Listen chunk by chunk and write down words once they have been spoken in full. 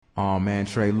Oh man,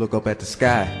 Trey, look up at the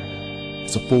sky.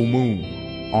 It's a full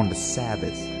moon on the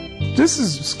Sabbath. This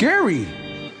is scary.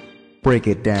 Break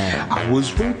it down. I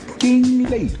was working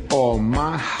late on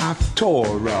my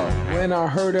Haftorah when I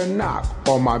heard a knock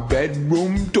on my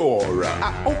bedroom door.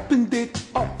 I opened it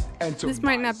up and This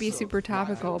might not be super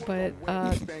topical, but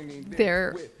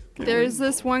there's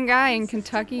this one guy in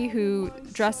Kentucky who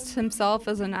dressed himself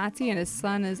as a Nazi and his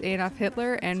son as Adolf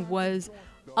Hitler and was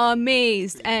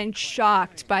amazed and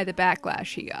shocked by the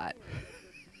backlash he got.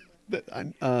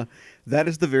 That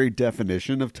is the very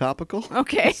definition of topical.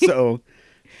 Okay. So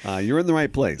you're in the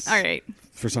right place. All right.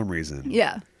 For some reason.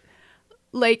 Yeah.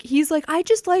 Like, he's like, I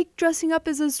just like dressing up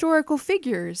as historical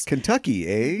figures. Kentucky,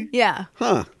 eh? Yeah.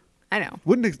 Huh. I know.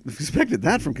 Wouldn't have expected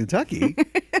that from Kentucky.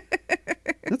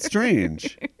 That's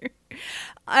strange.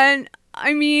 And,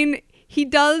 I mean, he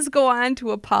does go on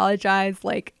to apologize.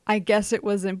 Like, I guess it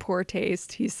was in poor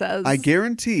taste, he says. I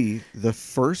guarantee the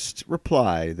first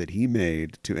reply that he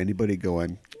made to anybody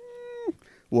going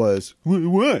was,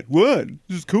 what?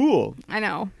 This is cool. I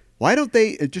know. Why don't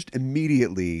they just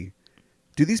immediately,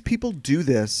 do these people do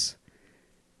this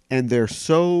and they're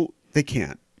so, they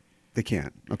can't.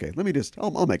 Okay, let me just,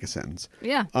 I'll make a sentence.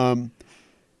 Yeah.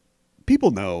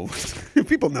 People know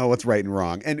what's right and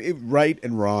wrong. And right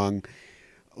and wrong,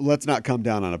 let's not come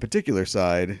down on a particular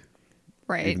side.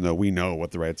 Right. Even though we know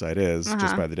what the right side is,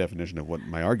 just by the definition of what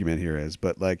my argument here is.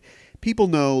 But like, people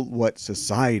know what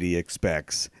society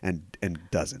expects and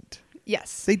doesn't.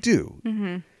 Yes. They do.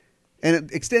 Mm-hmm. And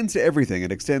it extends to everything.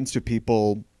 It extends to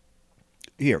people,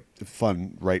 here,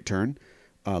 fun right turn,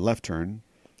 left turn,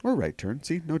 or right turn.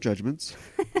 See, no judgments.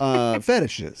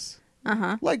 Fetishes.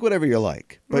 Like whatever you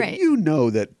like. But right. You know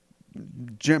that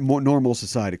normal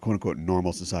society, quote unquote,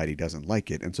 normal society doesn't like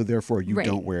it. And so therefore you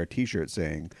don't wear a t-shirt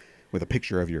saying, with a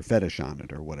picture of your fetish on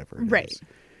it or whatever it is.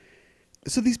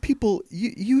 So these people,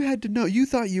 you had to know, you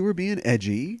thought you were being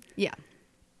edgy. Yeah.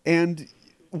 And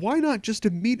why not just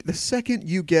the second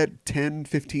you get 10,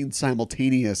 15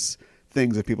 simultaneous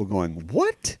things of people going,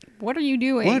 what? What are you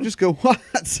doing? Why not just go, what?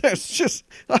 It's just,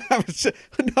 no,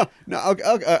 okay,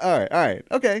 all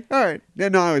right. Yeah,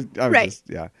 no, I was just,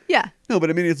 yeah. Yeah. No, but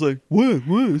I mean, it's like, what,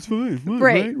 it's fine, what,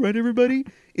 right, everybody?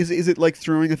 Is it like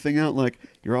throwing a thing out like,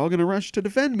 you're all going to rush to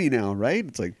defend me now, right?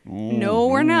 It's like, no,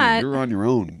 we're not. You're on your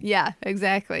own. Yeah,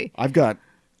 exactly. I've got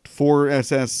 4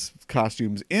 SS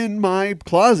costumes in my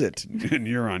closet, and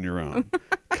you're on your own.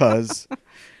 Because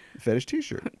fetish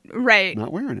t-shirt. Right.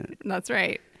 Not wearing it. That's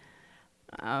right.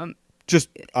 Just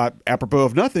apropos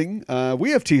of nothing,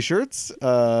 we have t-shirts.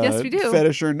 Yes, we do.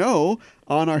 Fetish or no,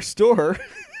 on our store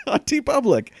on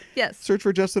TeePublic. Yes. Search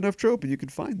for Just Enough Trope, and you can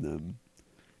find them.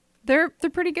 They're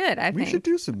pretty good, I think. We should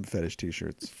do some fetish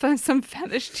t-shirts. Some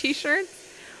fetish t-shirts?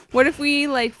 What if we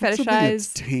like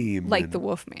fetishize tame like the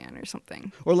Wolfman or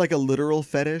something? Or like a literal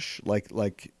fetish, like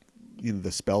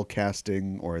the spell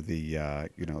casting or the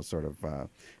sort of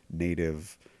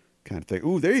native kind of thing.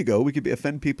 Ooh, there you go. We could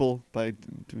offend people by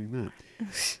doing that.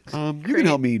 You can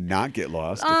help me not get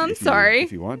lost. Sorry.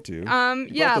 If you want to. You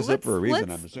yeah. brought this up for a reason,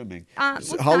 I'm assuming.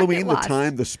 Halloween, the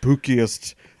time, the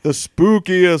spookiest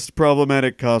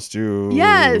problematic costumes.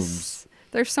 Yes.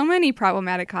 There's so many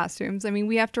problematic costumes. I mean,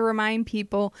 we have to remind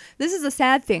people. This is a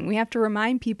sad thing. We have to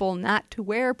remind people not to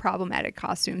wear problematic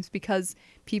costumes because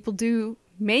people do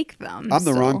make them. I'm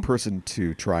the wrong person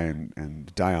to try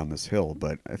and die on this hill,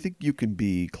 but I think you can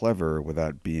be clever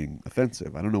without being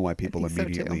offensive. I don't know why people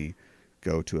immediately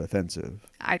go to offensive.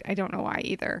 I don't know why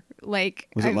either. Like,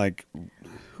 was it like,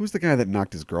 who's the guy that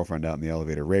knocked his girlfriend out in the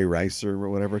elevator? Ray Rice or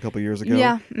whatever a couple of years ago?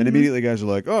 Yeah. And immediately guys are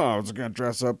like, oh, I was going to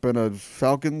dress up in a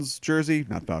Falcons jersey.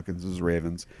 Not Falcons, it was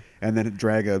Ravens. And then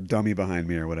drag a dummy behind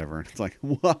me or whatever. And it's like,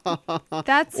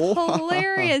 that's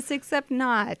hilarious, except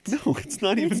not. No, it's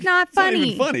not even. It's not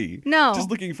funny. It's not even funny. No. Just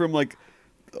looking from like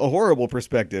a horrible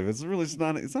perspective. It's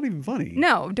not even funny.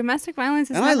 No, domestic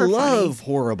violence is and never funny. And I love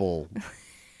horrible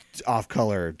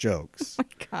off-color jokes. Oh my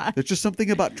God. There's just something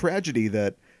about tragedy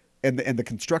that, and the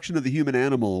construction of the human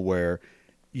animal where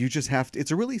you just have to,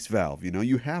 it's a release valve,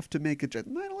 you have to make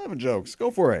 9/11 jokes. Go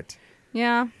for it.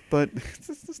 Yeah. But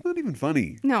it's not even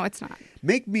funny. No, it's not.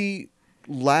 Make me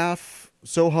laugh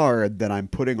so hard that I'm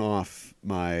putting off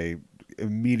my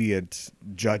immediate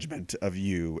judgment of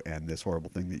you and this horrible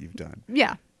thing that you've done.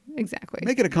 Yeah, exactly.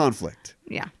 Make it a conflict.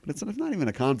 Yeah. But it's not even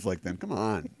a conflict then. Come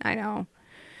on. I know.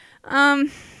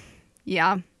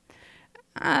 Yeah.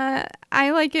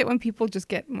 I like it when people just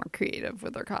get more creative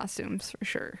with their costumes, for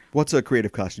sure. What's a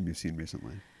creative costume you've seen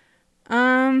recently?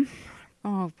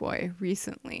 Oh boy,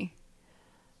 recently.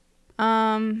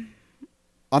 I'm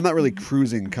not really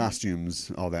cruising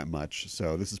costumes all that much,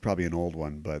 so this is probably an old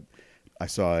one, but I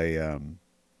saw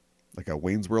like a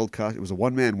Wayne's World costume. It was a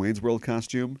one-man Wayne's World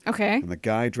costume. Okay. And the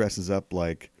guy dresses up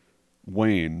like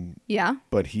Wayne. Yeah.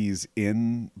 But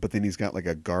then he's got like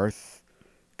a Garth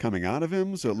coming out of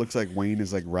him, so it looks like Wayne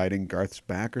is like riding Garth's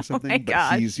back or something. Oh my but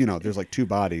gosh. he's, there's like two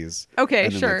bodies. Okay,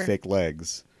 and then sure. like fake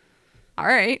legs. All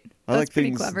right. I That's like pretty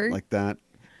things clever. like that.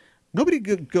 Nobody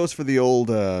goes for the old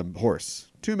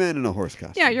horse. Two men in a horse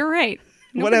costume. Yeah, you're right.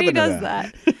 What Nobody happened to does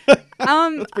that.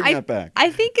 Let's bring that back. I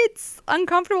think it's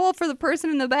uncomfortable for the person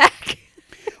in the back.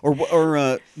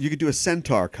 Or you could do a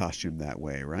centaur costume that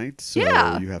way, right? So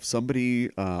Yeah. you have somebody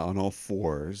on all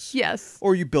fours. Yes.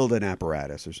 Or you build an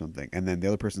apparatus or something, and then the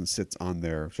other person sits on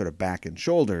their sort of back and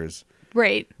shoulders.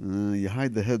 Right. You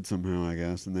hide the head somehow, I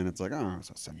guess, and then it's like, oh, it's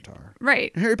a centaur.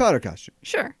 Right. A Harry Potter costume.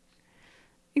 Sure.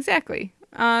 Exactly.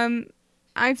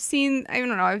 I've seen, I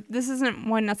don't know, this isn't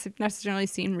one that's necessarily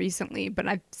seen recently, but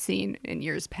I've seen in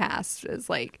years past is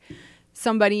like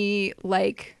somebody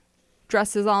like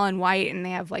dresses all in white and they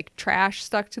have like trash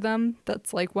stuck to them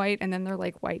that's like white, and then they're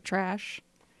like white trash.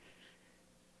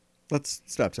 Let's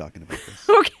stop talking about this.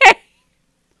 Okay.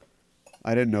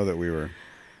 I didn't know that we were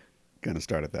going to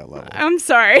start at that level. I'm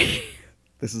sorry.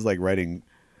 This is like writing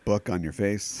book on your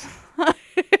face.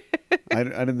 I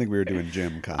didn't think we were doing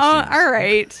gym costumes. All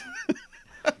right.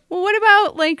 Well, what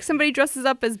about like somebody dresses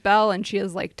up as Belle and she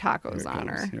has like tacos on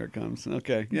her? Here it comes.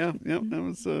 Okay. Yeah. That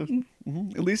was.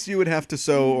 At least you would have to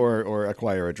sew or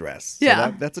acquire a dress. So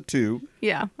Yeah. that's a 2.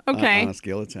 Yeah. Okay. On a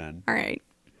scale of 10. All right.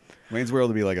 Wayne's World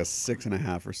would be like a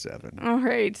 6.5 or 7. All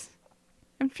right.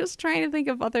 I'm just trying to think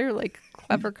of other like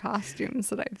clever costumes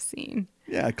that I've seen.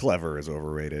 Yeah, clever is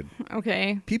overrated.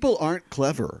 Okay. People aren't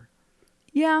clever.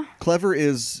 Yeah. Clever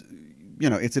is,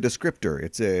 it's a descriptor.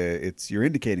 It's you're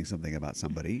indicating something about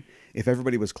somebody. If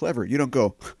everybody was clever, you don't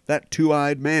go, that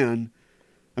 2-eyed man.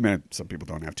 I mean, some people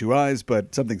don't have 2 eyes,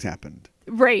 but something's happened.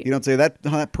 Right. You don't say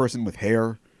that person with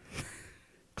hair.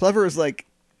 Clever is like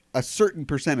a certain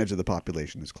percentage of the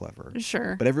population is clever.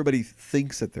 Sure. But everybody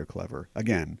thinks that they're clever.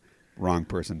 Again, wrong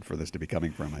person for this to be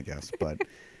coming from, I guess. But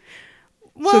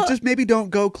Well, so just maybe don't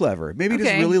go clever. Maybe just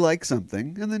okay. really like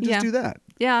something and then just Yeah. do that.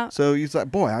 Yeah. So you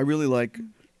thought, boy, I really like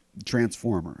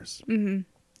Transformers. Mm-hmm.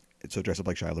 So dress up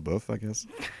like Shia LaBeouf, I guess.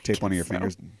 Tape one of your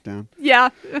fingers down. Yeah.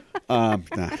 Nah,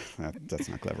 that's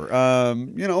not clever.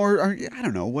 Or I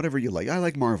don't know, whatever you like. I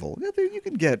like Marvel. You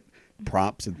can get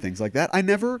props and things like that.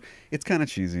 It's kind of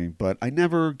cheesy, but I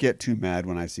never get too mad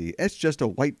when I see it's just a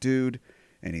white dude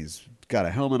and he's got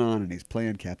a helmet on and he's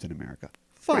playing Captain America.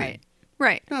 Fine.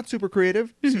 Right. Not super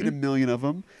creative. Seen a million of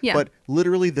them. Yeah. But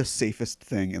literally the safest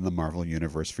thing in the Marvel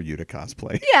universe for you to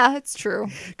cosplay. Yeah, it's true.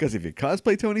 Because if you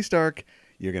cosplay Tony Stark,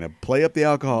 you're going to play up the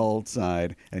alcohol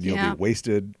side and you'll Yeah. be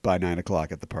wasted by 9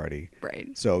 o'clock at the party. Right.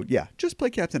 So, yeah, just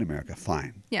play Captain America.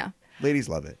 Fine. Yeah. Ladies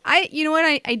love it. You know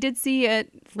what I did see at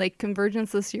like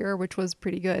Convergence this year, which was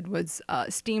pretty good, was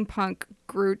steampunk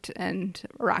Groot and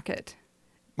Rocket.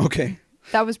 Okay.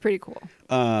 That was pretty cool.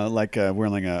 Like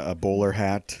wearing a bowler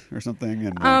hat or something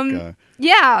and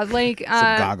Yeah, like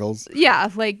some goggles. Yeah,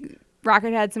 like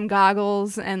Rocket had some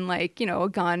goggles and like, a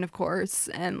gun, of course,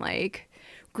 and like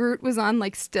Groot was on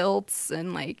like stilts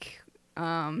and like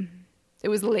it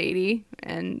was a lady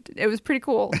and it was pretty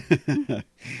cool.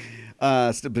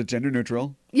 But gender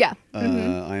neutral. Yeah.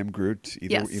 I am Groot.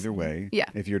 Yes. Either way. Yeah.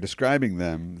 If you're describing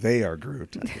them, they are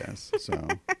Groot, I guess. So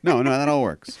no, that all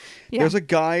works. Yeah. There's a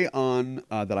guy on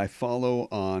that I follow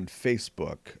on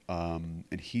Facebook,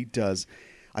 and he does.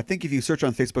 I think if you search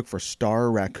on Facebook for Star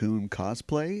Raccoon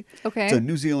cosplay, Okay. it's a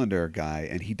New Zealander guy,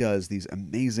 and he does these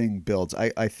amazing builds.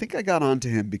 I think I got onto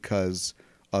him because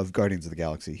of Guardians of the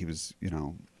Galaxy. He was,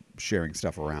 sharing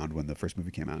stuff around when the first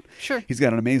movie came out. Sure. He's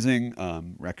got an amazing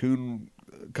raccoon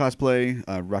cosplay,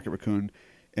 Rocket Raccoon,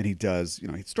 and he does,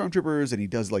 he's stormtroopers, and he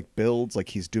does like builds, like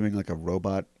he's doing like a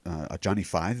robot, a Johnny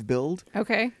Five build.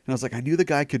 Okay. And I was like, I knew the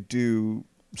guy could do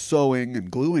sewing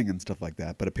and gluing and stuff like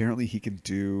that, but apparently he can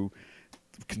do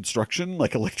construction,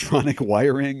 like electronic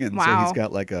wiring, and so Wow. he's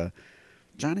got like a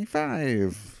Johnny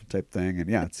Five type thing, and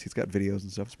yeah, he's got videos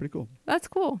and stuff. It's pretty cool. That's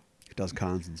cool. He does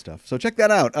cons and stuff. So check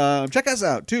that out. Check us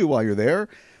out, too, while you're there.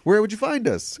 Where would you find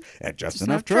us? At Just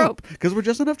Enough Trope. Because we're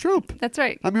Just Enough Trope. That's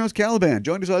right. I'm your host, Caliban,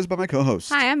 joined as always by my co-host.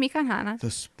 Hi, I'm Mikan Hana. The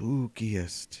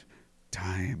spookiest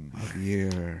time of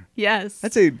year. Yes.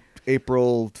 I'd say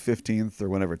April 15th or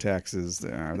whenever taxes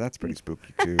are. That's pretty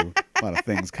spooky, too. A lot of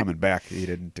things coming back that you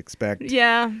didn't expect.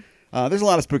 Yeah. There's a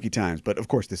lot of spooky times, but of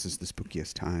course this is the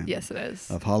spookiest time. Yes, it is.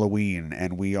 Of Halloween,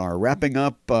 and we are wrapping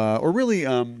up, or really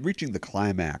reaching the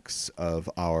climax of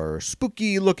our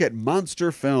spooky look at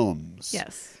monster films.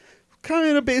 Yes.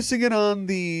 Kind of basing it on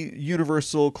the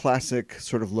universal classic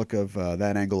sort of look of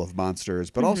that angle of monsters,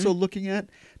 but also looking at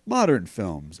modern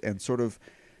films and sort of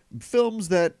films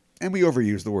that, and we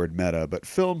overuse the word meta, but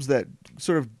films that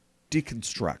sort of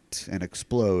deconstruct and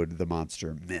explode the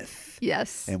monster myth.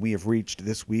 Yes. And we have reached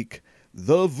this week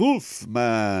the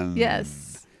Wolfman.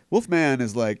 Yes. Wolfman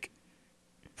is like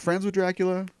friends with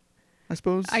Dracula, I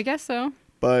suppose. I guess so.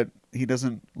 But he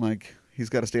doesn't, like, he's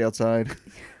got to stay outside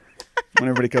when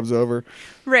everybody comes over.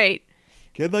 Right.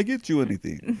 Can I get you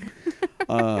anything?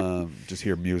 Just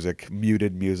hear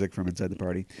muted music from inside the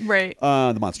party. Right.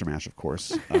 The Monster Mash, of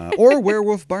course. Or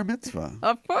Werewolf Bar Mitzvah.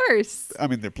 Of course. I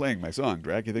mean, they're playing my song,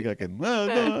 Drac. You think I can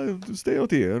no, stay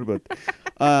out here? But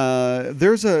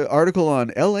there's an article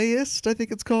on LAist, I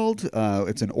think it's called.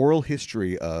 It's an oral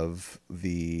history of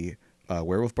the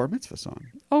Werewolf Bar Mitzvah song.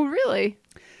 Oh, really?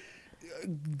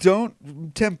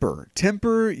 Don't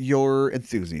temper your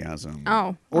enthusiasm.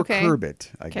 Oh, okay. Or curb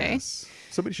it, I guess.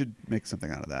 Somebody should make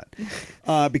something out of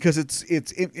that. Because it's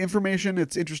information.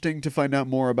 It's interesting to find out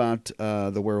more about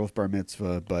the Werewolf Bar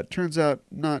Mitzvah, but turns out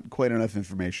not quite enough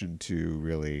information to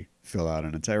really fill out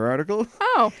an entire article.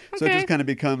 Oh, okay. So it just kind of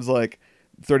becomes like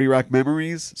 30 Rock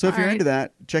Memories. So if you're right. into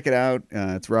that, check it out.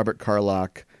 It's Robert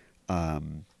Carlock,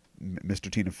 Mr.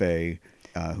 Tina Fey,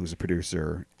 who's a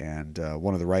producer and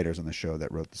one of the writers on the show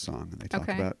that wrote the song, and they talk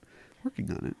about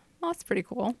working on it. Well, that's pretty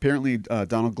cool. Apparently,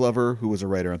 Donald Glover, who was a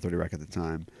writer on 30 Rock at the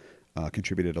time,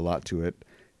 contributed a lot to it,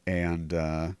 and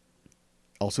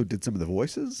also did some of the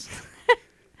voices.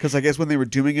 Because I guess when they were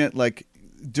doing it, like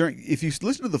if you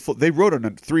listen to the full, they wrote a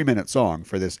 3-minute song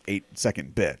for this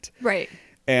 8-second bit, Right.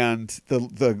 and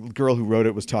the girl who wrote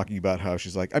it was talking about how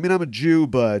she's like, I mean, I'm a Jew,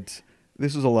 but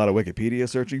this was a lot of Wikipedia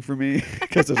searching for me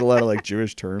because there's a lot of like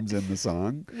Jewish terms in the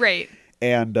song. Right.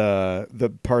 And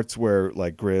the parts where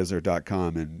like Grizz or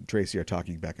 .com and Tracy are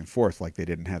talking back and forth, like they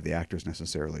didn't have the actors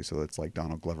necessarily. So it's like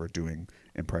Donald Glover doing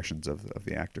impressions of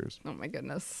the actors. Oh, my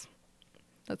goodness.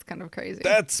 That's kind of crazy.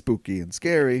 That's spooky and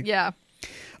scary. Yeah.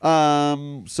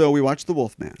 So we watched The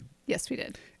Wolfman. Yes, we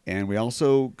did. And we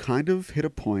also kind of hit a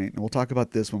point, and we'll talk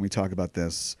about this when we talk about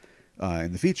this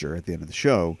in the feature at the end of the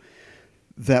show,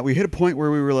 that we hit a point where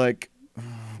we were like,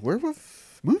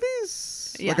 werewolf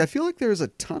movies? Yeah. Like, I feel like there's a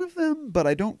ton of them, but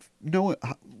I don't know.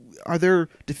 Are there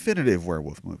definitive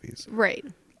werewolf movies? Right.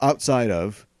 Outside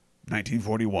of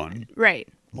 1941, Right.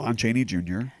 Lon Chaney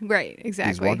Jr. Right.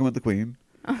 Exactly. He's Walking with the Queen.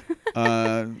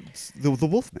 The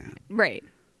Wolfman. Right.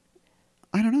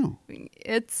 I don't know.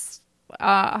 It's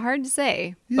hard to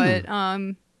say, Yeah.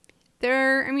 but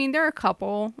there are a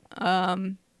couple.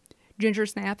 Ginger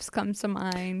Snaps comes to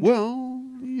mind. Well,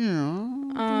 yeah.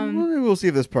 We'll see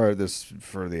if this part of this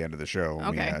for the end of the show. When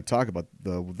Okay. we talk about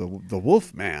the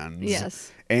Wolfmans.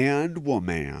 Yes. And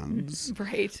Womans.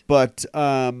 Right. But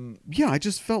I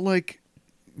just felt like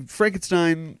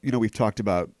Frankenstein. You know, we've talked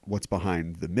about what's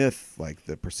behind the myth, like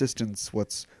the persistence.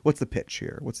 What's the pitch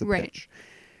here? What's the Right. pitch?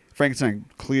 Frankenstein,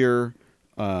 clear.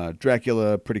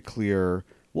 Dracula, pretty clear.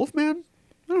 Wolfman,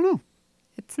 I don't know.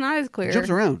 It's not as clear. He jumps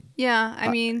around. Yeah, I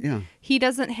mean, yeah. he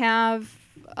doesn't have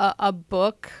a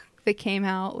book that came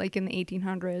out like in the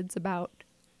 1800s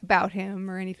about him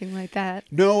or anything like that.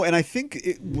 No, and I think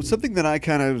it was something that I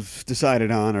kind of decided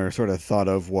on or sort of thought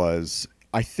of was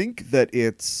I think that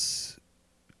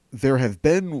there have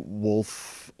been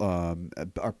wolf, a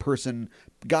person,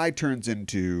 guy turns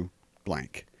into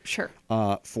blank. Sure.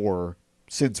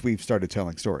 Since we've started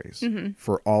telling stories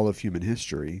for all of human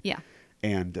history. Yeah.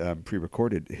 And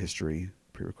pre-recorded history.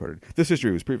 This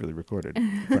history was previously recorded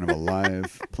in front of a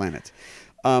live planet.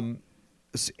 But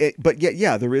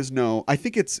yeah, there is no. I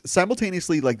think it's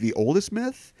simultaneously like the oldest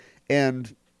myth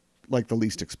and like the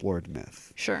least explored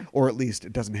myth. Sure. Or at least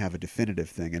it doesn't have a definitive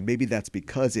thing, and maybe that's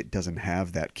because it doesn't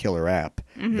have that killer app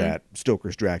that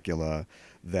Stoker's Dracula,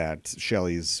 that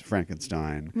Shelley's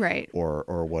Frankenstein, right,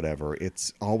 or whatever.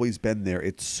 It's always been there.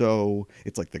 It's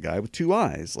like the guy with two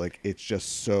eyes. Like it's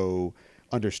just so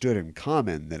understood and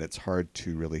common that it's hard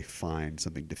to really find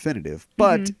something definitive.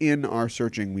 But in our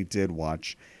searching, we did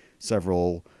watch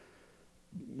several,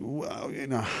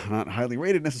 not highly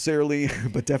rated necessarily,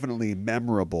 but definitely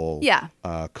memorable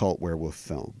cult werewolf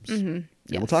films. And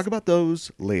we'll talk about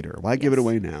those later. Why give it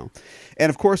away now? And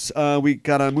of course, we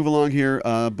got to move along here,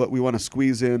 but we want to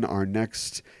squeeze in our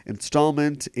next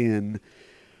installment in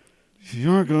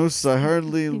Yorgos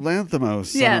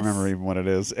Lanthimos. Yes. I don't remember even what it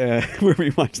is. Where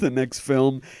we watch the next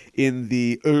film in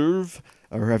the oeuvre,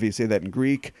 or however you say that in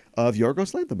Greek, of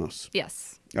Yorgos Lanthimos.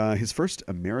 Yes. His first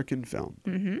American film.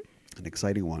 An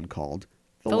exciting one called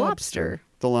The Lobster.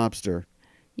 The Lobster.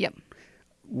 Yep.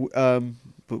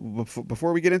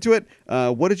 Before we get into it,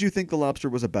 what did you think The Lobster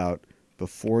was about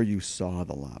before you saw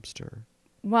The Lobster?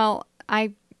 Well,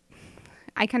 I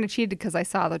I kind of cheated because I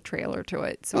saw the trailer to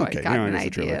it, so Okay, I got an the idea.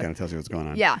 trailer kind of tells you what's going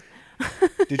on. Yeah.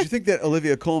 Did you think that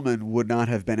Olivia Colman would not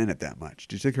have been in it that much?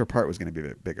 Did you think her part was going to be a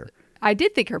bit bigger? I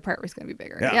did think her part was going to be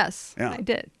bigger. Yeah. Yes, Yeah. I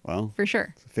did. Well, For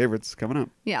sure. favorites coming up.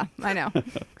 Yeah, I know.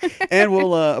 And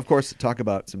we'll, of course, talk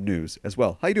about some news as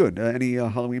well. How you doing? Any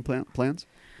Halloween plans?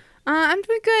 I'm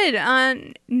doing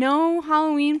good. No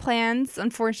Halloween plans,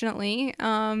 unfortunately.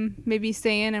 Maybe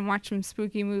stay in and watch some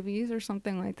spooky movies or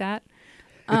something like that.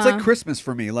 It's like Christmas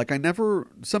for me. Like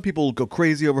some people go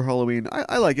crazy over Halloween.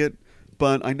 I like it,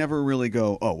 but I never really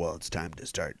go, oh, well, it's time to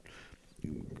start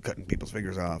cutting people's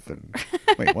fingers off. And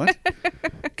wait, what?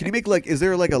 Can you make is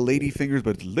there like a lady fingers,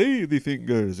 but it's lady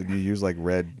fingers, and you use like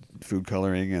red food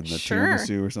coloring and the Sure.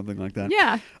 tiramisu or something like that?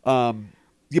 Yeah.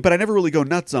 Yeah, but I never really go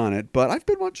nuts on it. But I've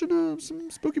been watching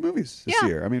some spooky movies this Yeah.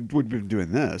 year. I mean, we've been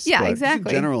doing this. Yeah, but just exactly.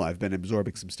 in general, I've been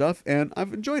absorbing some stuff, and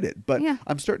I've enjoyed it. But Yeah.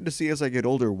 I'm starting to see as I get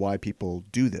older why people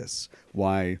do this,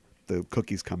 why the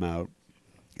cookies come out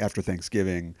after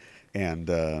Thanksgiving, and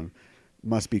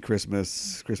must be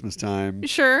Christmas time,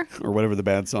 Sure. or whatever the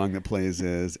bad song that plays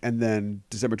is. And then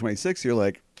December 26th, you're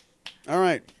like, all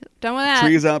right, Done with that.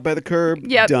 trees out by the curb,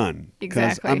 Yep, done.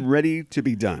 Because exactly. I'm ready to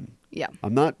be done. Yeah.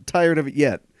 I'm not tired of it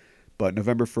yet, but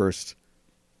November 1st,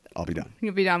 I'll be done.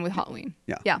 You'll be done with Halloween.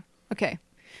 Yeah. Yeah. Okay.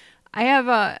 I have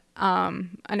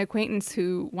an acquaintance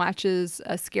who watches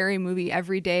a scary movie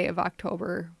every day of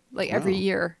October, like every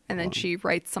year, and then she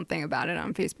writes something about it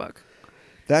on Facebook.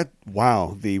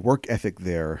 Wow, the work ethic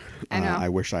there, I know. I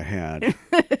wish I had.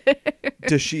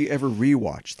 Does she ever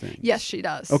rewatch things? Yes, she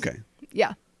does. Okay.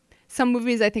 Yeah. Some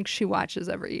movies I think she watches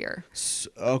every year.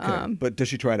 Okay. But does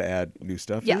she try to add new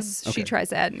stuff? Yes, in? she Okay. tries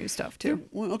to add new stuff too.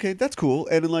 Well, okay, that's cool.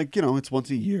 And it's once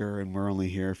a year, and we're only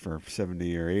here for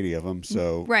 70 or 80 of them.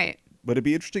 So Right. But it'd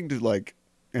be interesting to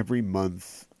every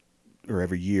month or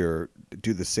every year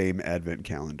do the same advent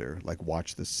calendar,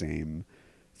 watch the same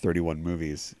 31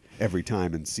 movies every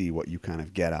time and see what you kind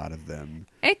of get out of them.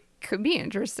 It could be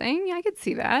interesting. I could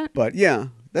see that. But yeah,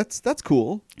 that's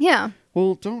cool. Yeah.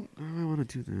 Well, I don't want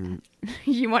to do that.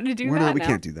 You want to do We're that? not. We now?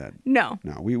 can't do that. No.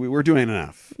 No, we're doing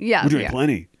enough. Yeah, we're doing yeah.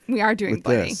 plenty. We are doing with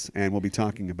plenty. this, and we'll be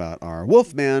talking about our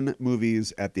Wolfman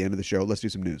movies at the end of the show. Let's do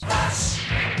some news.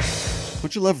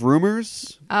 Don't you love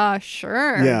rumors?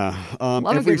 Sure. Yeah. Love a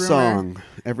every good rumor.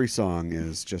 every song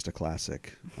is just a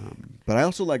classic. But I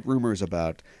also like rumors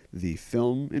about the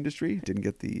film industry. Didn't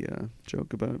get the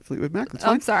joke about Fleetwood Mac. That's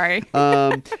fine. I'm sorry.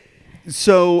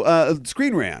 So,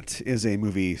 Screen Rant is a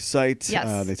movie site.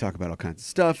 Yes. They talk about all kinds of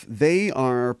stuff. They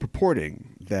are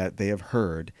purporting that they have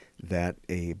heard that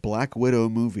a Black Widow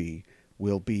movie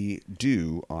will be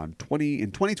due in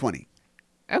 2020.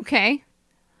 Okay.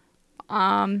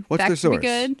 What's that their could source? be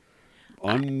good.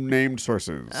 Unnamed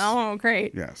sources. Oh,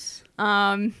 great. Yes.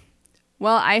 Well,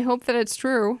 I hope that it's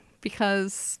true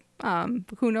because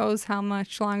who knows how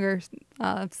much longer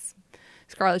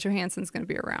Scarlett Johansson's going to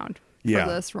be around Yeah.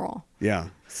 for this role. Yeah.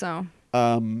 So.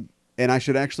 And I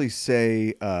should actually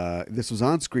say this was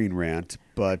on Screen Rant,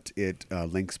 but it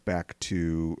links back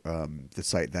to the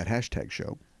site That Hashtag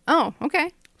Show. Oh,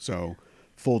 okay. So,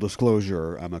 full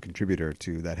disclosure, I'm a contributor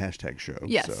to That Hashtag Show.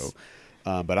 Yes. So,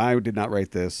 but I did not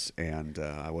write this, and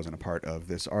I wasn't a part of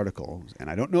this article, and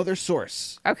I don't know their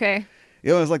source. Okay.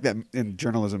 It's like that in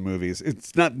journalism movies.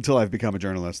 It's not until I've become a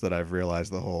journalist that I've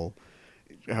realized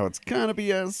how it's kind of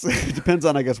BS. It depends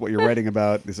on, I guess, what you're writing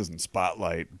about. This isn't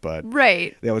Spotlight, but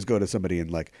Right. they always go to somebody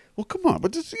and well, come on,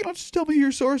 but just tell me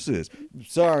your sources.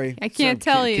 Sorry, I can't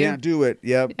tell you. Can't do it.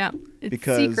 Yep. Yeah. It's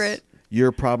because secret.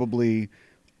 You're probably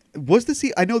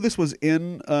I know this was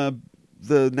in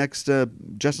the next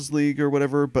Justice League or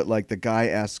whatever, but the guy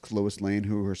asks Lois Lane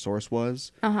who her source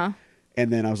was. Uh-huh. And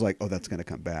then I was like, oh, that's going to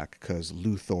come back because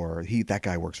Luthor, that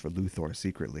guy works for Luthor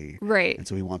secretly. Right. And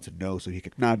so he wants to know so he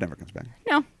could. No, it never comes back.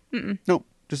 No. Mm-mm. Nope.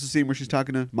 Just a scene where she's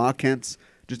talking to Ma Kent's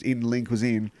just eating lean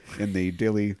cuisine in the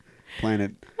Daily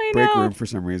Planet break know. room for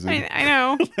some reason. I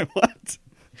know. What?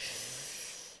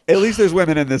 At least there's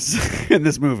women in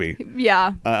this movie.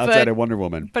 Yeah. Outside of Wonder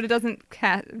Woman. But it doesn't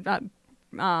pass the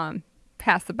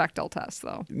Bechdel test,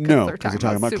 though. No, because they're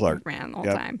talking about Clark. Superman the whole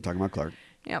Yep, time. talking about Clark.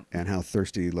 Yep. And how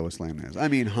thirsty Lois Lane is. I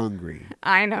mean, hungry.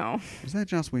 I know. Was that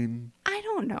Joss Whedon? I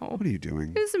don't know. What are you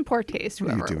doing? It was in poor taste, What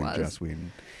are you whoever doing, it was. Joss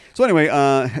Whedon? So anyway,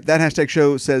 that hashtag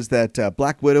show says that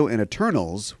Black Widow and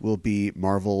Eternals will be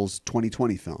Marvel's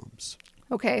 2020 films.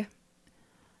 Okay.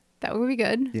 That would be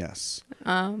good. Yes.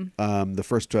 The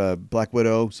first Black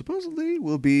Widow supposedly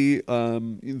will be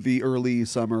the early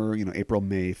summer, April,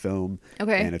 May film.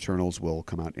 Okay. And Eternals will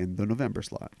come out in the November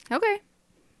slot. Okay.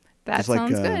 That Just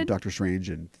sounds like good. Doctor Strange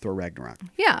and Thor Ragnarok.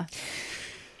 Yeah.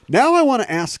 Now I want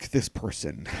to ask this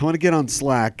person. I want to get on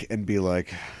Slack and be like,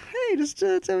 hey, just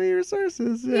tell me your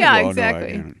sources. Yeah, Well,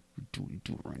 exactly. No, I can't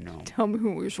do it right now. Tell me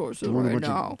who your sources You want a right bunch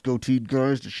now. of goateed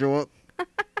guys to show up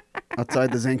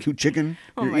outside the Zankou chicken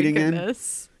Oh you're my eating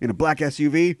goodness. in a black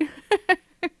SUV?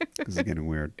 This is getting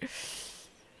weird.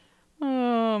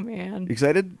 Oh man.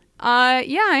 Excited? Yeah,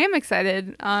 I am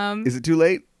excited. Is it too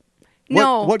late?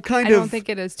 No, What kind I of? don't think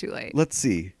it is too late. Let's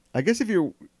see. I guess if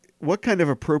you're, what kind of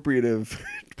appropriative,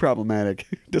 problematic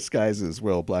disguises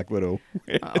will Black Widow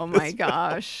wear? Oh my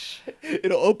gosh.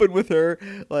 It'll open with her,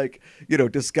 like,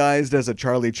 disguised as a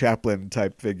Charlie Chaplin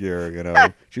type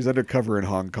figure. She's undercover in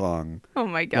Hong Kong, Oh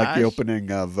my gosh. like the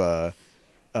opening of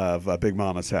Big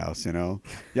Mama's house. Y'all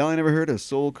ain't never heard of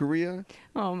Seoul, Korea?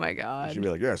 Oh my god. She'd be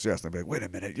like, yes, yes. They'd be like, wait a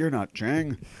minute, you're not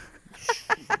Chang,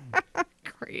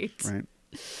 Great. right?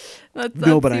 That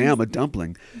No, but I seems- am a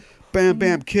dumpling. Bam,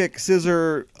 bam, kick,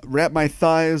 scissor, wrap my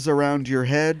thighs around your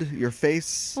head, your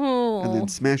face, and then Oh.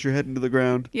 smash your head into the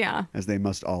ground, Yeah. as they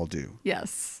must all do.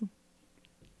 Yes.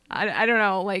 I don't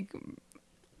know. Like,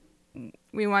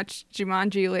 we watched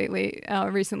Jumanji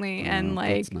recently, and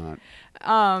That's not.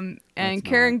 and that's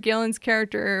Karen not- Gillan's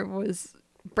character was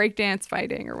breakdance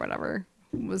fighting or whatever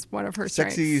was one of her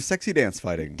Sexy strengths. dance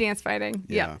fighting. Dance fighting.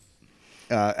 Yeah.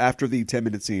 Yeah. After the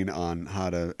 10-minute scene on how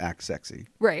to act sexy,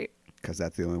 Right. because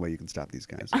that's the only way you can stop these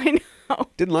guys. I know.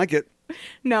 Didn't like it.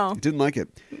 No. Didn't like it.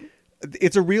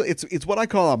 It's what I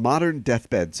call a modern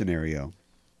deathbed scenario.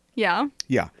 Yeah.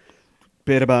 Yeah.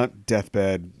 Bit about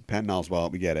deathbed, Patton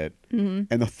Oswalt, we get it. Mm-hmm.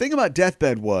 And the thing about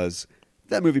deathbed was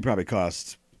that movie probably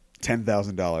cost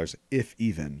 $10,000, if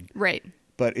even. Right.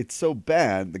 But it's so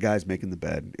bad, the guy's making the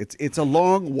bed. It's a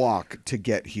long walk to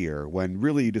get here when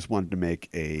really you just wanted to make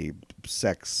a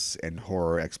sex and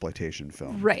horror exploitation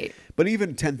film. Right. But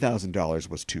even $10,000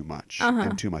 was too much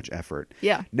and too much effort.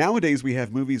 Yeah. Nowadays we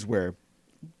have movies where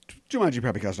Jumanji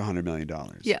probably cost $100 million.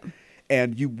 Yeah.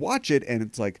 And you watch it and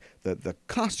it's like the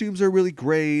costumes are really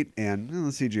great and the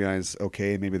CGI is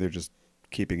okay. Maybe they're just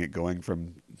keeping it going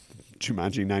from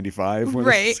Jumanji 95 where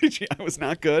Right. the CGI was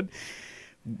not good.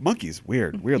 Monkeys,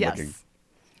 weird Yes. looking.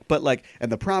 But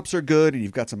and the props are good, and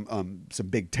you've got some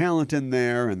big talent in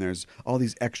there, and there's all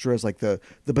these extras, like the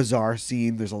bazaar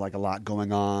scene. There's a lot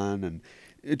going on, and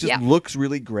it just Yeah. looks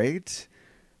really great.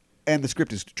 And the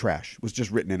script is trash. It was just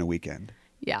written in a weekend.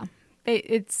 Yeah.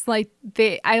 It's like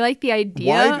I like the idea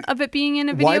Why- of it being in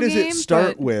a video Why does game. it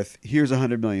start but- with here's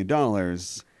 $100 million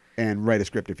and write a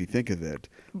script if you think of it?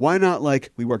 Why not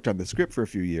we worked on the script for a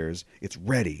few years, it's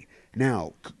ready.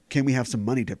 Now, can we have some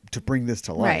money to bring this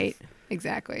to life? Right.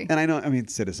 Exactly. And I know,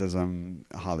 cynicism,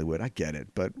 Hollywood, I get it,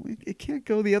 but it can't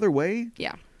go the other way.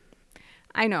 Yeah.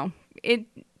 I know. They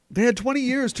had 20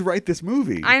 years to write this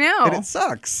movie. I know. And it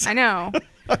sucks. I know.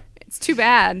 It's too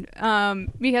bad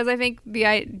because I think the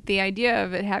idea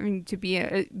of it having to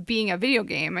be being a video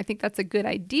game, I think that's a good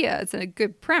idea. It's a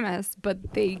good premise,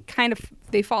 but they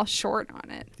fall short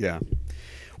on it. Yeah.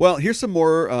 Well, here's some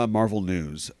more Marvel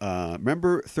news.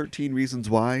 Remember 13 Reasons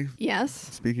Why? Yes.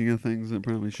 Speaking of things that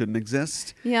probably shouldn't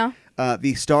exist. Yeah.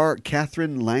 The star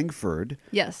Catherine Langford,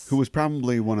 Yes. who was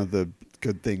probably one of the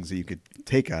good things that you could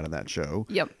take out of that show,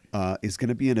 Yep. is going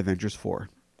to be in Avengers 4.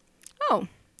 Oh.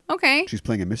 Okay. She's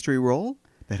playing a mystery role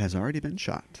that has already been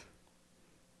shot.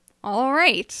 All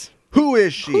right. Who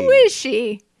is she? Who is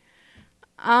she?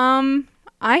 I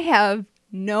have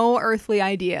no earthly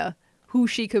idea who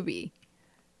she could be.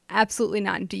 Absolutely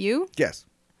not. Do you? Yes.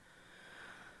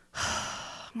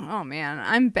 Oh man,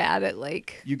 I'm bad at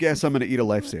You guess I'm going to eat a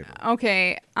lifesaver.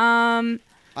 Okay. I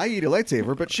eat a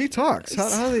lightsaber, but she talks.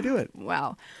 How do they do it?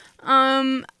 Wow.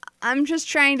 I'm just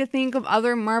trying to think of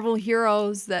other Marvel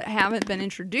heroes that haven't been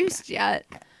introduced yet.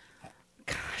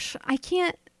 Gosh, I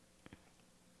can't.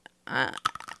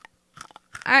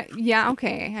 Yeah,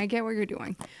 okay. I get what you're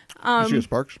doing. Is she a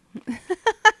Sparks?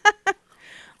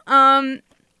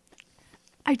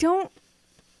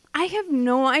 I have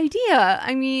no idea.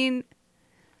 I mean,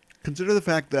 Consider the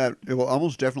fact that it will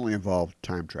almost definitely involve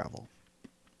time travel.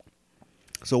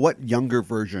 So what younger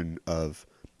version of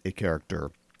a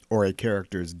character or a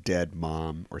character's dead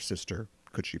mom or sister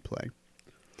could she play?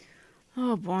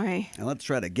 oh boy. And let's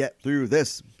try to get through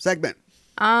this segment.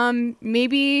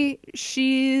 Maybe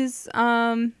she's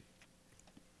Some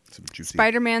juicy.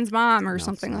 Spider-Man's mom or No,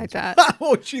 something like sounds- that.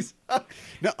 Oh, she's...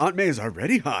 No, Aunt May is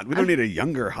already hot. We don't need a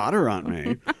younger, hotter Aunt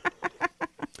May.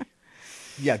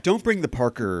 Yeah, don't bring the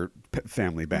Parker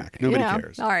family back. Nobody Yeah,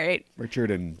 cares. All right.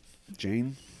 Richard and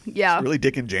Jane? Yeah. Really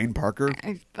Dick and Jane Parker?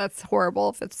 That's horrible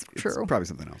if it's true. It's probably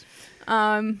something else.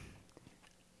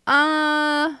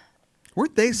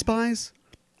 Weren't they spies?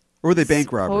 Or were they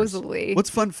bank robbers? Supposedly.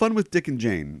 What's fun with Dick and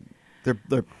Jane?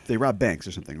 They rob banks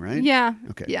or something, right? Yeah.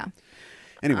 Okay. Yeah.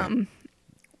 Anyway,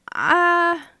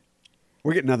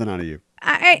 we're getting nothing out of you.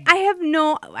 I have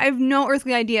no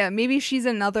earthly idea. Maybe she's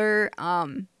another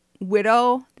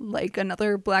widow, like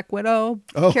another Black Widow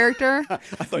character. I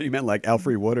thought you meant like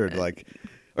Alfre Woodard, like,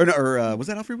 or was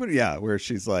that Alfre Woodard? Yeah, where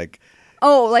she's like,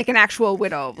 oh, like an actual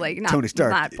widow, like not Tony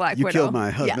Stark. not Black you Widow. killed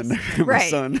my husband Yes. and my Right.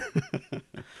 son.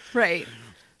 Right.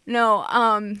 No.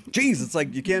 Jeez, it's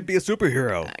like you can't be a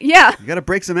superhero. Yeah. You got to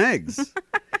break some eggs.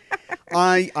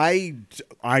 I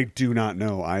do not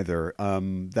know either.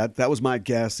 That was my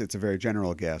guess. It's a very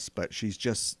general guess, but she's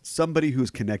just somebody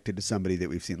who's connected to somebody that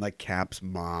we've seen, like Cap's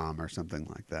mom or something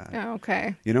like that. Oh,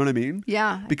 okay. You know what I mean?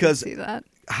 Yeah. Because I can see that.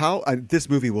 how this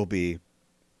movie will be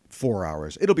 4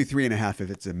 hours. It'll be 3.5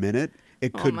 if it's a minute.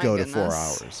 It could my go to 4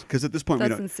 goodness. hours because at this point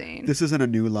That's insane. This isn't a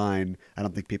new line. I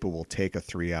don't think people will take a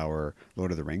 3-hour Lord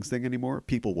of the Rings thing anymore.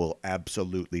 People will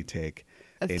absolutely take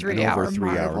A an 3-hour over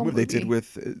 3-hour Marvel movie. They did movie.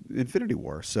 with Infinity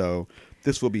War. So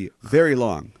this will be very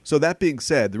long. So that being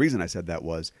said, the reason I said that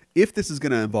was if this is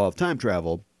going to involve time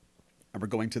travel, and we're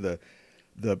going to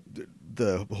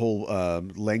the whole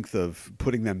length of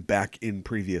putting them back in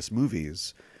previous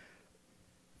movies.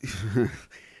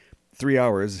 3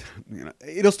 hours,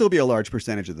 it'll still be a large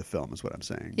percentage of the film, is what I'm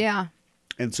saying. Yeah.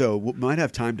 And so we might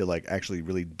have time to like actually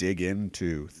really dig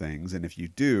into things. And if you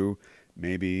do,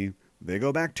 maybe they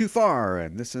go back too far,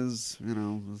 and this is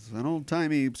an old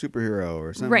timey superhero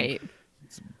or something. Right.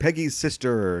 Peggy's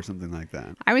sister or something like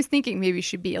that. I was thinking maybe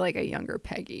she'd be like a younger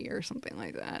Peggy or something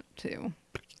like that too.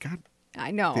 God,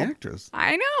 I know. the actress.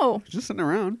 I know. She's just sitting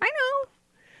around. I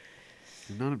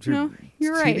know. Not No,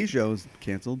 you're TV right. shows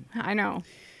canceled. I know.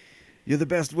 You're the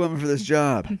best woman for this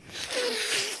job.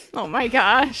 Oh my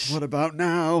gosh. What about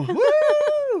now?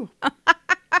 Woo!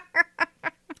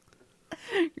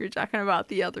 You're talking about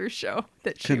the other show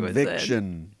that she was in.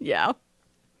 Conviction. Yeah.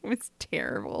 It was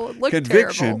terrible. It looked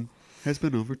Conviction terrible. has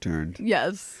been overturned.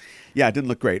 Yes. Yeah, it didn't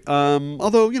look great.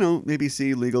 Although,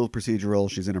 ABC, legal,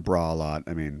 procedural, she's in a bra a lot.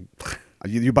 I mean,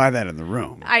 you buy that in the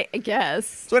room. I guess.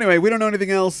 So anyway, we don't know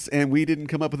anything else, and we didn't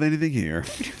come up with anything here.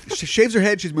 She shaves her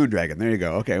head, she's Moondragon. There you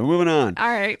go. Okay, we're moving on. All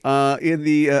right. In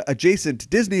the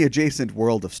Disney-adjacent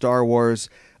world of Star Wars,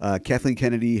 Kathleen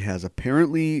Kennedy has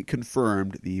apparently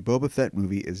confirmed the Boba Fett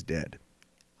movie is dead.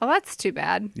 Well, that's too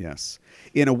bad. Yes.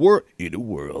 In a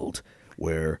world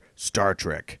where Star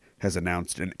Trek has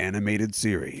announced an animated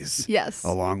series. Yes.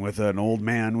 Along with an old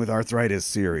man with arthritis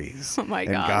series. Oh, my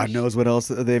And gosh. God knows what else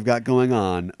they've got going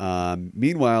on.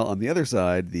 Meanwhile, on the other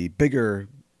side, the bigger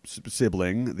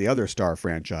sibling, the other Star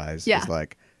franchise, is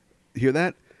like, hear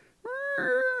that?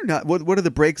 What do the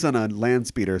brakes on a land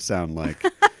speeder sound like?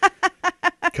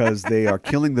 Because they are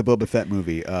killing the Boba Fett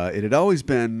movie. It had always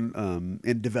been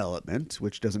in development,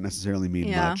 which doesn't necessarily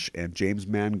mean much. And James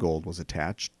Mangold was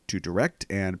attached to direct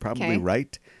and probably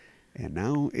write. And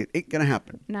now it ain't going to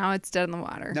happen. Now it's dead in the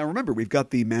water. Now, remember, we've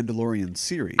got the Mandalorian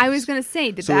series. I was going to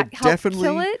say, did So that it help definitely,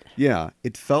 kill it? Yeah.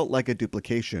 It felt like a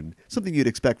duplication. Something you'd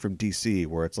expect from DC,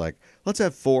 where it's like, let's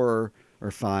have 4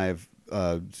 or 5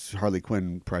 Harley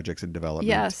Quinn projects in development.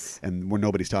 Yes. And where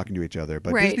nobody's talking to each other.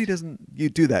 But Right. Disney doesn't you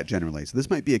do that generally. So this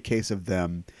might be a case of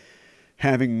them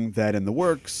having that in the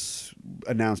works,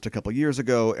 announced a couple years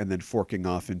ago, and then forking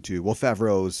off into, well,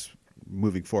 Favreau's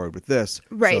moving forward with this.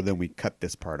 Right. So then we cut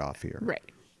this part off here. Right.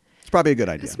 It's probably a good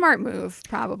idea. A smart move,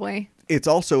 probably. It's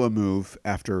also a move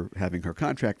after having her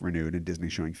contract renewed and Disney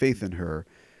showing faith in her.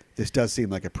 This does seem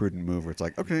like a prudent move where it's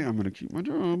like, okay, I'm going to keep my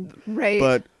job. Right.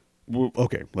 But,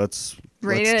 okay, let's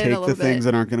Rein it in a take little the things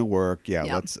bit. that aren't going to work. Yeah,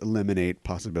 Yeah. let's eliminate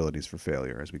possibilities for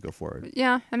failure as we go forward.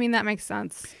 Yeah, I mean, that makes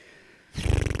sense.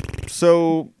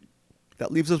 So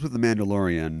that leaves us with The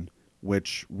Mandalorian,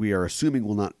 which we are assuming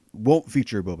won't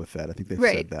feature Boba Fett. I think they've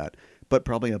Right. said that. But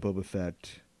probably a Boba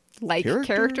Fett Like character?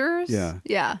 characters? Yeah.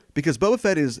 Yeah. Because Boba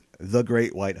Fett is the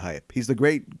great white hype. He's the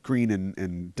great green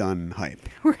and done hype.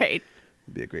 Right.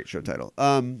 Would be a great show title.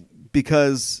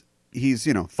 Because he's,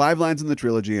 5 lines in the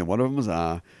trilogy and one of them is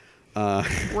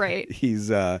Right. He's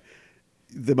the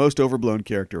most overblown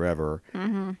character ever.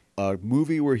 Mm-hmm. A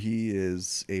movie where he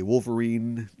is a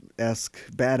Wolverine-esque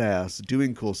badass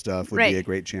doing cool stuff would Right. be a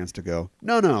great chance to go,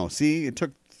 no, see, it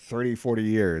took 30, 40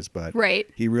 years, but Right.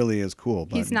 he really is cool.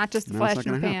 But He's not just a now flash it's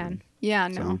in not the gonna pan. happen. Yeah,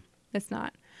 no, So- it's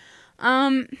not.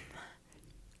 I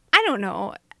don't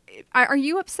know. Are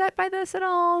you upset by this at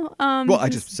all? Well, I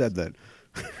just said that.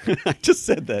 I just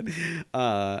said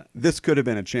that this could have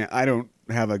been a chance. I don't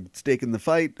have a stake in the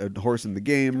fight, a horse in the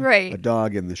game, Right. a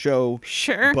dog in the show.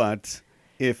 Sure. But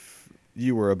if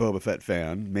you were a Boba Fett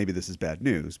fan, maybe this is bad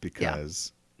news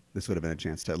because this would have been a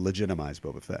chance to legitimize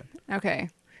Boba Fett. Okay.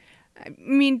 I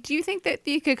mean, do you think that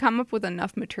you could come up with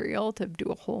enough material to do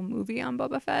a whole movie on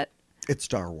Boba Fett? It's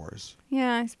Star Wars.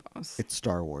 Yeah, I suppose. It's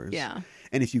Star Wars. Yeah.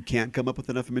 And if you can't come up with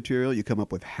enough material, you come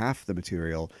up with half the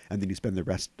material, and then you spend the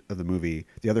rest of the movie,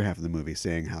 the other half of the movie,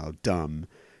 saying how dumb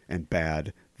and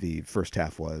bad the first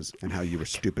half was and how you were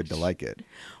stupid to like it.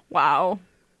 Wow.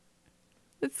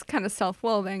 It's kind of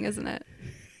self-loathing, isn't it?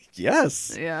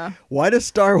 Yes. Yeah. Why does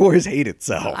Star Wars hate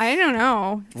itself? I don't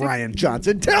know. Ryan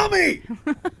Johnson, tell me!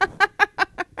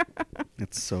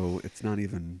 It's not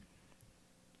even...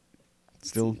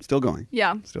 Still going.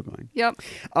 Yeah. Still going. Yep.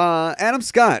 Adam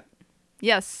Scott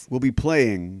Yes. will be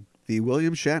playing the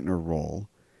William Shatner role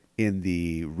in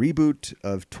the reboot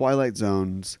of Twilight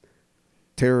Zone's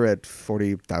Terror at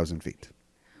 40,000 Feet.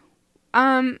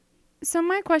 So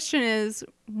my question is,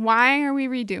 why are we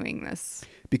redoing this?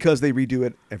 Because they redo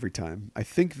it every time. I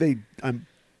think I'm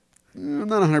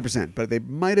not 100%, but they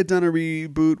might have done a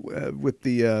reboot with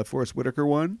the Forrest Whitaker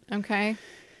one. Okay.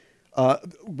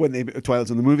 When Twilight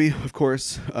Zone the movie, of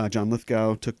course, John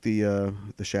Lithgow took the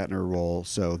Shatner role.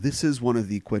 So this is one of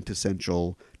the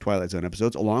quintessential Twilight Zone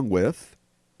episodes, along with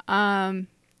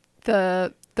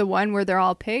the one where they're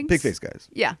all pigs. Pig Face Guys.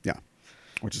 Yeah. Yeah,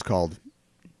 which is called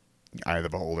Eye of the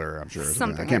Beholder, I'm sure.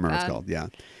 Something I can't remember like what it's that.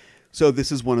 called. Yeah. So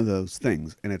this is one of those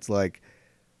things, and it's like,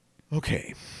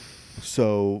 okay,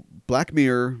 so Black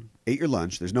Mirror ate your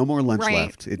lunch. There's no more lunch Right.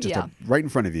 left. It's just Yeah. right in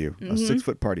front of you, a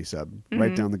 6-foot party sub,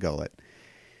 right down the gullet.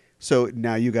 So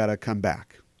now you got to come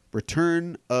back.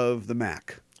 Return of the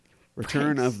Mac.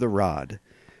 Return Right. of the Rod.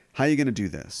 How are you going to do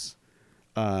this?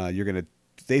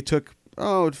 They took,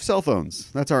 cell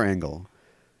phones. That's our angle.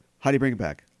 How do you bring it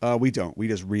back? We don't. We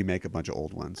just remake a bunch of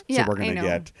old ones. Yeah, So we're going I to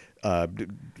know.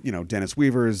 get, Dennis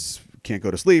Weaver's Can't Go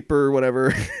to Sleep or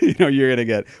whatever. You're going to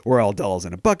get We're All Dolls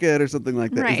in a Bucket or something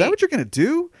like that. Is that Right. what you're going to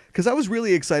do? Because I was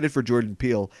really excited for Jordan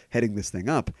Peele heading this thing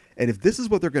up. And if this is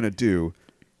what they're going to do,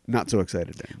 not so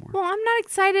excited anymore. Well, I'm not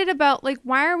excited about,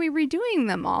 why are we redoing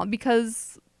them all?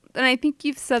 Because, and I think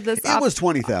you've said this It was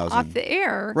 20,000. off the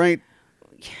air. Right?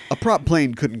 A prop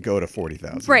plane couldn't go to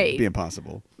 40,000. Right. It'd be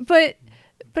impossible. But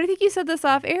I think you said this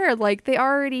off air. They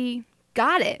already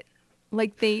got it.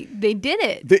 They did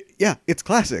it. Yeah, it's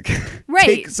classic. Right.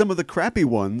 Take some of the crappy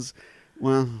ones.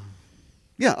 Well,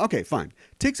 yeah, okay, fine.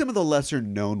 Take some of the lesser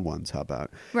known ones. How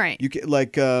about? Right. You get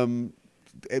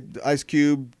Ice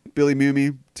Cube, Billy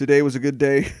Mumi. Today was a good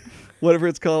day. Whatever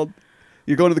it's called.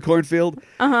 You're going to the cornfield.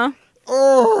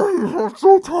 Oh, I'm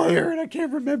so tired. I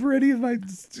can't remember any of my.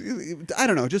 I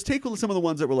don't know. Just take some of the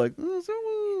ones that were like. Was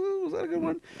that a good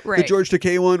one? Right. The George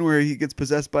Takei one where he gets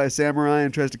possessed by a samurai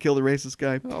and tries to kill the racist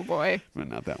guy. Oh boy. Well,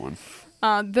 not that one.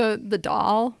 The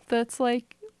doll that's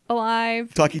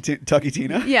alive. Tucky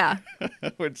Tina. Yeah.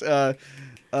 Which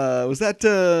was that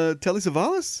Telly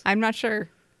Savalas? I'm not sure.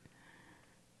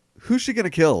 Who's she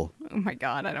gonna kill? Oh my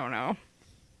god, I don't know.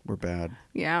 We're bad.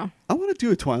 Yeah. I want to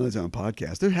do a Twilight Zone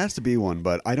podcast. There has to be one,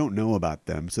 but I don't know about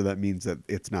them, so that means that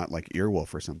it's not like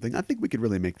Earwolf or something. I think we could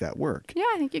really make that work. Yeah,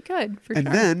 I think you could for And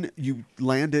sure. then you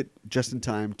land it just in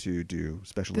time to do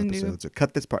special episodes. So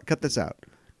cut this part. Cut this out.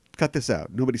 Cut this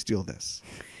out. Nobody steal this.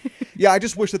 Yeah, I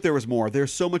just wish that there was more.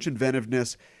 There's so much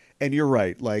inventiveness, and you're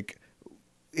right.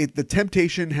 The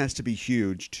temptation has to be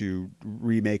huge to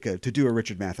do a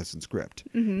Richard Matheson script.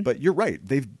 Mm-hmm. But you're right.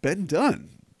 They've been done.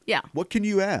 Yeah. What can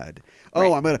you add? Right.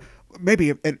 Oh, I'm gonna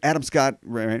maybe an Adam Scott.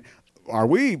 Right? Are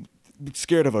we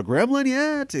scared of a gremlin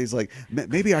yet? He's like,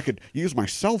 maybe I could use my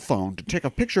cell phone to take a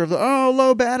picture of the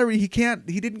low battery. He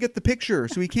didn't get the picture,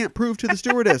 so he can't prove to the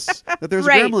stewardess that there's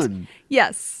Right. a gremlin.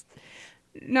 Yes.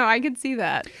 No, I could see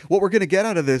that. What we're gonna get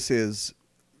out of this is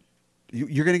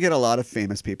you're gonna get a lot of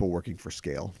famous people working for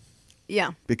scale.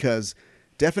 Yeah. Because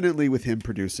definitely with him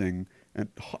producing, and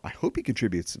I hope he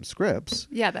contributes some scripts.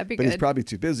 Yeah, that'd be but good. he's probably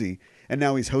too busy. And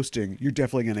now he's hosting. You're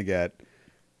definitely going to get,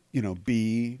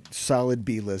 solid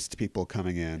B-list people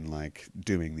coming in,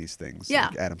 doing these things. Yeah.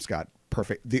 Like Adam Scott,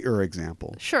 perfect, the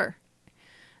example. Sure.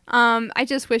 I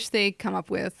just wish they'd come up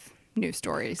with new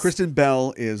stories. Kristen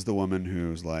Bell is the woman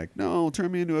who's like, no, turn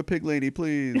me into a pig lady,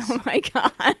 please. Oh my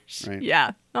gosh. Right.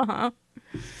 Yeah. Uh-huh.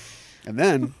 And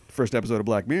then, first episode of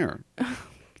Black Mirror.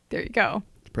 There you go.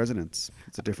 Presidents.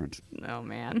 It's a different Oh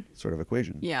man. sort of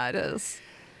equation. Yeah, it is.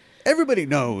 Everybody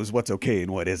knows what's okay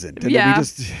and what isn't. And Yeah. then we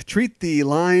just treat the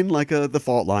line like the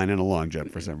fault line in a long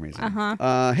jump for some reason.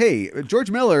 Uh-huh. Hey, George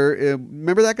Miller,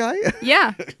 remember that guy?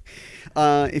 Yeah.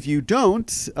 If you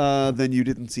don't, then you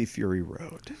didn't see Fury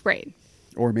Road. Right.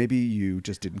 Or maybe you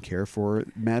just didn't care for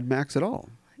Mad Max at all.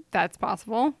 That's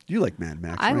possible. You like Mad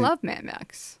Max, I right? love Mad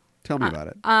Max. Tell me about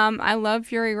it. I love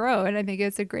Fury Road. I think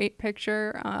it's a great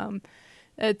picture.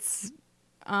 It's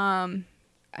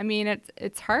I mean,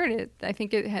 it's hard. I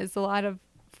think it has a lot of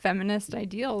feminist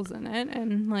ideals in it,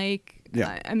 and like,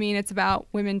 I mean, it's about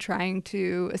women trying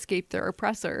to escape their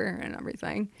oppressor and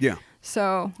everything. Yeah.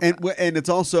 So and it's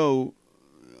also,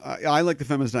 I like the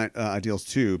feminist ideals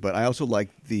too, but I also like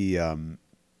the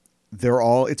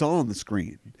it's all on the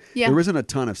screen. Yeah. There isn't a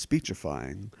ton of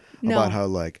speechifying about how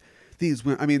like these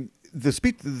women. I mean,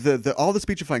 all the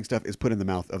speechifying stuff is put in the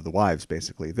mouth of the wives.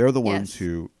 Basically, they're the ones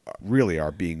who really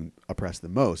are being oppressed the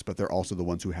most, but they're also the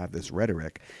ones who have this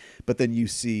rhetoric. But then you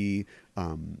see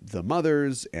the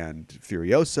mothers and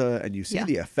Furiosa, and you see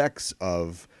the effects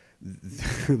of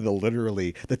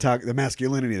the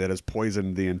masculinity that has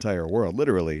poisoned the entire world,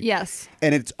 literally. Yes.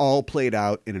 And it's all played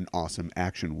out in an awesome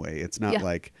action way. It's not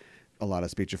like a lot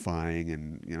of speechifying,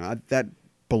 and that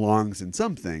belongs in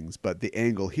some things, but the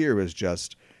angle here is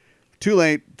just too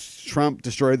late. Trump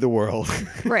destroyed the world.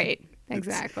 Right.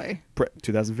 Exactly.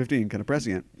 2015, kind of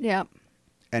prescient. Yep.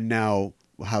 And now,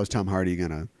 how's Tom Hardy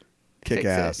gonna kick Fix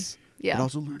ass? it. Yeah. And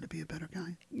also learn to be a better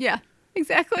guy. Yeah.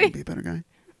 Exactly. Be a better guy.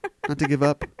 Not to give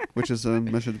up, which is a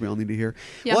message we all need to hear.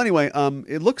 Yep. Well, anyway,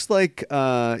 it looks like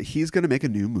he's going to make a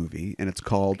new movie, and it's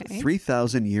called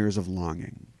 3,000 Years of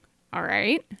Longing. All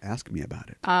right. Ask me about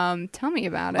it. Tell me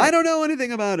about it. I don't know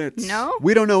anything about it. No?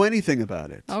 We don't know anything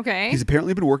about it. Okay. He's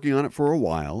apparently been working on it for a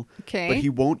while. Okay. But he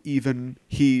wrote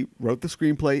the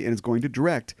screenplay and is going to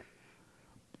direct,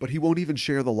 but he won't even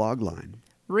share the log line.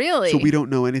 Really? So we don't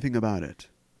know anything about it.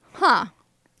 Huh.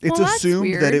 It's Well, that's assumed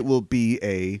weird. that it will be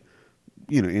in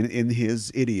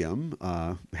his idiom,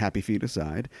 happy feet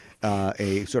aside,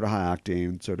 a sort of high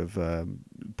octane, sort of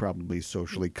probably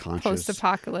socially conscious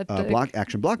post-apocalyptic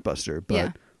action blockbuster,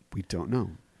 but we don't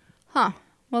know. Huh.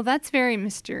 Well, that's very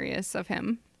mysterious of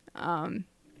him.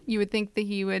 You would think that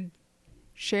he would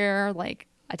share like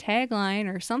a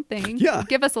tagline or something. Yeah.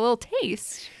 Give us a little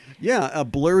taste. Yeah, a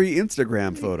blurry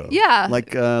Instagram photo. Yeah.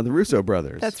 Like the Russo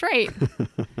brothers. That's right.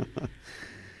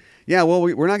 Yeah, well,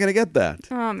 we're not going to get that.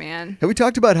 Oh, man. Have we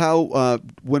talked about how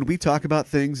when we talk about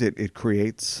things, it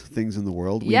creates things in the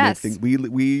world? Yes. We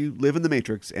live in the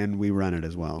Matrix, and we run it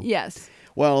as well. Yes.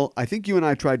 Well, I think you and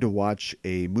I tried to watch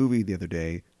a movie the other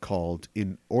day called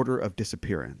In Order of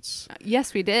Disappearance.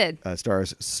 Yes, we did.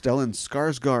 Stars Stellan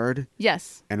Skarsgård.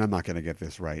 Yes. And I'm not going to get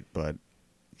this right, but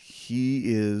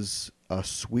he is a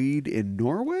Swede in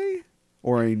Norway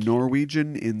or a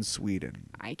Norwegian in Sweden.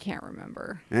 I can't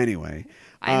remember. Anyway.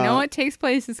 I know it takes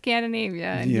place in Scandinavia,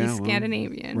 and he's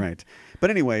Scandinavian. Right.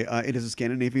 But anyway, it is a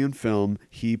Scandinavian film.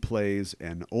 He plays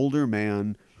an older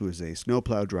man who is a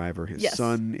snowplow driver. His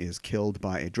son is killed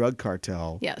by a drug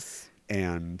cartel. Yes.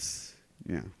 And,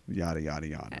 yada, yada,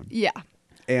 yada. Yeah.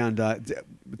 And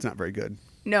it's not very good.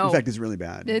 No. In fact, it's really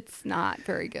bad. It's not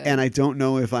very good. And I don't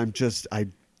know if I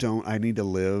need to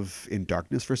live in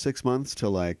darkness for 6 months to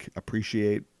like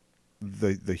appreciate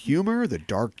the humor, the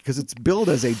dark, because it's billed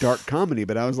as a dark comedy,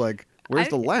 but I was like, where's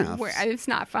the laughs? It's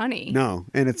not funny. No,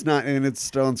 and it's not, and it's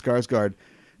Stellan Skarsgård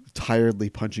tiredly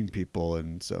punching people,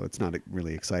 and so it's not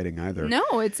really exciting either. No,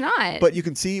 it's not. But you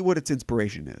can see what its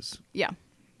inspiration is. Yeah.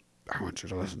 I want you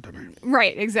to listen to me.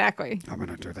 Right, exactly. I'm going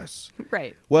to do this.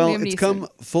 Right. Well, Liam it's Neeson. come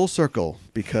full circle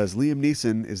because Liam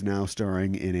Neeson is now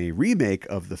starring in a remake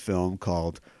of the film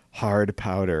called Hard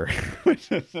Powder.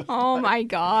 Oh my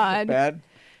God.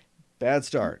 Bad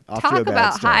start. Off Talk to a bad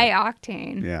about start. high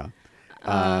octane.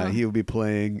 Yeah. He will be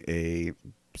playing a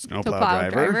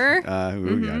snowplow driver.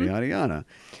 Yada, yada, yada.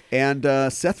 And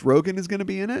Seth Rogen is going to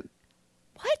be in it.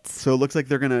 What? So it looks like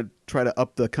they're going to try to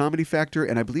up the comedy factor.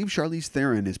 And I believe Charlize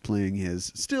Theron is playing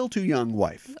his still too young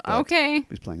wife. Okay.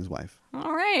 He's playing his wife.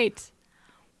 All right.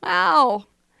 Wow.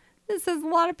 This has a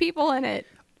lot of people in it.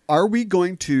 Are we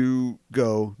going to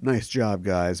go, nice job,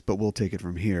 guys, but we'll take it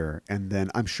from here? And then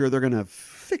I'm sure they're going to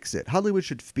fix it. Hollywood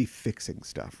should be fixing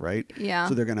stuff, right? Yeah.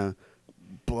 So they're going to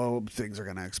blow, things are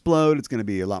going to explode. It's going to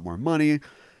be a lot more money.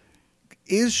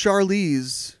 Is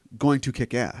Charlize going to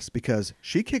kick ass? Because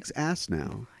she kicks ass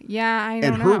now. Yeah, I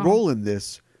don't know. And her role in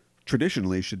this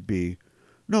traditionally should be,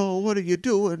 no, what are you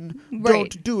doing? Right.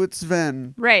 Don't do it,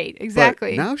 Sven. Right,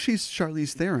 exactly. But now she's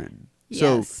Charlize Theron.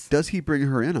 Yes. So does he bring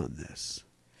her in on this?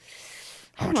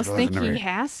 I almost think he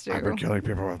has to. I've been killing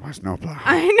people with my snowplow.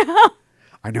 I know.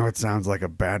 I know it sounds like a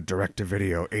bad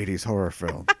direct-to-video 80s horror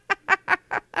film.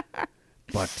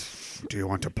 But do you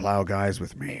want to plow guys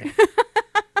with me?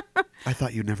 I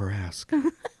thought you'd never ask.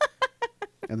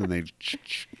 And then they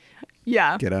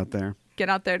get out there. Get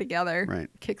out there together. Right.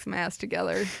 Kick some ass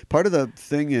together. Part of the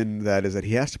thing in that is that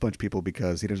he has to punch people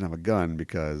because he doesn't have a gun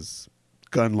because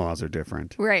gun laws are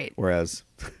different. Right. Whereas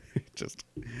this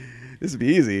would be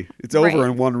easy. It's over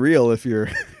in one reel if you're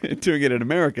doing it in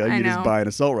America. You just buy an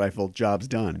assault rifle. Job's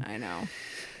done. I know.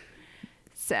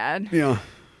 sad. Yeah.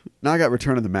 Now I got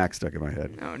Return of the Mac stuck in my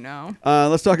head. Oh, no.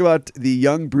 Let's talk about the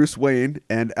young Bruce Wayne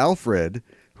and Alfred,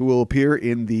 who will appear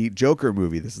in the Joker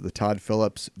movie. This is the Todd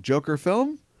Phillips Joker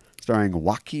film, starring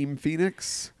Joaquin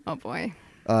Phoenix. Oh, boy.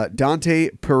 Dante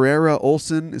Pereira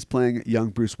Olsen is playing young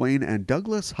Bruce Wayne, and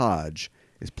Douglas Hodge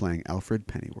is playing Alfred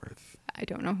Pennyworth. I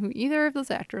don't know who either of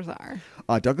those actors are.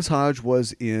 Douglas Hodge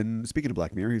was in, speaking of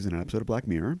Black Mirror, he's in an episode of Black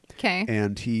Mirror. Okay.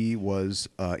 And he was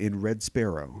in Red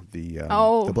Sparrow, the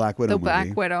Black Widow movie. The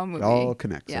Black Widow movie. It all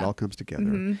connects. Yeah. It all comes together.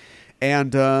 Mm-hmm.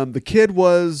 And the kid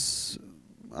was,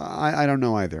 I don't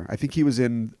know either. I think he was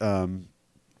in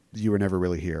You Were Never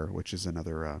Really Here, which is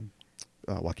another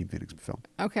Joaquin Phoenix film.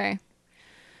 Okay.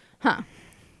 Huh.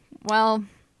 Well,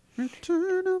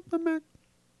 Return of the Mac.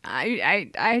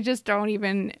 I just don't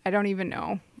even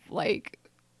know like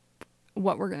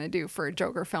what we're gonna do for a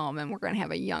Joker film, and we're gonna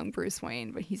have a young Bruce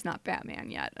Wayne, but he's not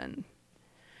Batman yet, and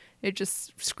it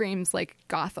just screams like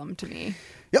Gotham to me.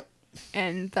 Yep.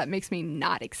 And that makes me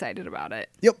not excited about it.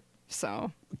 Yep.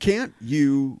 So can't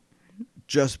you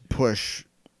just push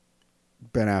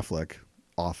Ben Affleck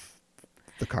off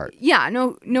the cart? Yeah,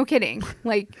 no kidding.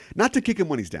 Like not to kick him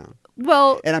when he's down.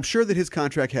 Well, and I'm sure that his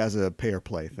contract has a pay or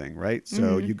play thing, right?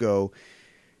 So you go,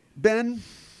 Ben,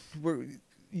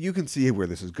 you can see where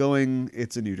this is going.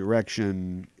 It's a new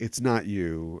direction. It's not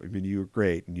you. I mean, you were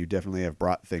great, and you definitely have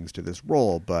brought things to this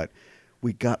role, but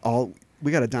we got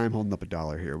a dime holding up a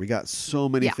dollar here. We got so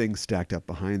many things stacked up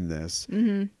behind this,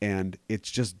 and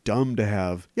it's just dumb to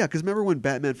have. Yeah, because remember when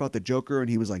Batman fought the Joker and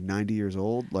he was like 90 years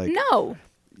old? Like no.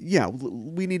 Yeah,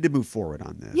 we need to move forward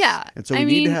on this. Yeah. And so we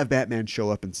need to have Batman show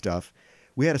up and stuff.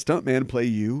 We had a stuntman play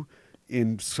you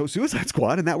in Suicide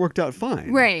Squad, and that worked out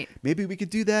fine. Right. Maybe we could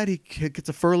do that. He gets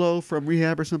a furlough from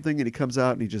rehab or something, and he comes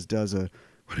out and he just does a,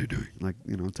 what are you doing? Like,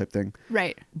 type thing.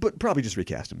 Right. But probably just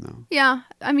recast him, though. Yeah.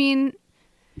 I mean,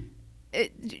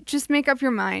 just make up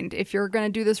your mind if you're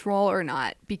going to do this role or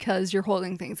not, because you're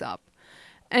holding things up.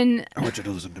 And I want you to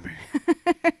listen to me.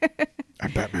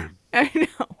 I'm Batman. I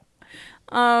know.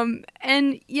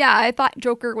 And yeah, I thought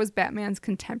Joker was Batman's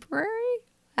contemporary.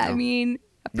 No. I mean,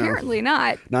 apparently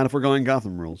not. Not if we're going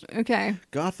Gotham rules. Okay.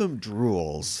 Gotham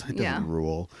drools. It doesn't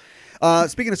rule.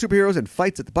 Speaking of superheroes and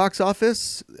fights at the box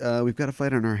office, we've got a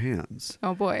fight on our hands.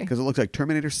 Oh, boy. Because it looks like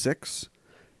Terminator 6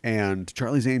 and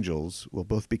Charlie's Angels will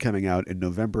both be coming out in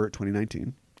November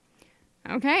 2019.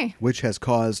 Okay. Which has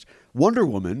caused Wonder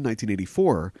Woman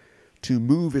 1984 to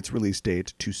move its release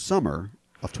date to summer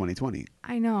of 2020.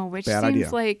 I know, which Bad seems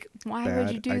idea. like, why Bad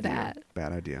would you do idea. that?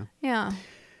 Bad idea. Yeah.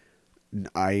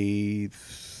 I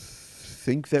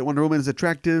think that Wonder Woman is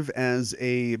attractive as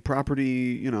a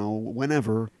property,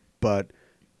 whenever, but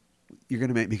you're going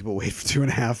to make people wait for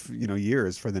 2.5,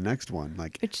 years for the next one.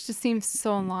 Like, it just seems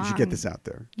so long. You should get this out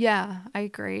there. Yeah, I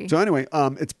agree. So anyway,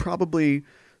 it's probably,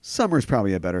 summer's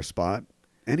probably a better spot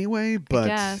anyway, but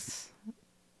I guess.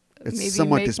 it's maybe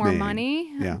somewhat make dismaying. more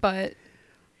money, yeah. But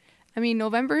I mean,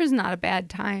 November is not a bad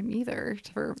time either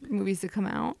for movies to come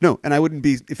out. No, and I wouldn't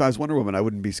be, if I was Wonder Woman, I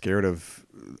wouldn't be scared of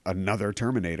another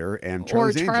Terminator and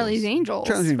Charlie's Angels. Charlie's Angels.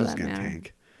 Charlie's Angels is going to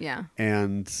tank. Yeah.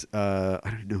 And I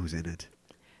don't know who's in it.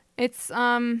 It's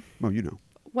well, you know.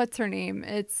 What's her name?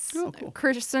 It's cool.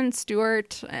 Kristen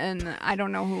Stewart, and I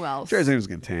don't know who else. Charlie's Angels is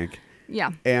going to tank.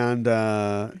 Yeah. And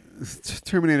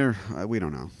Terminator, we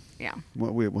don't know. Yeah.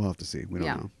 We'll have to see. We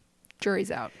don't know.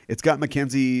 Jury's out. It's got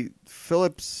Mackenzie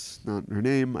Phillips, not her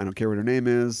name. I don't care what her name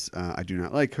is. I do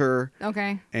not like her.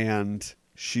 Okay. And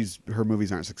her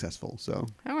movies aren't successful. So.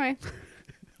 Okay.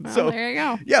 Well, so there you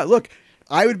go. Yeah, look,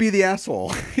 I would be the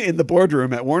asshole in the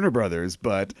boardroom at Warner Brothers,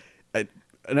 but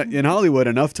in Hollywood,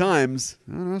 enough times,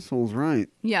 that asshole's right.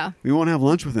 Yeah. We won't have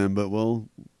lunch with him, but we'll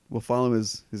follow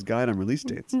his guide on release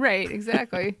dates. Right,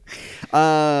 exactly.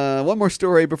 One more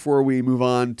story before we move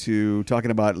on to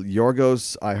talking about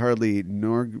Yorgos.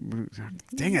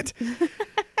 Dang it.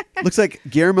 Looks like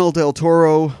Guillermo del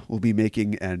Toro will be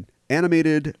making an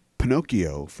animated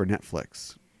Pinocchio for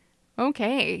Netflix.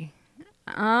 Okay.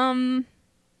 I'm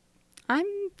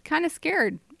kind of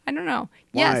scared. I don't know.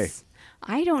 Why? Yes.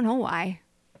 I don't know why.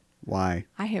 Why?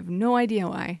 I have no idea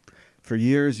why. For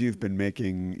years, you've been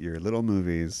making your little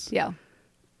movies. Yeah.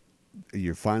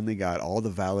 You finally got all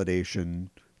the validation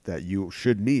that you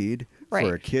should need right.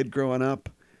 for a kid growing up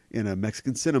in a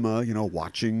Mexican cinema,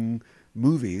 watching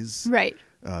movies. Right.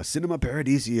 Cinema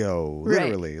Paradiso, right.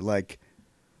 literally. Like,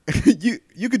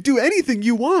 you could do anything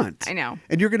you want. I know.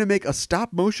 And you're going to make a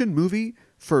stop motion movie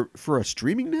for a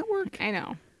streaming network? I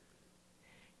know.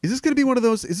 Is this going to be one of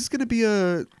those? Is this going to be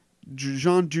a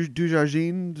Jean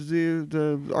Dujardin,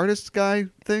 the artist guy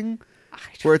thing?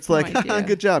 Where it's like, no idea.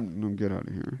 good job. No, get out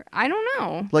of here. I don't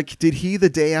know. Like, did he, the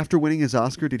day after winning his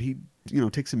Oscar, did he,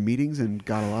 take some meetings and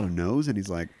got a lot of no's? And he's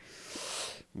like,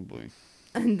 oh boy.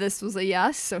 And this was a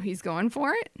yes, so he's going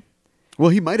for it. Well,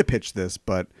 he might have pitched this,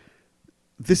 but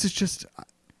this is just,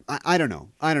 I don't know.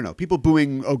 I don't know. People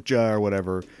booing Okja or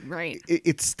whatever. Right.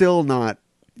 It's still not.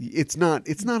 It's not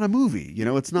a movie,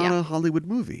 It's not a Hollywood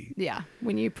movie. Yeah,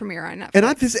 when you premiere on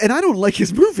Netflix. And I don't like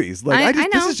his movies. Like I know.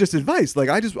 This is just advice. Like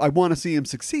I want to see him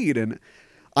succeed, and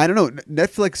I don't know.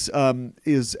 Netflix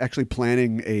is actually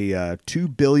planning a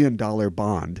 $2 billion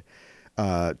bond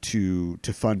to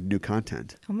fund new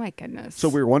content. Oh my goodness! So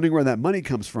we're wondering where that money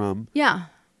comes from. Yeah.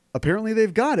 Apparently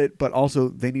they've got it, but also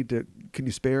they need to. Can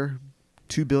you spare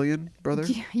 $2 billion, brother?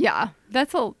 Yeah,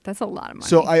 that's a lot of money.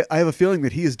 So I have a feeling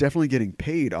that he is definitely getting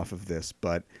paid off of this.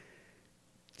 But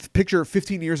picture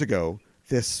 15 years ago,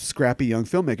 this scrappy young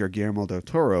filmmaker Guillermo del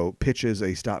Toro pitches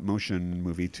a stop motion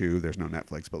movie to, there's no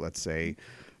Netflix, but let's say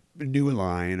New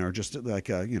Line or just like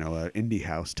a a indie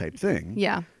house type thing.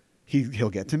 Yeah. He'll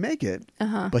get to make it,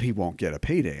 but he won't get a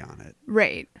payday on it.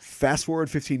 Right. Fast forward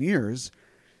 15 years,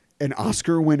 an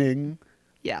Oscar-winning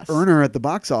Yes. earner at the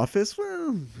box office,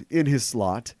 well, in his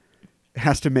slot,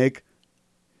 has to make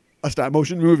a stop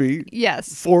motion movie.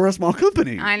 Yes. For a small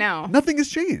company. I know. Nothing has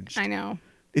changed. I know.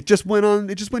 It just went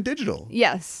digital.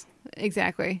 Yes,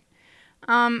 exactly.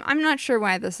 I'm not sure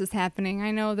why this is happening.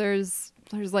 I know there's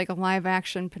like a live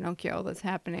action Pinocchio that's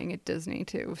happening at Disney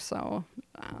too. So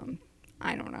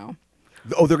I don't know.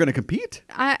 Oh, they're going to compete?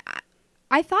 I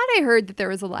thought I heard that there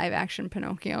was a live action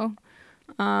Pinocchio.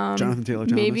 Jonathan Taylor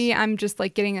Thomas. Maybe I'm just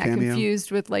like getting that cameo.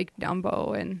 Confused with like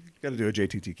Dumbo and. Got to do a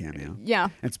JTT cameo. Yeah.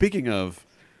 And speaking of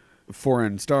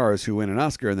foreign stars who win an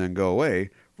Oscar and then go away,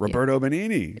 Roberto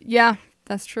Benigni. Yeah,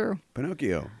 that's true.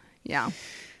 Pinocchio. Yeah.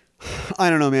 I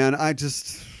don't know, man. I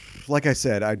just, like I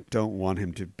said, I don't want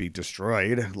him to be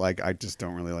destroyed. Like, I just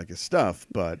don't really like his stuff,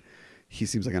 but he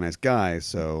seems like a nice guy,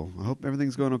 so I hope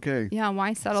everything's going okay. Yeah,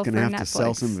 why settle for Netflix? He's going to have to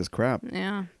sell some of his crap.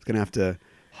 Yeah. He's going to have to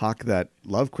hawk that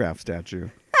Lovecraft statue.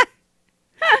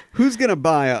 Who's going to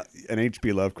buy an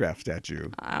H.P. Lovecraft statue?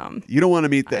 You don't want to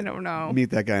meet that. I don't know.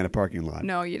 Meet that guy in a parking lot.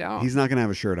 No, you don't. He's not going to have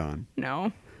a shirt on.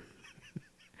 No.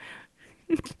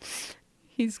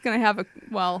 He's going to have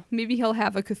maybe he'll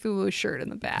have a Cthulhu shirt in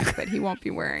the back, but he won't be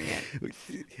wearing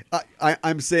it.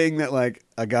 I'm saying that like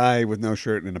a guy with no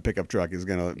shirt in a pickup truck is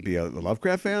going to be a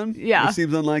Lovecraft fan? Yeah. Which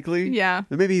seems unlikely. Yeah.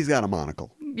 But maybe he's got a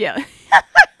monocle. Yeah.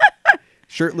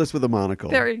 Shirtless with a monocle.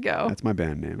 There you go. That's my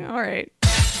band name. All right.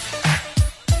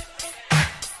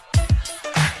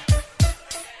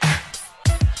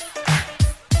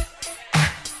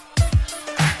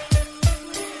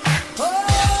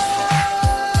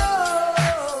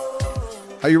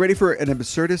 Are you ready for an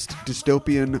absurdist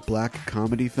dystopian black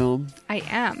comedy film I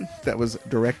am. that was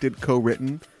directed,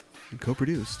 co-written, and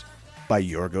co-produced by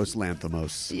Yorgos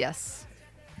Lanthimos? Yes.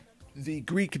 The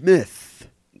Greek myth.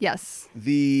 Yes.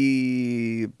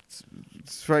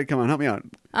 Right, come on, help me out.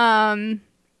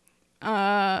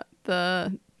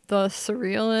 The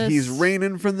surrealist. He's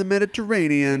raining from the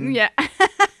Mediterranean. Yeah.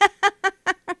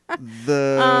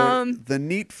 The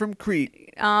neat from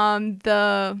Crete.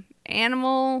 The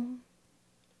animal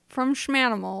from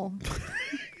Schmanimal.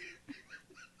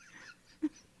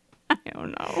 I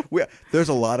don't know. There's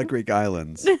a lot of Greek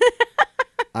islands.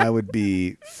 I would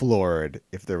be floored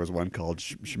if there was one called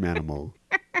Schmanimal.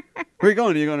 Where are you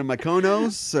going? Are you going to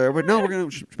Mykonos? No, we're going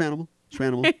to Schmanimal.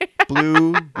 Schmanimal.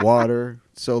 Blue water.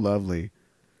 So lovely.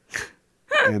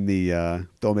 And the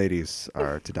Dolmades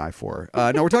are to die for.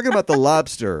 No, we're talking about The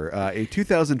Lobster, a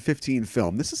 2015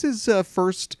 film. This is his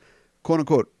first,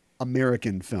 quote-unquote,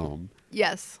 American film.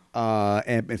 Yes.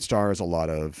 And it stars a lot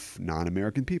of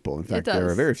non-American people. In fact, does. there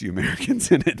are very few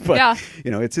Americans in it. But, Yeah.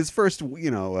 It's his first,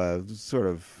 sort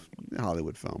of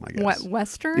Hollywood film, I guess. What,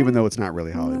 Western? Even though it's not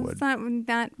really Hollywood. It's not,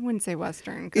 wouldn't say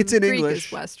Western. 'Cause It's in Greek English.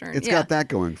 Is Western. It's Yeah. got that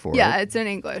going for it. Yeah, it's in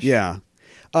English. Yeah.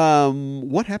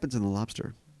 What happens in The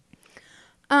Lobster?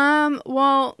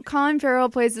 Well, Colin Farrell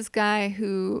plays this guy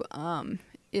who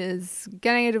is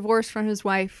getting a divorce from his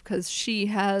wife because she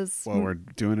has Well, we're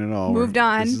doing it all. moved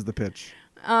on. This is the pitch.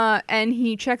 and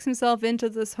he checks himself into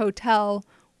this hotel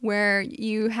where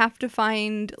you have to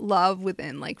find love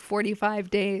within like 45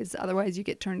 days. Otherwise, you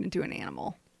get turned into an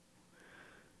animal.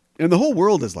 And the whole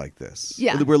world is like this.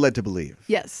 Yeah. We're led to believe.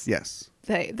 Yes. Yes.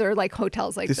 They're like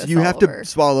hotels like this You all have over. to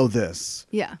swallow this.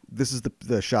 Yeah. This is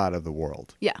the shot of the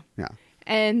world. Yeah. Yeah.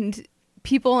 And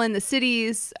people in the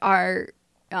cities are,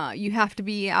 you have to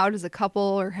be out as a couple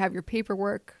or have your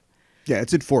paperwork. Yeah,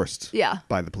 it's enforced. Yeah.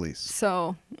 By the police.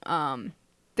 So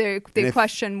they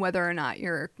question whether or not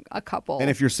you're a couple. And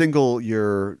if you're single,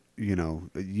 you're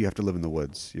you have to live in the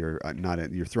woods. You're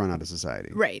you're thrown out of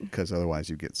society, right? Because otherwise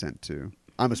you get sent to.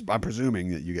 I'm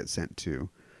presuming that you get sent to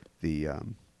the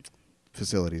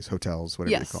facilities, hotels,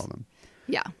 whatever they call them.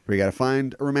 Yeah. Where you got to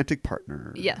find a romantic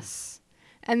partner. Yes.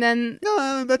 And then...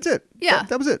 No, that's it. Yeah.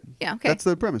 That was it. Yeah, okay. That's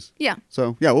the premise. Yeah.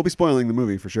 So, yeah, we'll be spoiling the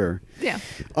movie for sure. Yeah.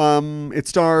 It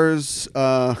stars,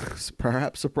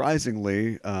 perhaps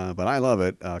surprisingly, but I love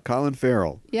it, Colin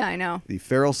Farrell. Yeah, I know. The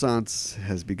Farrell Sance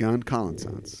has begun. Colin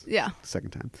Sance. Yeah.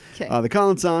 Second time. Okay. The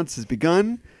Colin Sance has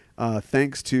begun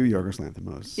thanks to Yorgos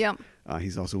Lanthimos. Yep.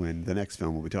 He's also in the next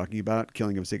film we'll be talking about,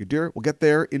 Killing of a Sacred Deer. We'll get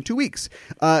there in 2 weeks.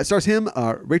 It stars him,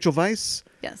 Rachel Weisz,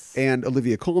 yes, and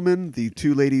Olivia Colman, the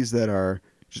two ladies that are...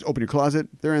 Just open your closet.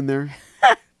 They're in there.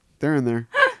 They're in there.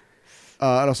 It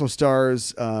also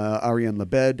stars Ariane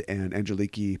Labed and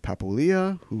Angeliki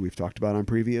Papoulia, who we've talked about on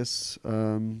previous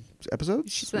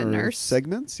episodes. She's the nurse.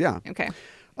 Segments. Yeah. Okay.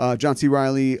 John C.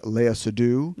 Reilly, Lea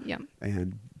Seydoux, Yep.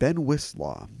 and Ben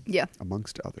Wislaw, Yeah.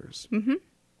 amongst others. Mm-hmm.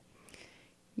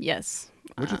 Yes.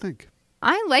 What'd you think?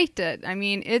 I liked it. I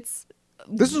mean,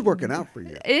 This is working out for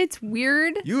you. It's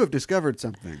weird. You have discovered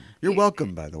something. You're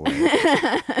welcome, by the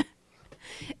way.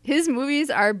 His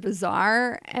movies are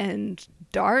bizarre and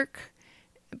dark,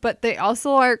 but they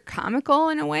also are comical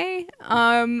in a way.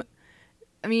 I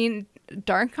mean,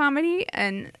 dark comedy,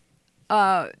 and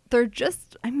they're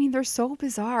just, I mean, they're so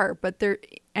bizarre, but they're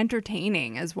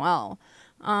entertaining as well.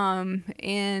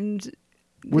 And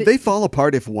Would they fall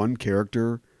apart if one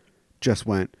character just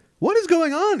went, "What is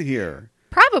going on here?"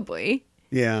 Probably.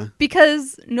 Yeah.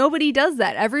 Because nobody does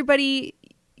that. Everybody,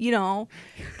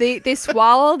 they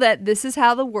swallow that this is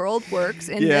how the world works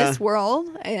in this world.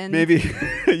 And maybe,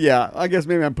 yeah, I guess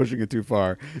maybe I'm pushing it too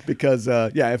far because,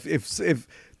 if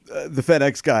the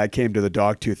FedEx guy came to the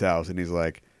Dog 2000, he's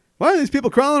like, why are these people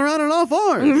crawling around on all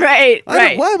fours? Right.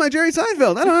 Why am I Jerry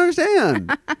Seinfeld? I don't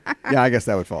understand. Yeah, I guess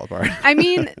that would fall apart. I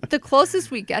mean, the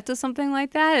closest we get to something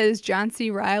like that is John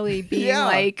C. Reilly being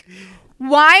like,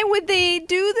 why would they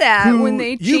do that when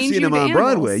they change You've seen him on animals?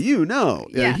 Broadway,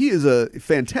 Yeah. He is a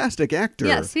fantastic actor.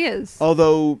 Yes, he is.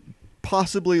 Although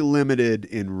possibly limited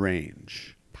in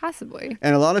range. Possibly.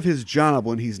 And a lot of his job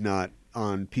when he's not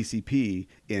on PCP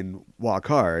in Walk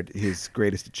Hard, his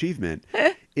greatest achievement,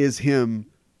 is him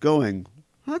going,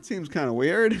 that seems kind of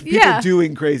weird. People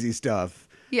doing crazy stuff.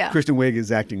 Yeah. Kristen Wiig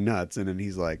is acting nuts, and then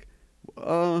he's like,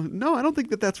 no, I don't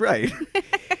think that's right.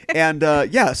 And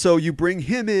so you bring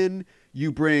him in.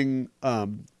 You bring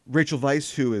Rachel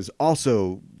Weisz, who is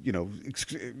also,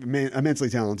 immensely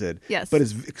talented, yes, but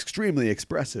is extremely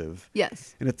expressive.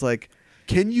 Yes. And it's like,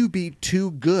 can you be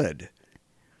too good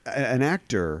an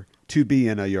actor to be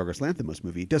in a Yorgos Lanthimos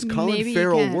movie? Does Colin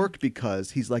Farrell work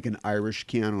because he's like an Irish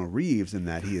Keanu Reeves in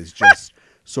that he is just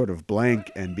sort of blank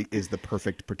and is the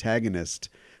perfect protagonist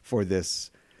for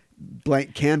this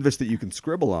blank canvas that you can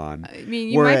scribble on? I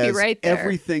mean, you might be right there.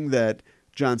 Everything that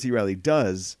John C. Reilly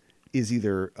does is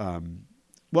either,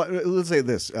 let's say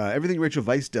this. Everything Rachel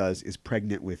Weisz does is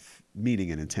pregnant with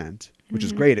meaning and intent, which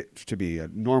is great to be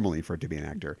normally for it to be an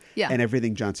actor. Yeah. And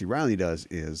everything John C. Reilly does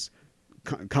is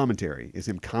commentary, is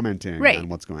him commenting on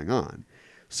what's going on.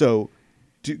 So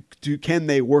can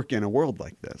they work in a world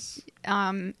like this?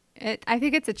 I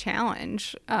think it's a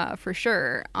challenge for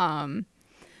sure. I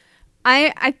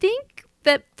think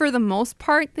that for the most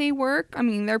part they work. I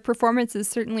mean, their performances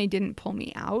certainly didn't pull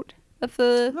me out of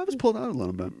the... I was pulled out a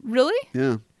little bit. Really?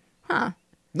 Yeah. Huh.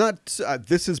 Not,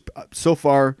 this is, so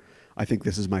far, I think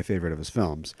this is my favorite of his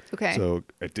films. Okay. So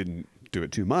it didn't do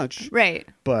it too much. Right.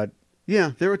 But,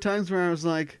 yeah, there were times where I was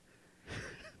like,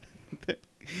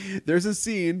 there's a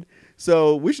scene.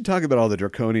 So we should talk about all the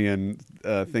draconian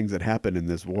things that happen in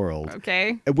this world.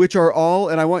 Okay. Which are all,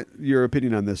 and I want your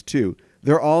opinion on this too,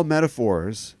 they're all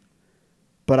metaphors,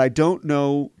 but I don't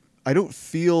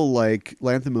feel like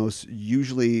Lanthimos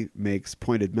usually makes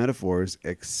pointed metaphors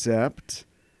except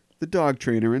the dog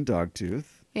trainer in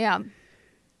Dogtooth. Yeah.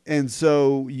 And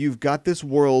so you've got this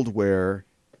world where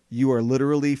you are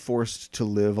literally forced to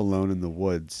live alone in the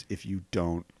woods if you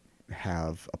don't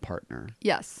have a partner.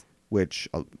 Yes. Which,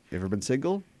 ever been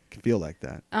single? It can feel like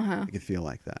that. Uh-huh. It can feel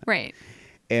like that. Right.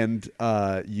 And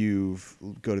you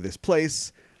go to this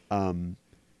place.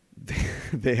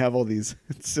 They have all these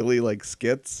silly like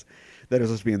skits that are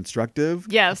supposed to be instructive.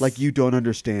 Yes. Like you don't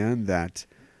understand that,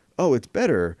 it's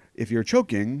better if you're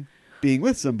choking, being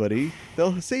with somebody,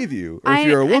 they'll save you. Or if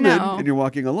you're a woman and you're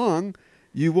walking along,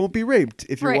 you won't be raped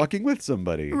if you're walking with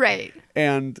somebody. Right.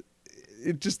 And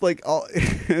it just like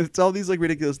it's all these like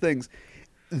ridiculous things.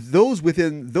 Those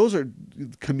are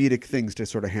comedic things to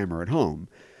sort of hammer it home.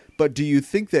 But do you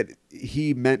think that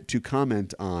he meant to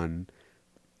comment on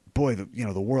boy,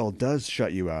 the world does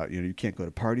shut you out. You can't go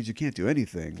to parties. You can't do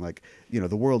anything. Like,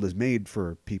 the world is made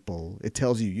for people. It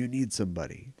tells you need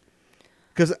somebody.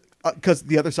 Because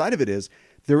the other side of it is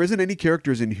there isn't any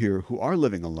characters in here who are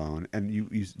living alone. And you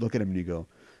look at them and you go,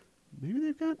 maybe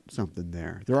they've got something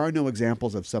there. There are no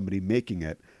examples of somebody making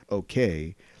it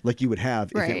okay, like you would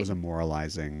have if it was a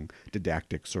moralizing,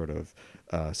 didactic sort of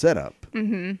setup.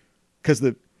 Because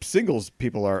the singles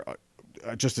people are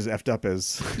just as effed up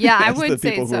as, I as would the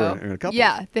say people who so. are in a couple.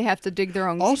 Yeah, they have to dig their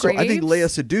own Also, graves. I think Lea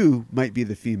Seydoux might be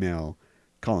the female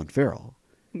Colin Farrell.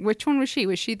 Which one was she?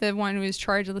 Was she the one who was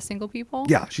charged of the single people?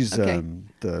 Yeah, she's Okay.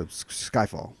 the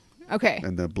Skyfall. Okay.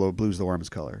 And the Blue's the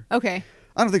Warmest Color. Okay.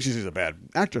 I don't think she's a bad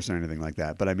actress or anything like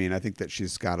that, but I mean, I think that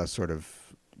she's got a sort of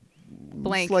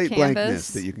slight blankness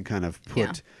that you can kind of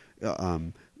put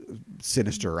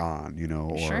sinister on,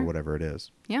 or Sure. whatever it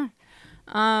is. Yeah.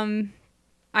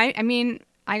 I mean,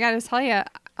 I got to tell you,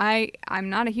 I'm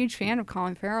not a huge fan of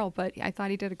Colin Farrell, but I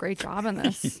thought he did a great job in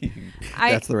this.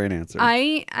 That's the right answer.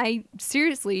 I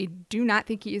seriously do not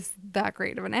think he's that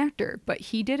great of an actor, but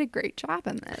he did a great job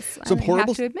in this. Some I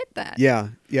horrible have to admit that. Yeah,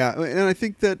 and I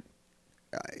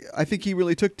think he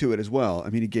really took to it as well. I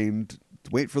mean, he gained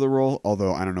weight for the role,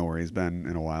 although I don't know where he's been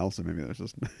in a while, so maybe that's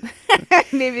just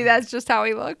Maybe that's just how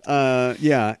he looked.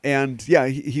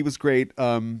 He was great.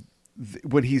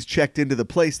 When he's checked into the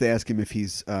place, they ask him if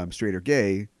he's straight or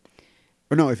gay,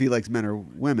 or no, if he likes men or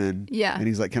women. Yeah. And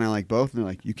he's like, "Can I like both?" And they're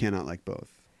like, "You cannot like both."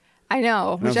 I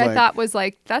know, And which I was I like- thought was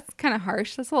like, that's kind of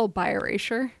harsh. That's a little bi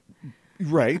erasure.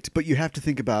 Right, but you have to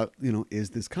think about, is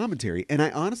this commentary? And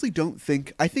I honestly don't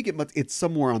think. I think it's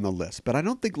somewhere on the list, but I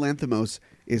don't think Lanthimos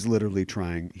is literally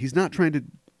trying. He's not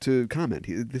trying to comment.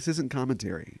 This isn't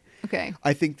commentary. Okay.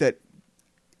 I think that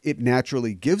it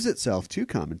naturally gives itself to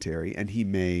commentary, and he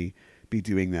may be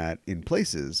doing that in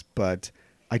places, but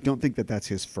I don't think that that's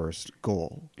his first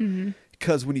goal.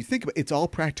 Because when you think about it, it's all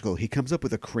practical. He comes up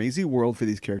with a crazy world for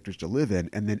these characters to live in,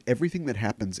 and then everything that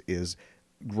happens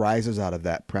rises out of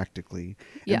that practically.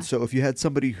 Yeah. And so if you had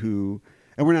somebody who,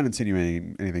 and we're not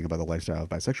insinuating anything about the lifestyle of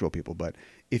bisexual people, but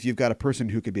if you've got a person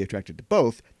who could be attracted to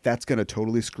both, that's going to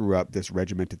totally screw up this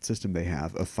regimented system they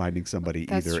have of finding somebody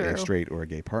That's either a true. straight or a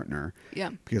gay partner.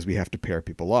 Yeah. Because we have to pair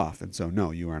people off. And so,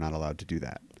 no, you are not allowed to do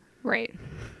that. Right.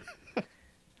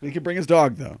 He can bring his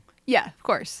dog, though. Yeah, of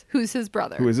course. Who's his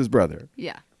brother? Who is his brother?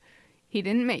 Yeah. He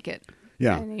didn't make it.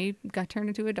 Yeah. And he got turned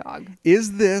into a dog.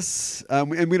 Is this,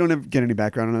 and we don't get any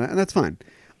background on that, and that's fine.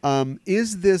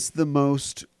 Is this the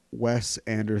most Wes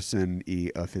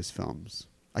Anderson-y of his films?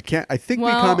 I think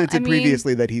we commented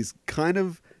previously that he's kind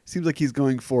of, seems like he's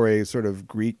going for a sort of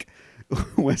Greek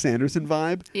Wes Anderson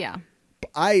vibe. Yeah.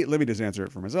 Let me just answer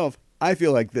it for myself. I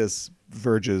feel like this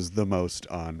verges the most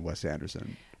on Wes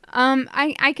Anderson.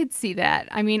 I could see that.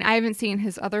 I mean, I haven't seen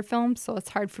his other films, so it's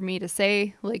hard for me to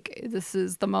say like this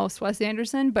is the most Wes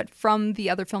Anderson. But from the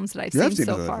other films that I've seen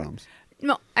so his far, other films.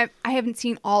 no, I haven't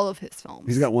seen all of his films.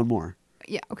 He's got one more.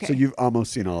 Yeah. Okay. So you've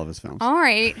almost seen all of his films. All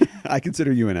right. I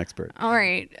consider you an expert. All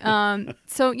right.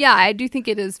 So yeah, I do think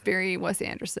it is very Wes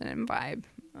Anderson in vibe.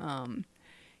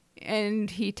 And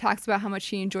he talks about how much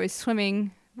he enjoys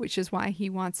swimming, which is why he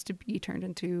wants to be turned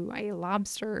into a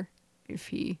lobster if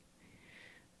he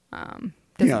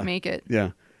doesn't make it.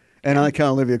 Yeah. And I like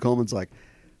how Olivia Colman's like,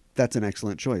 that's an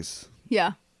excellent choice.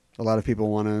 Yeah. A lot of people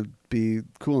want to be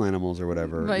cool animals or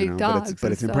whatever, Like dogs but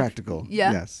and it's stuff. impractical.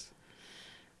 Yeah. Yes.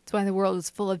 That's why the world is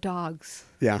full of dogs.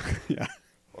 Yeah. Yeah.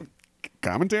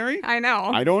 Commentary? I know.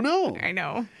 I don't know. I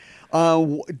know.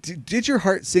 Did your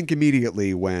heart sink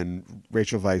immediately when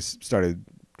Rachel Weisz started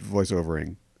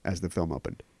voiceovering as the film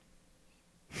opened?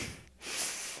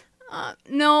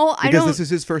 No, I don't. Because this is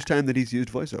his first time that he's used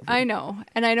voiceover. I know.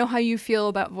 And I know how you feel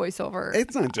about voiceover.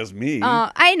 It's not just me.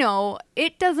 I know.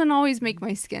 It doesn't always make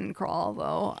my skin crawl,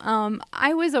 though.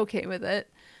 I was okay with it.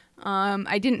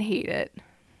 I didn't hate it.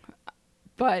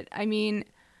 But, I mean,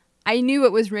 I knew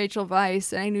it was Rachel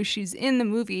Weisz, and I knew she's in the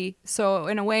movie. So,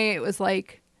 in a way, it was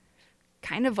like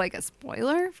kind of like a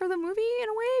spoiler for the movie, in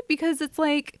a way. Because it's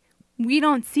like we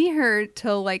don't see her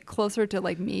till like closer to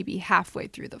like maybe halfway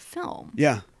through the film.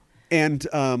 Yeah. And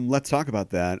let's talk about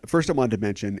that. First, I wanted to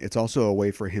mention it's also a way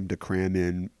for him to cram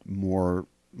in more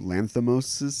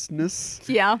Lanthimos-ness.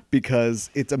 Yeah. Because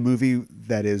it's a movie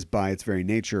that is, by its very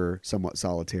nature, somewhat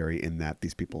solitary in that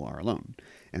these people are alone.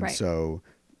 And Right. so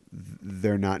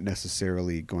they're not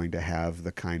necessarily going to have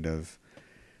the kind of,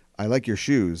 I like your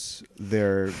shoes,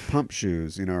 they're pump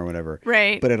shoes, or whatever.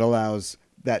 Right. But it allows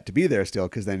that to be there still,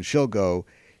 because then she'll go,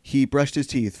 he brushed his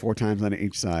teeth 4 times on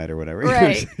each side or whatever.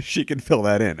 Right. She can fill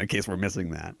that in case we're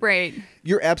missing that. Right.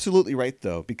 You're absolutely right,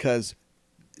 though, because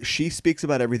she speaks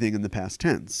about everything in the past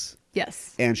tense.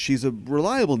 Yes. And she's a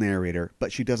reliable narrator,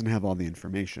 but she doesn't have all the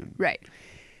information. Right.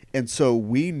 And so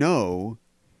we know,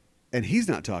 and he's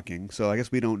not talking, so I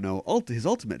guess we don't know his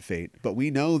ultimate fate, but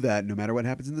we know that no matter what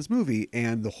happens in this movie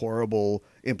and the horrible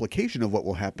implication of what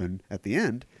will happen at the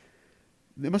end,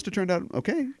 it must have turned out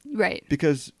okay. Right.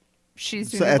 Because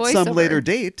she's doing at some voiceover. later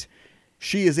date,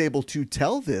 she is able to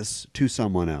tell this to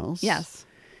someone else. Yes.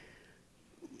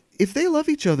 If they love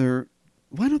each other,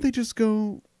 why don't they just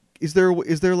go... Is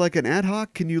there like an ad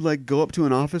hoc? Can you like go up to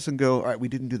an office and go, all right, we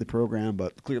didn't do the program,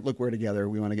 but look, we're together.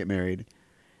 We want to get married.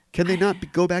 Can they not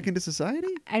go back into society?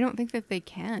 I don't think that they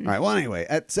can. All right. Well, anyway,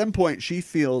 at some point, she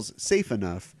feels safe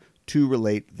enough to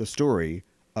relate the story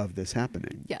of this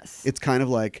happening. Yes. It's kind of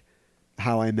like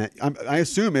How I Met... I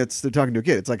assume they're talking to a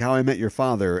kid. It's like How I Met Your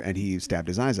Father, and he stabbed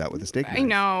his eyes out with a steak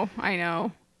knife. I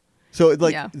know. So,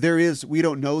 there is... We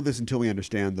don't know this until we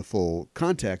understand the full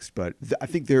context, but I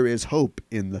think there is hope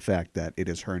in the fact that it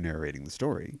is her narrating the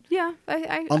story. Yeah,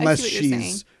 I Unless see what you're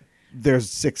saying. There's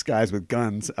 6 guys with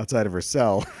guns outside of her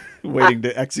cell waiting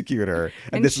to execute her,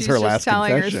 and this is her last telling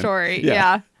confession. her story.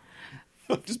 Yeah.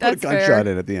 Just That's put a gunshot fair.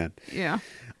 in at the end. Yeah.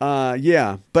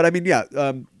 Yeah. But I mean,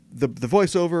 the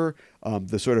voiceover,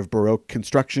 the sort of Baroque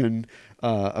construction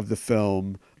of the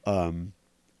film.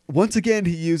 Once again,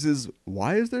 he uses,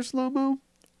 why is there slow-mo?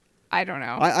 I don't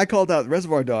know. I called out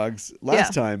Reservoir Dogs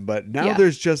last time, but now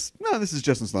there's just, no, this is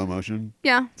just in slow motion.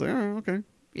 Yeah. It's like, oh, okay.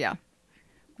 Yeah.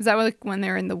 Was that like when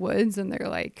they're in the woods and they're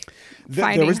like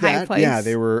finding there was high that. place? Yeah,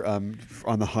 they were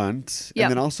on the hunt. Yep.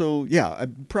 And then also,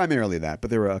 primarily that, but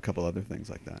there were a couple other things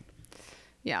like that.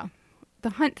 Yeah. The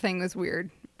hunt thing was weird.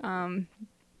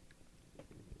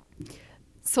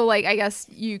 So like, I guess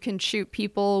you can shoot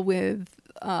people with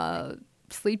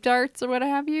sleep darts or what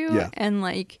have you. Yeah. And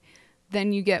like,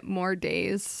 then you get more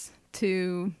days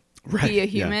to be a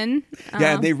human.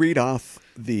 Yeah, and they read off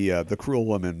the cruel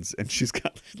woman's, and she's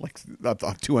got like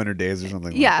up 200 days or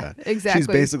something like that. Yeah, exactly. She's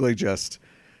basically just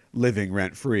living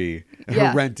rent free.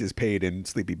 Her rent is paid in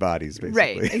sleepy bodies,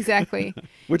 basically. Right, exactly.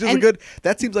 Which is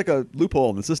that seems like a loophole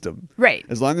in the system. Right.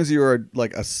 As long as you're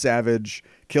like a savage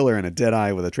killer in a dead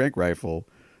eye with a tranq rifle,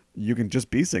 you can just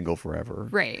be single forever.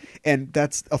 Right. And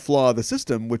that's a flaw of the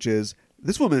system, which is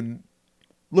this woman,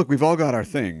 look, we've all got our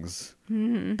things,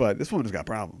 but this woman has got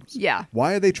problems. Yeah.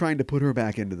 Why are they trying to put her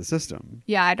back into the system?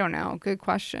 Yeah, I don't know. Good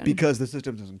question. Because the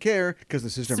system doesn't care, because the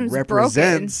system System's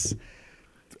represents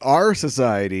our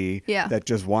society Yeah. that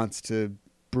just wants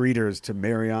breeders to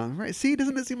marry on. Right? See,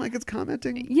 doesn't it seem like it's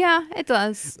commenting? Yeah, it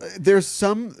does. There's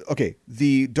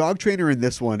the dog trainer in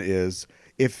this one is,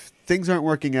 if things aren't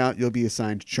working out, you'll be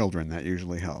assigned children. That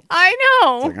usually helps. I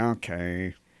know. It's like,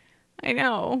 okay. I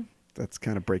know. That's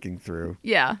kind of breaking through.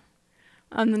 Yeah.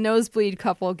 The nosebleed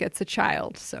couple gets a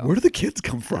child. So Where do the kids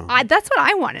come from? that's what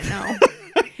I want to know.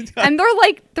 And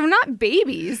they're not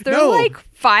babies. They're No. like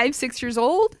 5-6 years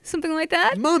old, something like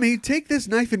that. Mommy, take this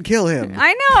knife and kill him.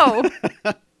 I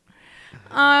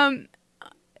know.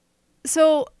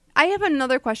 So I have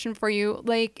another question for you.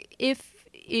 Like,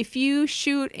 if you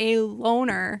shoot a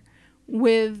loner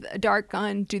with a dart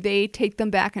gun, do they take them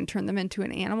back and turn them into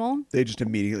an animal? They just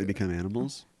immediately become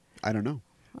animals? I don't know.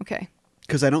 Okay.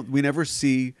 Because we never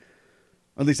see,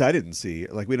 at least I didn't see,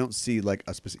 like we don't see like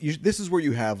a specific, this is where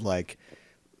you have like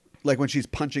when she's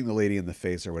punching the lady in the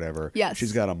face or whatever, Yes.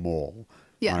 she's got a mole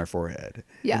on her forehead.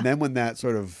 Yeah. And then when that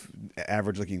sort of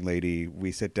average looking lady,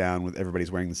 we sit down with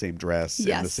everybody's wearing the same dress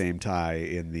and the same tie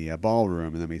in the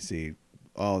ballroom, and then we see,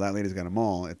 oh, that lady's got a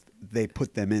mole. They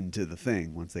put them into the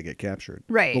thing once they get captured.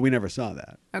 Right. But we never saw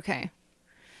that. Okay.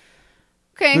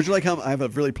 Would you like how I have a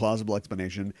really plausible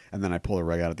explanation, and then I pull a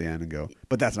rug out at the end and go,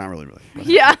 but that's not really.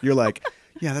 Yeah. You're like,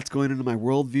 yeah, that's going into my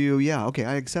worldview. Yeah, okay,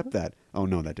 I accept that. Oh,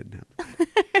 no, that didn't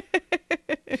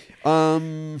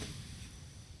happen.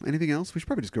 Anything else? We should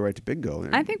probably just go right to bingo.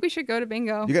 I think we should go to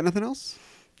bingo. You got nothing else?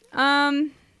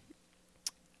 I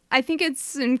think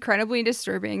it's incredibly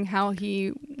disturbing how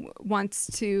he wants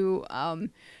to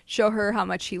show her how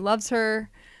much he loves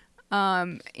her.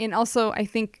 And also, I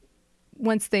think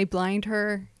once they blind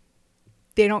her,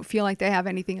 they don't feel like they have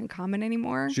anything in common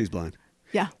anymore. She's blind.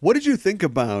 Yeah. What did you think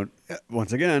about,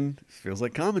 once again, feels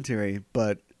like commentary,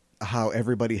 but how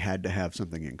everybody had to have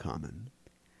something in common?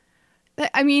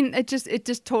 I mean, it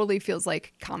just totally feels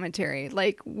like commentary.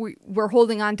 Like we're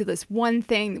holding on to this one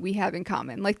thing that we have in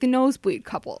common, like the nosebleed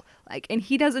couple. Like, and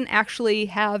he doesn't actually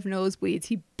have nosebleeds.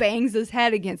 He bangs his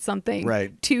head against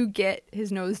something to get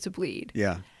his nose to bleed.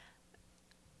 Yeah.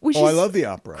 Which I love the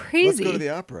opera. Crazy. Let's go to the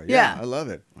opera. Yeah, I love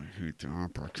it. I hate the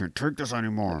opera. I can't take this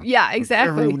anymore. Yeah,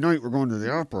 exactly. Every night we're going to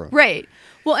the opera. Right.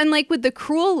 Well, and like with the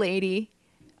cruel lady,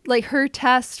 like her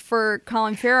test for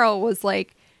Colin Farrell was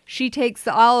like, she takes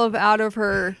the olive out of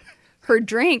her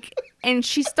drink and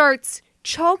she starts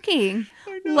choking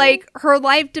like her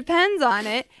life depends on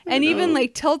it, and even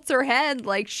like tilts her head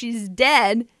like she's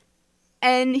dead,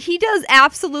 and he does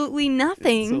absolutely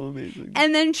nothing. It's so amazing.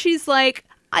 And then she's like,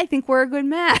 I think we're a good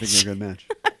match. I think we're a good match.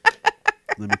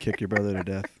 Let me kick your brother to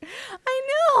death. I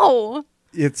know.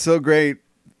 It's so great.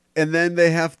 And then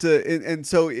they have to, and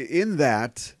so in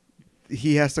that,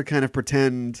 he has to kind of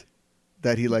pretend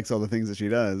that he likes all the things that she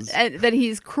does. And that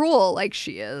he's cruel like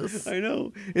she is. I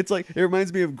know. It's like, it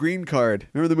reminds me of Green Card.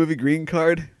 Remember the movie Green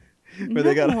Card?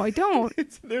 No, I don't.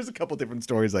 There's a couple different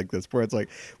stories like this where it's like,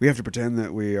 we have to pretend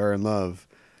that we are in love,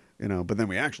 but then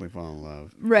we actually fall in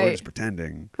love. Right. We're just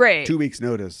pretending. Right. 2 weeks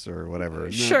notice or whatever.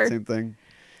 Isn't Sure. that the same thing?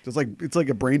 It's like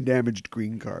a brain damaged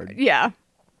Green Card. Yeah.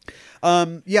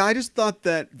 Yeah, I just thought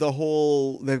that the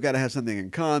whole they've got to have something in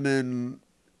common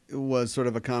was sort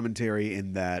of a commentary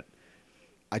in that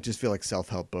I just feel like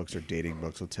self-help books or dating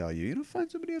books will tell you,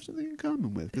 find somebody you have something in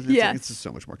common with. Because it's just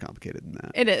so much more complicated than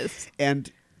that. It is.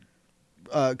 And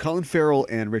Colin Farrell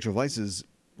and Rachel Weisz's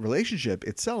relationship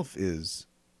itself is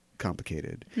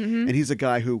complicated. Mm-hmm. And he's a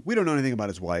guy who, we don't know anything about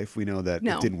his wife. We know that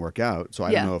it didn't work out. So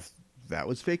I don't know if that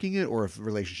was faking it or if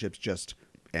relationships just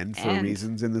end for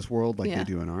reasons in this world like they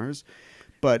do in ours.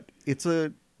 But it's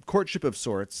a courtship of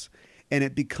sorts, and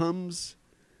it becomes...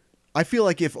 I feel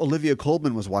like if Olivia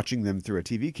Colman was watching them through a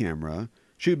TV camera,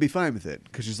 she would be fine with it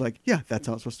because she's like, yeah, that's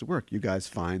how it's supposed to work. You guys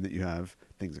find that you have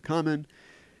things in common,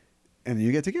 and then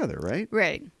you get together, right?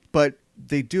 Right. But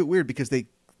they do it weird because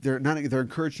they're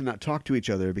encouraged to not talk to each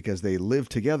other because they live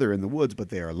together in the woods, but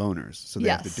they are loners, so they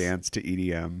have to dance to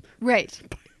EDM, right?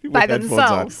 By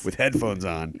themselves with headphones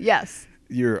on. Yes.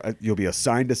 You'll be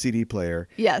assigned a CD player.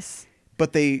 Yes.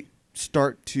 But they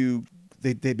start to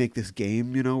they make this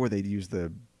game, where they use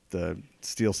the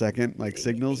steal second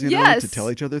signals, to tell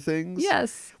each other things.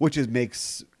 Yes. Which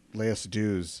makes Léa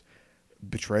Seydoux's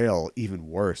betrayal even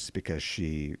worse because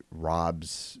she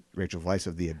robs Rachel Weisz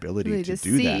of the ability to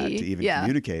do that, to even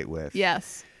communicate with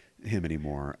him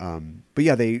anymore. But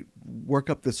yeah, they work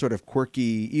up this sort of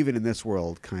quirky, even in this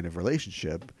world, kind of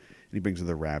relationship. And he brings her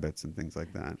the rabbits and things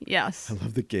like that. Yes. I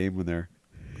love the game when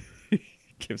he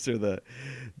gives her the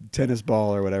tennis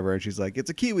ball or whatever, and she's like, it's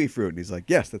a kiwi fruit. And he's like,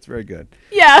 yes, that's very good.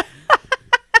 Yeah.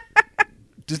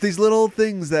 Just these little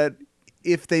things that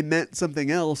if they meant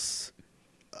something else,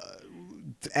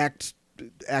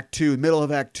 middle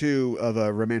of act two of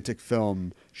a romantic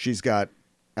film, she's got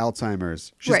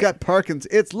Alzheimer's. She's got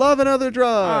Parkinson's. It's love and other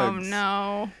drugs. Oh,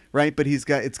 no. Right, but it's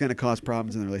going to cause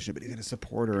problems in the relationship, but he's going to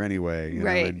support her anyway,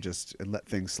 and just let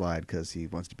things slide because he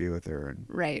wants to be with her. And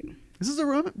right. This is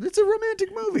it's a romantic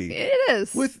movie. It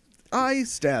is. With eye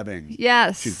stabbing.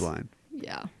 Yes. She's blind.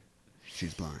 Yeah.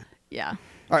 She's blind. Yeah. All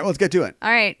right, well, let's get to it.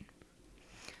 All right.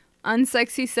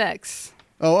 Unsexy sex.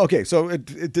 Oh, okay. So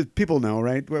people know,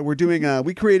 right? We're doing.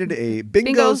 We created a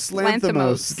Bingos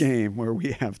Lanthimos game where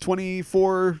we have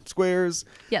 24 squares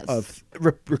of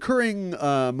recurring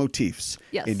motifs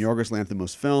in Yorgos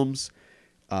Lanthimos films.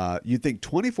 You think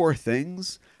 24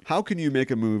 things? How can you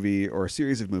make a movie or a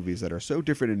series of movies that are so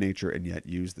different in nature and yet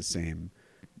use the same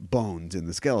bones in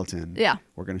the skeleton? Yeah.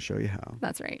 We're going to show you how.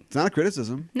 That's right. It's not a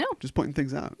criticism. No. Just pointing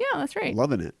things out. Yeah, that's right.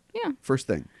 Loving it. Yeah. First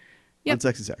thing. Yep.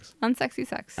 Unsexy sex. Unsexy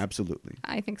sex. Absolutely.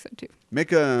 I think so too.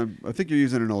 I think you're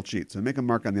using an old sheet, so make a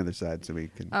mark on the other side so we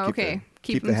can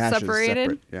keep them the hashes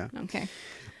separated. Separate. Yeah. Okay.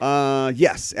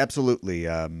 Yes, absolutely.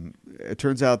 It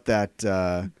turns out that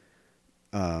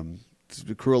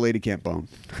the cruel lady can't bone.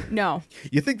 No.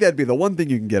 You think that'd be the one thing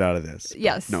you can get out of this?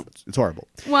 Yes. No, it's horrible.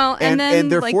 Well, and then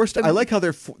they're forced. I like how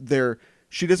they're.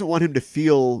 She doesn't want him to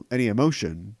feel any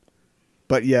emotion,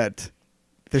 but yet.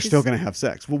 They're still going to have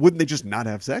sex. Well, wouldn't they just not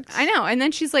have sex? I know. And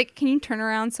then she's like, can you turn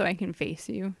around so I can face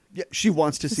you? Yeah, she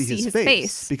wants to see his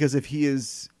face. Because if he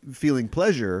is feeling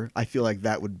pleasure, I feel like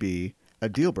that would be a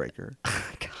deal breaker. Oh,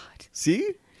 my God.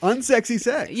 See? Unsexy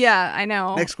sex. Yeah, I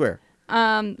know. Next square.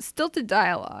 Stilted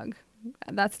dialogue.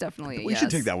 That's definitely We should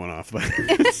take that one off. But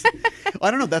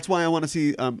I don't know. That's why I want to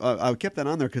see. I kept that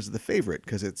on there because of The Favorite,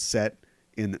 because it's set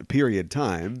in period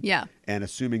time. Yeah. And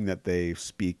assuming that they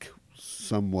speak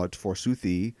somewhat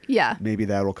forsoothly, maybe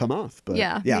that'll come off. But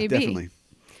yeah, maybe. Definitely.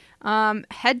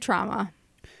 Head trauma.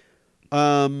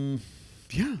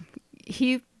 Yeah.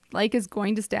 He is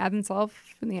going to stab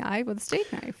himself in the eye with a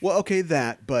steak knife. Well, okay,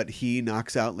 but he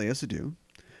knocks out Léa Seydoux.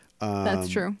 That's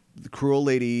true. The cruel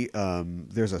lady.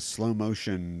 There's a slow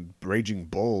motion raging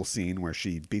bull scene where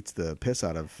she beats the piss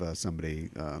out of somebody,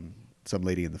 some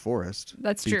lady in the forest.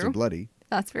 That's beats true. her bloody.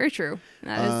 That's very true.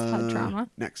 That is head trauma.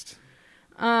 Next.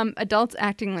 Adults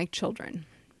acting like children.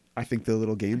 I think the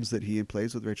little games that he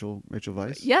plays with Rachel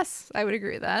Weisz. Yes, I would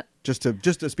agree with that. Just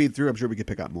to speed through, I'm sure we could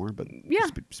pick out more, but Yeah.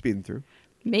 Speeding through.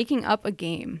 Making up a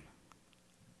game.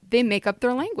 They make up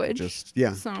their language.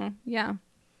 Yeah. So, yeah.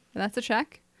 That's a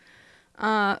check.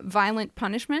 Violent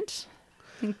punishment.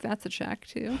 I think that's a check,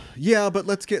 too. Yeah, but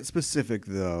let's get specific,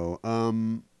 though.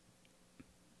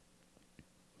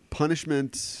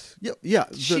 Punishment. Yeah.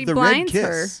 She The red blinds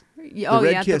her. kiss. Oh, the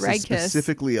red yeah, kiss the red is kiss.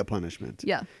 specifically a punishment.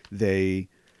 Yeah.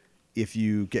 If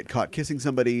you get caught kissing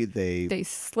somebody, They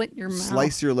slit your mouth.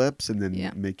 slice your lips and then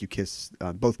Yeah. make you kiss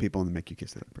both people and then make you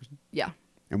kiss the other person. Yeah.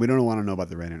 And we don't want to know about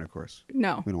the red intercourse.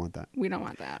 No. We don't want that. We don't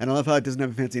want that. And I love how it doesn't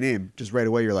have a fancy name. Just right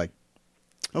away, you're like,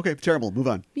 okay, terrible. Move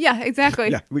on. Yeah, exactly.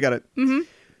 Yeah, we got it. Mm-hmm.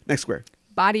 Next square.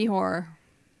 Body horror.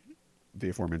 The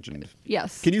aforementioned.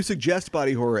 Yes. Can you suggest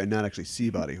body horror and not actually see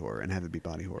body horror and have it be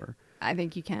body horror? I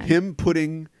think you can. Him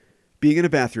being in a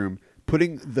bathroom,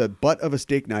 putting the butt of a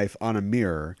steak knife on a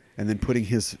mirror, and then putting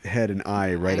his head and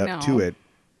eye right I up know. to it.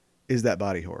 Is that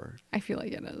body horror? I feel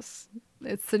like it is.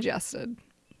 It's suggested.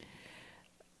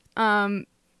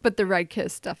 But the red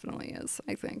kiss definitely is,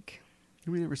 I think.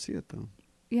 We never see it, though.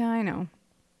 Yeah, I know.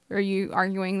 Are you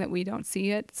arguing that we don't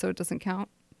see it, so it doesn't count?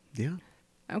 Yeah.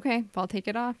 Okay, I'll take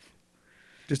it off.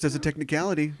 Just as a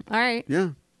technicality. All right.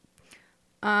 Yeah.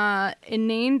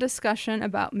 Inane discussion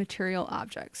about material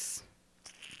objects.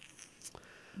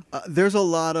 There's a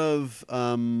lot of,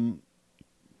 I'm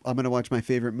going to watch my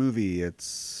favorite movie.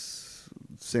 It's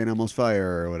St. Elmo's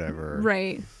Fire or whatever.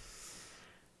 Right.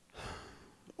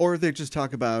 Or they just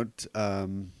talk about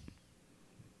the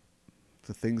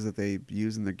things that they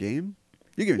use in their game.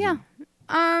 You give me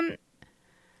some.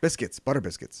 Biscuits, butter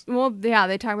biscuits. Well, yeah,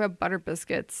 they talk about butter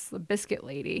biscuits, the biscuit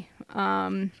lady.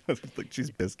 Like she's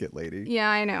biscuit lady. Yeah,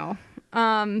 I know.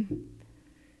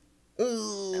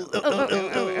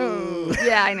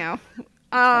 Yeah, I know.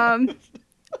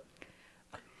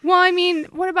 Well, I mean,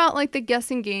 what about like the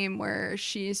guessing game where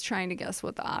she's trying to guess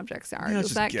what the objects are? Yeah, Does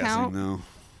just that guessing, count? though.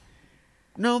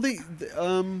 No,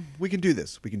 we can do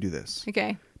this.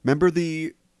 Okay. Remember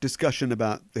the discussion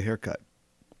about the haircut?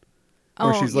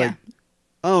 Where Oh, she's yeah. like,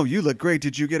 "Oh, you look great.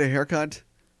 Did you get a haircut?"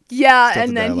 Yeah, Still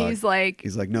and the then dialogue.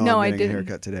 he's like, "No, I I'm getting didn't. a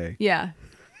haircut today." Yeah.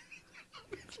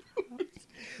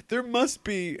 There must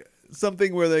be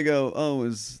something where they go, "Oh,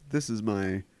 this is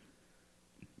my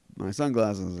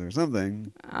sunglasses or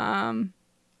something." I'm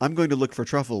going to look for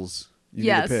truffles. You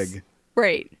yes. need a pig.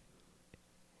 Right.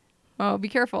 Oh, be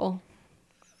careful.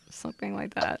 Something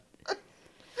like that.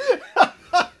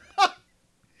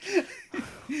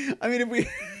 I mean, if we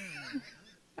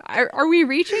Are we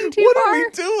reaching too what far? are we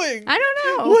doing? I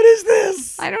don't know. What is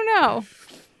this? I don't know.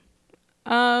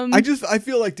 I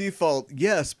feel like default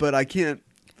yes, but I can't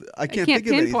think of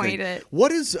pinpoint anything. it.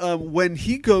 What is when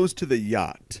he goes to the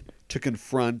yacht to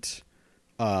confront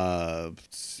and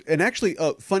actually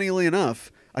funnily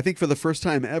enough, I think for the first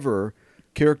time ever,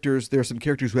 there are some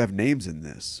characters who have names in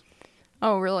this.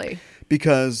 Oh, really?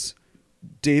 Because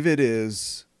David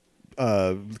is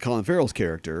Colin Farrell's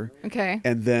character. Okay.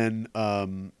 And then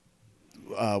John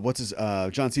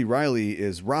C. Reilly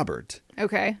is Robert.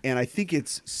 Okay. And I think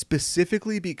it's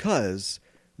specifically because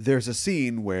there's a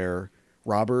scene where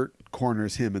Robert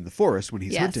corners him in the forest when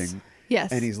he's Yes. hunting.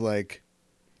 Yes. And he's like,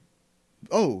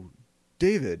 "Oh,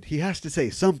 David, he has to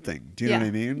say something." Do you know Yeah. what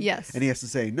I mean? Yes. And he has to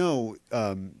say, "No,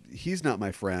 he's not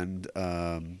my friend."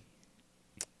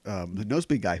 The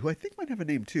nosebleed guy, who I think might have a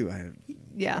name too.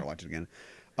 Yeah. Gotta watch it again.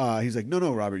 He's like,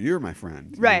 no, Robert, you're my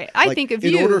friend. Right. I think of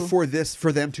in you. order for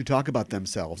them to talk about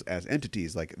themselves as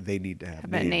entities, like they need to have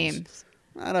names.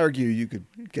 I'd argue you could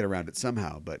get around it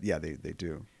somehow, but yeah, they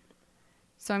do.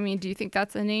 So, I mean, do you think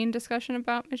that's an inane discussion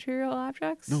about material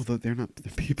objects? No, they're not the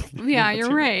people. Yeah,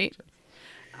 you're right.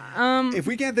 If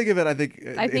we can't think of it, I think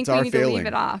it's we our need to failing. leave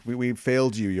it off. We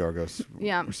failed you, Yorgos.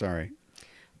 Yeah. We're sorry.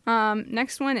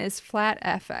 Next one is flat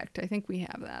affect. I think we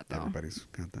have that, though. Everybody's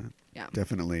got that. Yeah.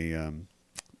 Definitely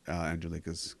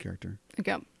Angelica's character.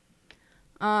 Okay.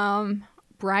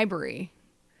 Bribery.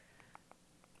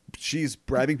 She's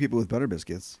bribing people with butter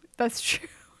biscuits. That's true.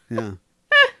 Yeah.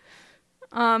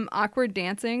 Awkward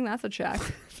dancing. That's a check.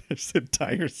 There's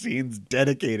entire scenes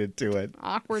dedicated to it.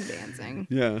 Awkward dancing.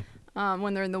 Yeah.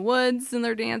 When they're in the woods and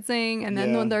they're dancing, and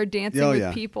then Yeah. when they're dancing Oh, with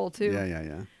yeah. people too.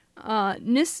 Yeah.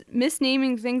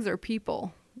 Misnaming things or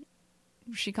people.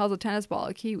 She calls a tennis ball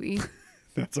a kiwi.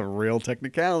 That's a real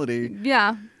technicality.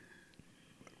 Yeah.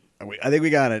 I think we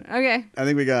got it. Okay. I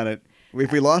think we got it.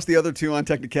 If we lost the other two on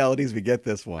technicalities, we get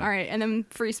this one. All right, and then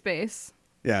free space.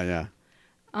 Yeah.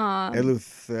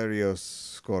 Eleutherios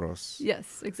skoros.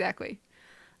 Yes, exactly.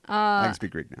 I can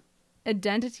speak Greek now.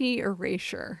 identity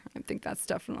erasure. I think that's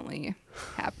definitely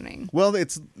happening. Well,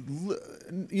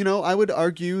 I would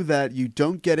argue that you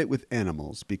don't get it with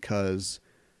animals because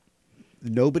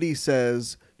nobody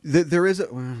says there is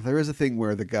a thing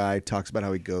where the guy talks about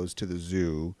how he goes to the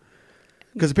zoo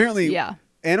because apparently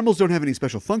animals don't have any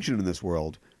special function in this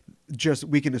world. Just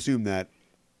we can assume that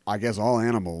I guess all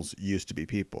animals used to be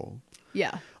people.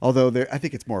 Yeah. Although I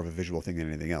think it's more of a visual thing than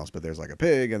anything else. But there's like a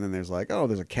pig, and then there's like, oh,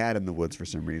 there's a cat in the woods for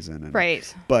some reason. And,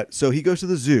 right. But so he goes to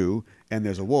the zoo, and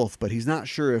there's a wolf, but he's not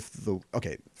sure if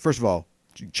okay, first of all,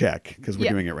 check, because we're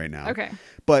doing it right now. Okay.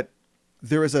 But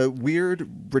there is a weird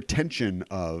retention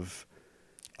of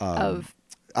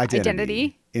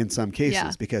identity in some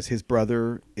cases because his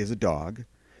brother is a dog.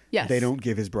 Yes. They don't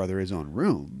give his brother his own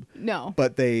room. No.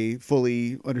 But they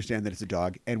fully understand that it's a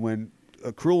dog. And when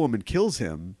a cruel woman kills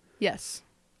him, yes,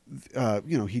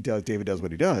 David does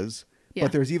what he does. Yeah.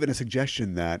 But there's even a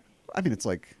suggestion that, I mean, it's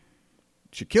like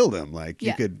she killed him. Like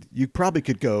you probably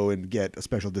could go and get a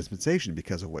special dispensation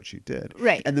because of what she did.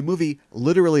 Right. And the movie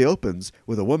literally opens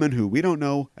with a woman who we don't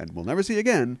know and we'll never see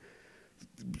again,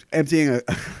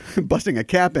 busting a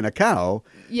cap in a cow.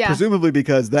 Yeah. Presumably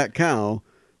because that cow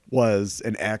was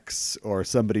an ex or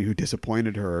somebody who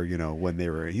disappointed her, when they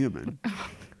were a human.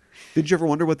 Did you ever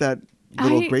wonder what that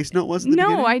little grace note was?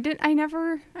 No, I didn't. I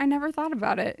never thought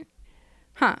about it.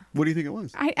 Huh. What do you think it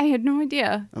was? I had no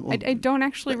idea. Well, I don't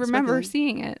actually remember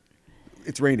seeing it.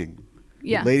 It's raining.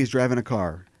 Yeah. The lady's driving a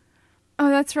car. Oh,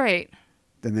 that's right.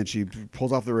 And then she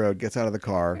pulls off the road, gets out of the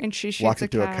car, and she walks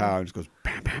into a cow and just goes,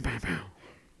 bam, bam, bam, bam.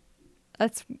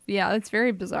 That's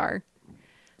very bizarre.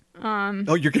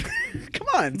 You're gonna come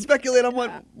on, speculate on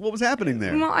what was happening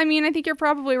there. Well, I mean, I think you're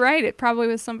probably right. It probably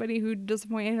was somebody who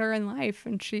disappointed her in life,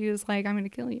 and she was like, "I'm going to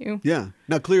kill you." Yeah.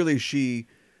 Now, clearly, she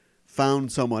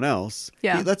found someone else.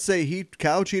 Yeah. Let's say he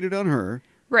cow cheated on her.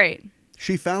 Right.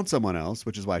 She found someone else,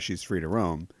 which is why she's free to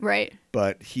roam. Right.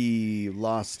 But he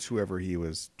lost whoever he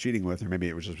was cheating with, or maybe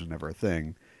it was just never a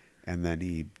thing, and then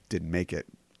he didn't make it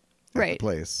at the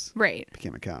place. Right.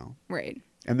 Became a cow. Right.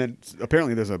 And then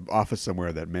apparently there's an office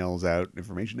somewhere that mails out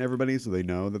information to everybody so they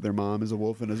know that their mom is a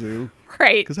wolf in a zoo.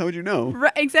 Right. Because how would you know?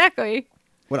 Right, exactly.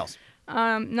 What else?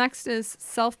 Next is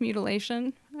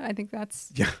self-mutilation. I think that's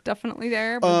definitely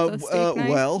there. Well,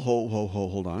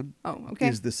 hold on. Oh, okay.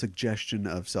 Is the suggestion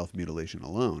of self-mutilation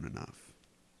alone enough?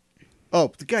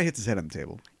 Oh, the guy hits his head on the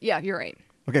table. Yeah, you're right.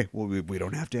 Okay, well, we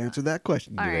don't have to answer that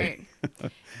question today. All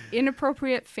right.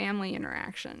 Inappropriate family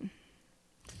interaction.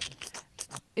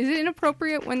 Is it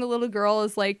inappropriate when the little girl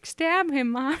is like, stab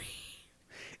him, Mommy?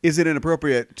 Is it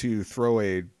inappropriate to throw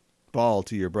a ball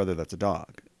to your brother that's a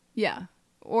dog? Yeah.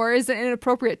 Or is it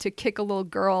inappropriate to kick a little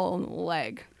girl in the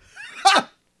leg? That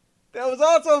was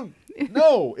awesome.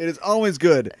 No, it is always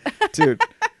good to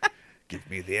give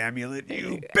me the amulet,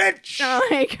 you bitch. Oh,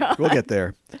 my God. We'll get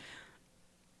there.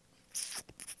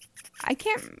 I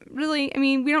can't really,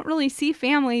 we don't really see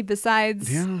family besides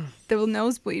the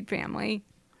nosebleed family.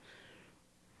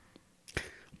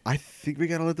 I think we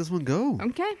gotta let this one go.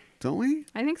 Okay. Don't we?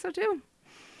 I think so too.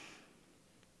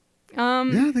 Yeah,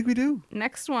 I think we do.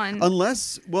 Next one.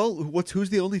 Unless,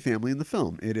 who's the only family in the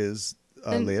film? It is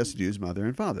Lea Seydoux' mother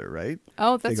and father, right?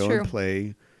 Oh, that's true. They go and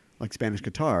play like Spanish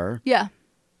guitar. Yeah.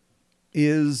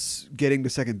 Is getting to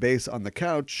second base on the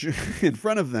couch in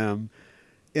front of them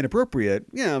inappropriate?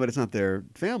 Yeah, but it's not their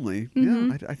family. Mm-hmm.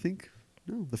 Yeah, I think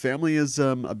the family is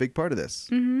a big part of this.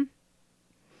 Mm-hmm.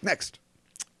 Next.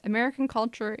 American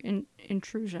culture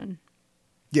intrusion.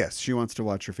 Yes, she wants to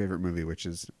watch her favorite movie, which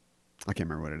is, I can't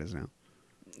remember what it is now.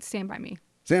 Stand By Me.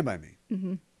 Stand By Me.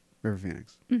 Mm-hmm. River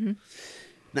Phoenix. Mm-hmm.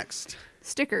 Next.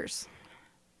 Stickers.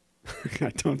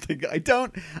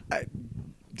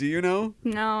 Do you know?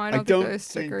 No, I don't think there's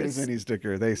stickers. Think there's any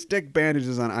sticker. They stick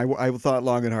bandages on. I thought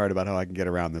long and hard about how I can get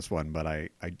around this one, but I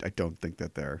don't think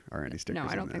that there are any stickers. No,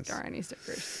 I don't think there are any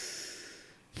stickers.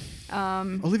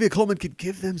 Olivia Colman could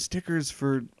give them stickers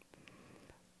for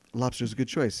Lobster's a good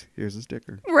choice. Here's a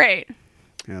sticker. Right.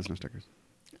 Yeah, there's no stickers.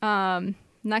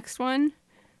 Next one,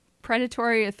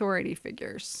 predatory authority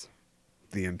figures.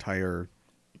 The entire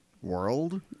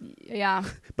world? Yeah.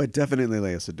 But definitely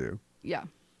Lea Seydoux. Yeah.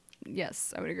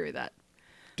 Yes, I would agree with that.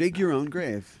 Dig your own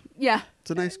grave. Yeah.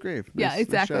 It's a nice grave. Yeah,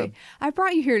 exactly. Nice I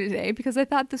brought you here today because I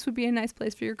thought this would be a nice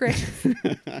place for your grave.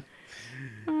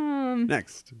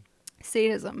 Next.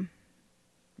 Sadism.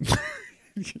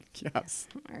 Yes.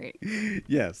 All right.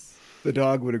 Yes. The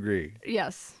dog would agree.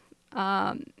 Yes.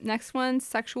 Next one,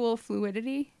 sexual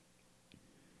fluidity.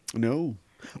 No.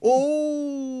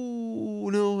 Oh,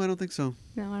 no, I don't think so.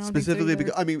 No, I don't Specifically think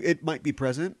so because, it might be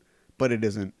present, but it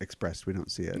isn't expressed. We don't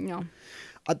see it. No.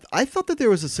 I thought that there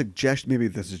was a suggestion. Maybe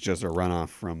this is just a runoff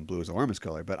from Blue is the Warmest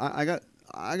Color, but I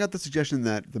got the suggestion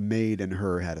that the maid and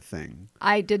her had a thing.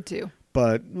 I did too.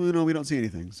 But we don't see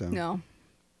anything. So No,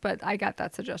 but I got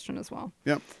that suggestion as well.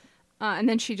 Yep. And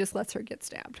then she just lets her get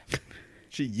stabbed.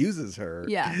 She uses her.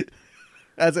 Yeah.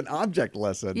 As an object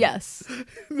lesson. Yes.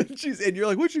 And you're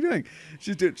like, what's she doing?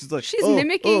 She's like, she's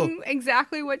mimicking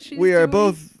exactly what she's we are doing.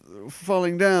 both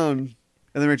falling down.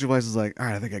 And then Rachel Weisz is like, all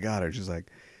right, I think I got her. She's like,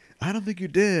 I don't think you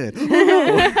did.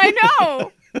 I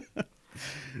know.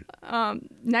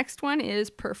 Next one is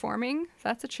performing.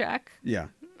 That's a check. Yeah.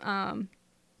 The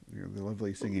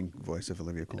lovely singing voice of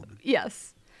Olivia Colman.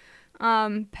 Yes.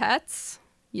 Pets.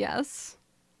 Yes.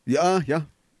 Yeah.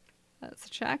 That's a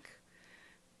check.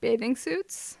 Bathing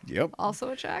suits. Yep. Also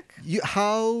a check.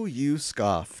 How you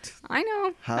scoffed. I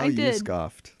know. How I you did.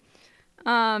 scoffed.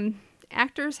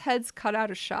 Actors' heads cut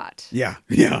out a shot. Yeah.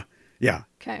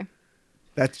 Okay.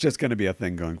 That's just going to be a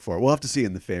thing going forward. We'll have to see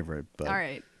in the favorite. But. All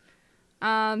right.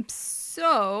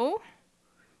 So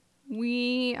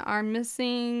we are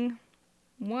missing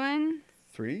 1,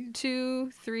 3,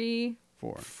 2, 3,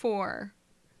 4. 4.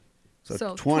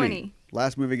 So 20.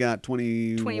 Last movie got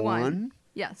 21.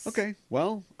 Yes. Okay.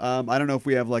 Well, I don't know if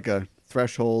we have like a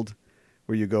threshold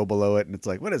where you go below it and it's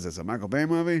like, what is this, a Michael Bay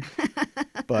movie?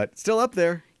 But still up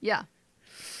there. Yeah.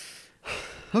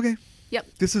 Okay. Yep.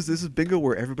 This is bingo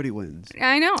where everybody wins.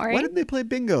 I know, right? Why didn't they play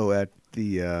bingo at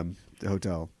the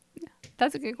hotel?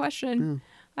 That's a good question.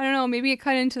 I don't know. Maybe it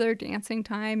cut into their dancing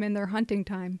time and their hunting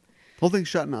time. Whole thing's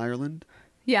shot in Ireland.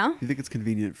 Yeah. You think it's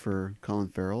convenient for Colin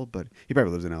Farrell, but he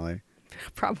probably lives in L.A.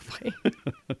 Probably.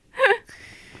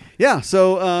 Yeah,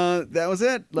 so that was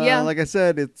it. Yeah. Like I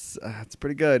said, it's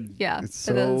pretty good. Yeah, it's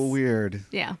so weird.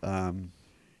 Yeah.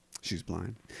 She's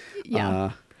blind.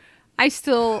 Yeah. I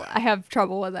have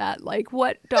trouble with that. Like,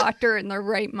 what doctor in their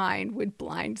right mind would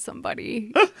blind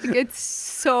somebody? It's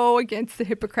so against the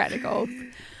Hippocratic Oath.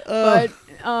 But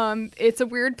it's a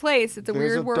weird place. It's a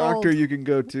weird world. There's a doctor you can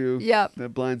go to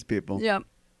that blinds people. Yep.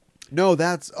 No,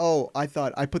 I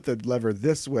thought I put the lever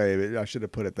this way. I should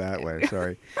have put it that way.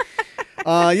 Sorry.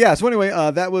 So anyway,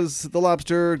 that was The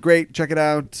Lobster. Great. Check it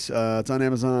out. It's on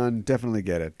Amazon. Definitely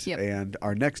get it. Yep. And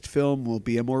our next film will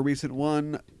be a more recent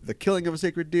one, The Killing of a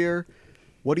Sacred Deer.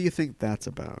 What do you think that's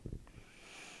about?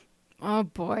 Oh,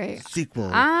 boy. Sequel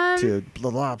to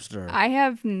The Lobster. I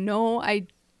have no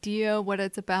idea what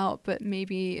it's about, but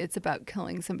maybe it's about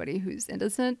killing somebody who's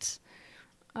innocent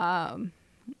and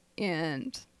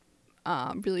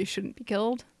really shouldn't be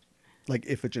killed. Like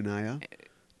Iphigenia?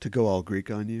 To go all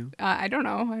Greek on you? I don't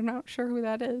know. I'm not sure who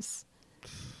that is.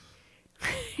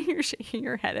 You're shaking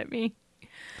your head at me.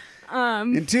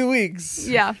 In 2 weeks,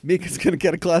 yeah, Mika's going to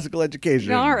get a classical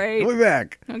education. All right. We'll be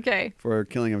back. Okay. For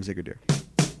Killing of a Sacred Deer.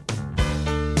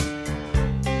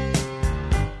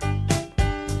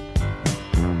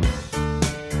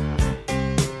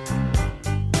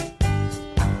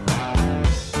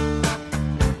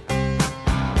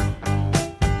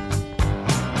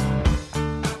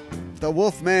 The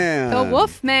Wolfman. The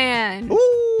Wolfman.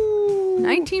 Ooh.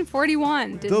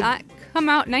 1941. Did not come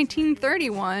out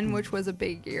 1931, which was a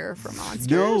big year for monsters.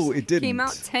 No, it didn't. Came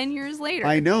out 10 years later.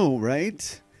 I know,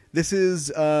 right? This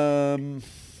is, oh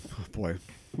boy,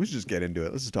 we should just get into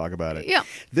it. Let's just talk about it. Yeah.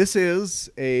 This is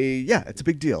it's a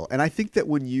big deal. And I think that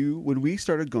when we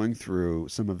started going through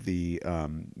some of the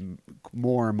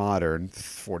more modern,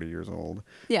 40 years old,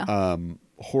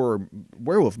 horror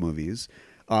werewolf movies,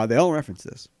 they all reference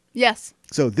this. Yes.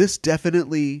 So this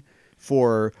definitely,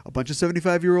 for a bunch of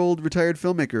 75-year-old retired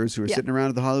filmmakers who are sitting around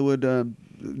at the Hollywood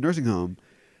nursing home,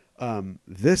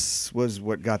 this was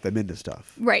what got them into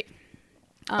stuff. Right.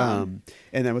 And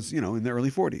that was, in the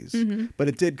early 40s. Mm-hmm. But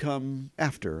it did come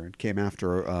after. It came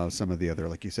after some of the other,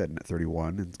 like you said, in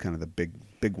 31, and kind of the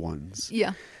big ones.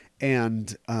 Yeah.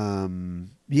 And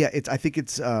I think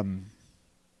it's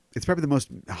probably the most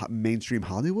mainstream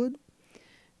Hollywood.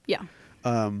 Yeah.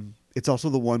 It's also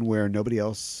the one where nobody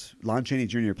else. Lon Chaney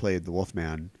Jr. played the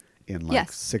Wolfman in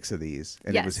 6 of these,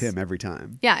 and it was him every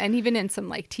time. Yeah, and even in some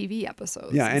TV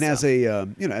episodes. Yeah, and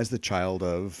stuff. as the child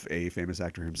of a famous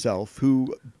actor himself,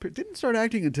 who didn't start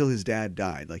acting until his dad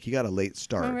died. Like, he got a late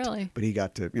start. Oh, really? But he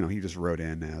got to, he just wrote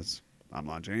in as, I'm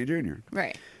Lon Chaney Jr.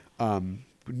 Right.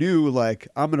 Knew, like,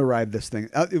 I'm going to ride this thing.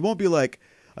 It won't be like,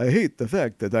 I hate the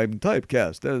fact that I'm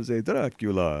typecast as a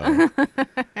Dracula.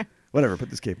 Whatever, put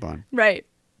this cape on. Right.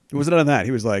 It wasn't on that.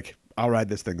 He was like, I'll ride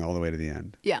this thing all the way to the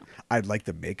end. Yeah. I'd like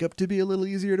the makeup to be a little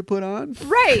easier to put on.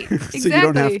 Right. Exactly. So you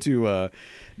don't have to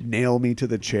nail me to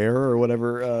the chair or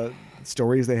whatever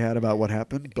stories they had about what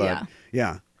happened. But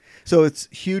yeah. So it's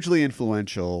hugely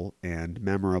influential and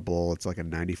memorable. It's like a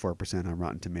 94% on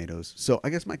Rotten Tomatoes. So I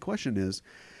guess my question is,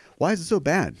 why is it so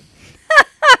bad?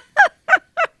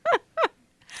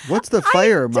 What's the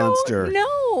fire monster?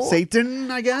 No,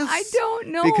 Satan, I guess. I don't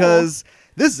know, because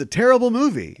this is a terrible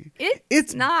movie.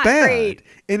 It's not bad, great,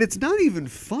 and it's not even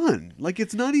fun. Like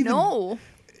it's not even. No.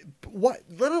 What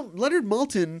Leonard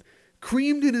Maltin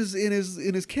creamed in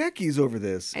his khakis over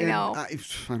this. I know. I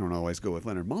don't always go with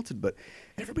Leonard Maltin, but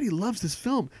everybody loves this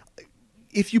film.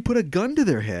 If you put a gun to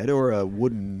their head or a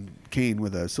wooden cane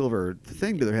with a silver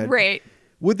thing to their head, right?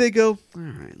 Would they go, all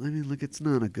right, let me look, it's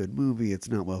not a good movie. It's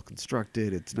not well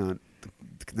constructed. It's not,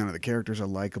 none of the characters are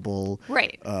likable.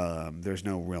 Right. There's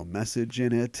no real message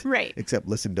in it. Right. Except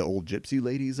listen to old gypsy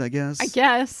ladies, I guess. I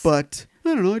guess. But,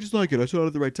 I don't know, I just like it. I saw it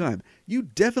at the right time. You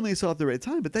definitely saw it at the right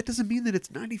time, but that doesn't mean that it's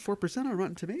 94% on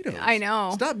Rotten Tomatoes. I know.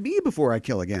 Stop me before I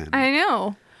kill again. I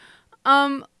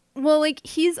know. Well, like,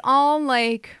 he's all,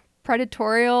 like,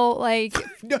 predatorial, like,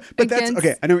 no, but against... that's,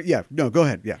 okay, I know, yeah, no, go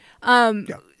ahead, yeah.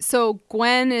 Yeah. So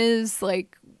Gwen is,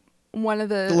 like, one of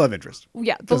the love interest.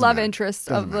 Yeah, the Doesn't love matter. interest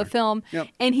Doesn't of matter. the film. Yep.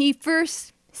 And he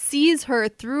first sees her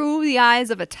through the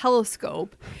eyes of a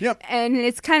telescope. Yep. And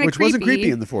it's kind of Which wasn't creepy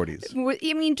in the 40s.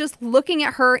 I mean, just looking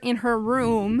at her in her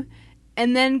room,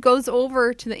 and then goes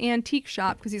over to the antique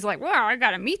shop because he's like, well, I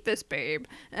got to meet this babe.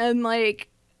 And, like,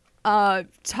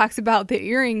 talks about the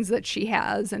earrings that she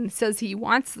has and says he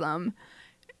wants them.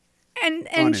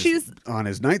 And she's on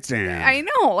his nightstand. I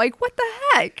know, like, what the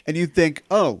heck? And you think,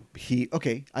 oh,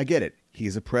 okay, I get it.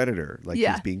 He's a predator. Like,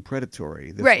 Yeah. he's being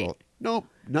predatory. This Right. Nope,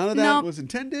 none of that Nope. was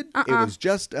intended. It was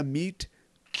just a meet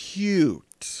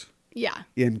cute. Yeah.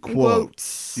 In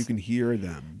quotes. You can hear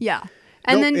them. Yeah.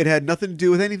 And Nope, then it had nothing to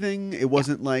do with anything. It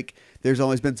wasn't like there's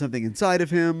always been something inside of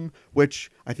him,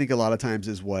 which I think a lot of times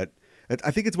is what...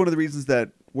 I think it's one of the reasons that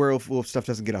werewolf stuff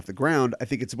doesn't get off the ground. I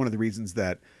think it's one of the reasons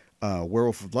that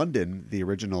Werewolf of London, the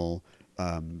original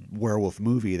werewolf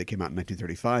movie that came out in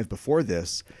 1935 before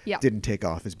this, didn't take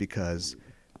off, is because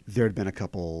there had been a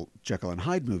couple Jekyll and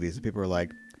Hyde movies and people were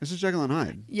like, this is Jekyll and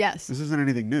Hyde. Yes. This isn't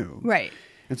anything new. Right.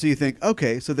 And so you think,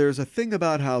 okay, so there's a thing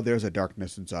about how there's a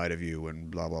darkness inside of you and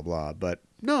blah, blah, blah. But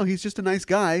no, he's just a nice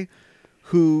guy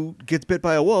who gets bit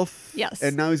by a wolf. Yes.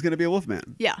 And now he's going to be a wolf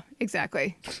man. Yeah,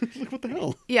 exactly. Like, what the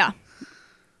hell? Yeah.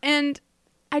 And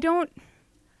I don't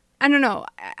know.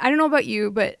 I don't know about you,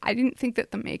 but I didn't think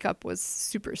that the makeup was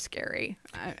super scary.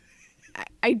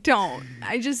 I don't.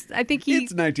 I think he...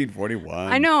 It's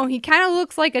 1941. I know. He kind of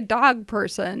looks like a dog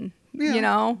person, Yeah. you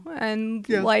know? And,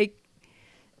 Yeah. like,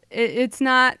 it's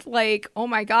not like, oh,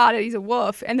 my God, he's a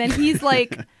wolf. And then he's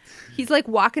like... He's like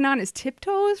walking on his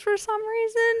tiptoes for some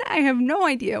reason. I have no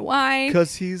idea why.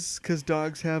 Because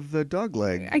dogs have the dog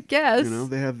leg. I guess. You know,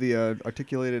 they have the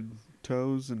articulated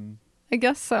toes, and I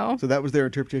guess so. so that was their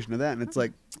interpretation of that. And it's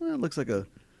like, it looks like a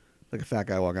fat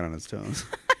guy walking on his toes,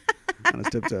 on his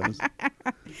tiptoes.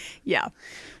 Yeah.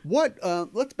 What?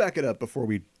 Let's back it up before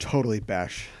we totally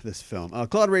bash this film.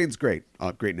 Claude Rains, great,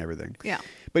 great and everything. Yeah.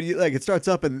 But it starts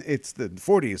up and it's the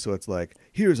 40s, so it's like,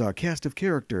 here's our cast of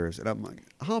characters, and I'm like,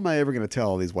 how am I ever going to tell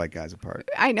all these white guys apart?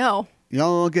 I know.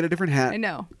 Y'all get a different hat. I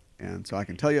know. And so I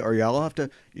can tell you, or y'all have to.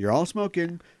 You're all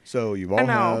smoking, so you all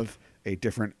have a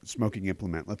different smoking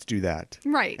implement. Let's do that.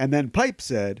 Right. And then Pipe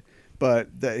said, but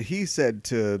he said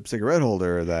to Cigarette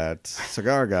Holder that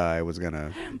cigar guy was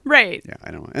gonna. Right. Yeah,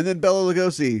 I know. And then Bela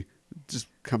Lugosi just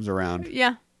comes around.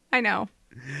 Yeah, I know.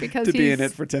 Because to be in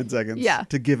it for 10 seconds. Yeah.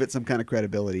 To give it some kind of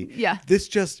credibility. Yeah.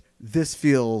 This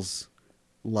feels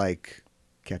like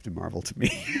Captain Marvel to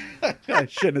me. I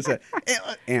shouldn't have said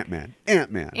Ant-Man.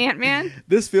 Ant-Man?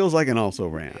 This feels like an also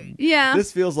ran. Yeah.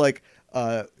 This feels like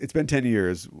it's been 10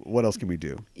 years. What else can we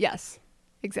do? Yes,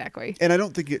 exactly. And I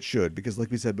don't think it should, because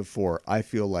like we said before, I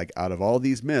feel like out of all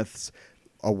these myths,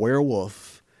 a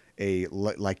werewolf, a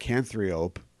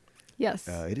lycanthrope, Yes.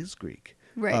 it is Greek,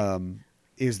 Right.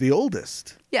 is the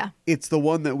oldest. Yeah. It's the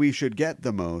one that we should get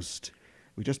the most.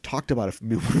 We just talked about a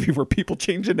movie where people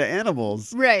change into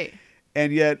animals. Right.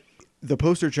 And yet the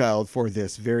poster child for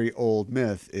this very old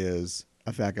myth is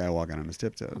a fat guy walking on his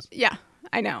tiptoes. Yeah,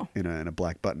 I know. In a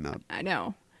black button up. I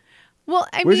know. Well,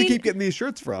 Where's he keep getting these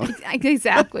shirts from?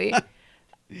 Exactly.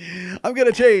 I'm going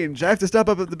to change. I have to stop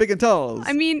up at the big and talls.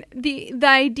 I mean, the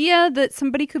idea that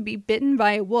somebody could be bitten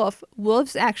by a wolf,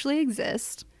 wolves actually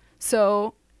exist.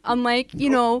 So, unlike,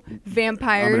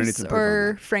 vampires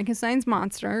or Frankenstein's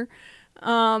monster.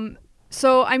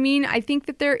 So, I mean, I think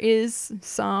that there is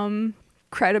some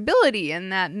credibility in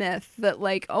that myth that,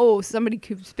 like, oh, somebody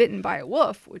who's bitten by a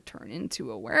wolf would turn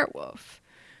into a werewolf.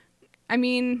 I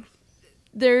mean,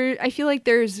 I feel like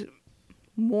there's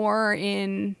more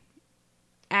in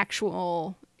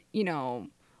actual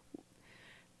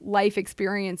life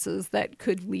experiences that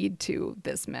could lead to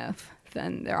this myth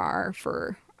than there are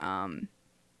for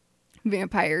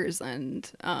vampires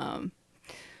and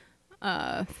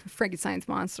Frankenstein's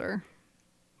monster.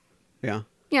 Yeah.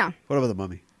 Yeah. What about the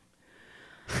Mummy?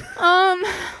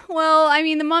 Well, I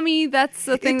mean, the Mummy, that's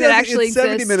the thing that actually it's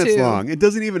 70 exists minutes too. long. It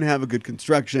doesn't even have a good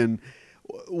construction.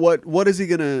 What is he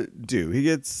gonna do? He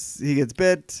gets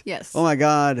bit. Yes. Oh my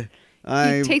God.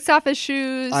 He takes off his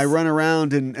shoes. I run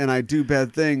around and I do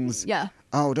bad things. Yeah.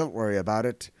 Oh, don't worry about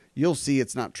it. You'll see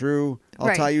it's not true. I'll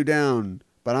Right. tie you down.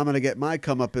 But I'm going to get my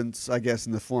comeuppance, I guess,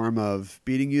 in the form of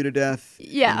beating you to death.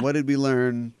 Yeah. And what did we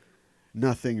learn?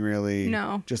 Nothing really.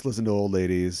 No. Just listen to old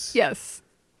ladies. Yes.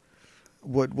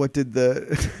 What did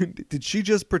did she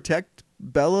just protect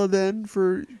Bella then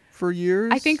for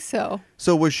years? I think so.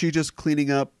 So was she just cleaning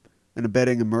up and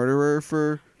abetting a murderer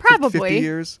for Probably. 50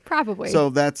 years? Probably.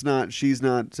 So she's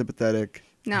not sympathetic.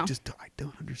 No. I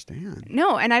don't understand.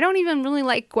 No, and I don't even really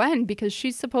like Gwen because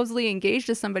she's supposedly engaged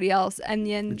to somebody else, and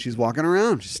then And she's walking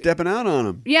around. She's stepping out on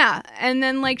him. yeah, and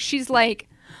then like she's like,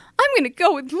 I'm gonna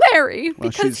go with Larry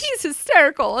because he's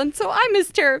hysterical, and so I'm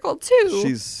hysterical too.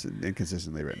 She's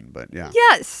inconsistently written, but yeah.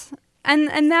 Yes, and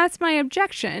that's my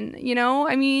objection.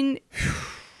 I mean,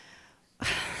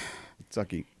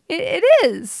 Sucky. it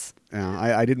is.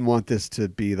 I didn't want this to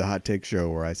be the hot take show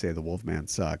where I say the Wolfman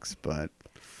sucks, but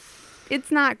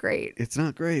It's not great. it's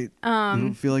not great. I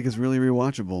don't feel like it's really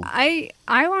rewatchable. I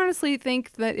honestly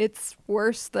think that it's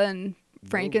worse than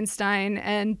Frankenstein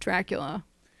and Dracula.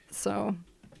 So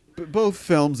But both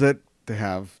films that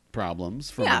have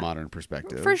problems from Yeah, a modern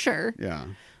perspective. for sure. Yeah.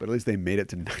 But at least they made it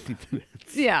to 90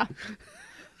 minutes. Yeah.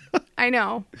 I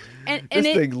know. And This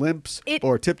it, thing limps it-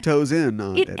 or tiptoes in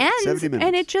on it at ends 70 minutes.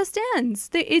 and it just ends.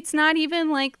 It's not even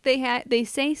like they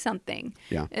say something.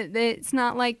 Yeah. It's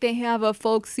not like they have a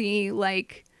folksy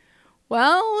like,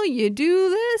 well, you do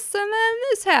this and then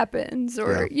this happens,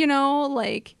 or Yeah.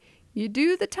 like you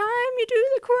do the time, you do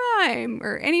the crime,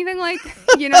 or anything like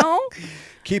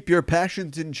Keep your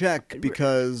passions in check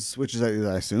because, which is, I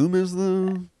assume, is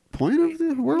the point of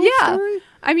the world Yeah. story?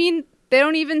 I mean, they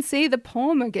don't even say the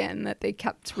poem again that they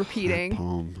kept repeating. That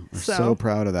poem. We're So- so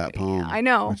proud of that poem. I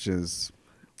know. Which is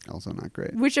also not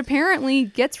great. Which apparently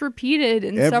gets repeated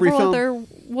in Every several film. other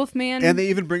Wolfman. And they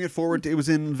even bring it forward. It was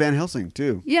in Van Helsing,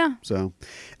 too. yeah. So,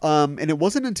 and it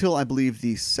wasn't until I believe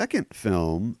the second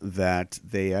film that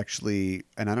they actually,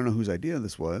 and I don't know whose idea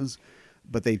this was,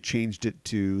 but they changed it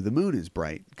to the moon is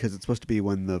bright because it's supposed to be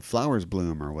when the flowers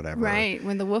bloom or whatever. Right,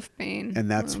 when the wolfbane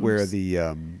And that's blooms. where the,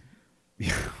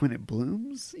 when it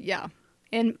blooms? Yeah.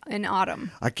 In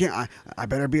autumn. I can't, I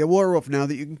better be a werewolf now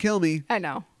that you can kill me. I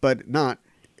know. But not,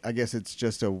 I guess it's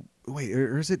just a, wait,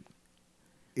 or is it?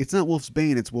 It's not Wolf's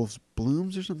Bane, it's Wolf's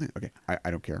Blooms or something. Okay,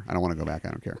 I don't care. I don't want to go back.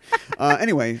 I don't care.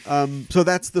 Anyway, so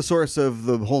that's the source of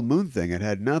the whole moon thing. It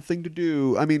had nothing to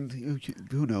do. I mean,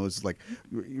 who knows, like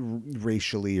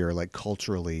racially or like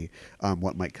culturally,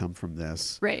 what might come from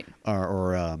this, Right.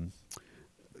 or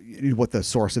what the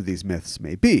source of these myths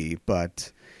may be.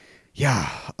 But yeah,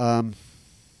 do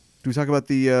we talk about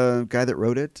the guy that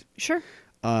wrote it? Sure.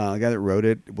 The guy that wrote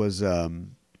it was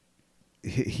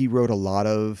he wrote a lot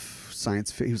of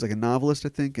science fiction. He was like a novelist, I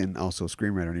think, and also a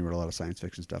screenwriter. And he wrote a lot of science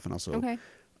fiction stuff and also Okay.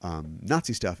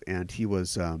 Nazi stuff. And he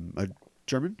was a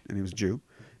German, and he was a Jew.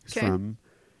 He's Okay.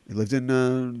 he lived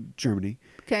in Germany.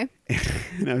 Okay.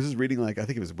 And I was just reading, like, I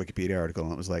think it was a Wikipedia article,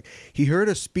 and it was like, he heard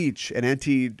a speech, an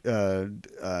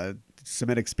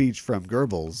anti-Semitic speech from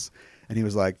Goebbels, and he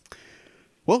was like,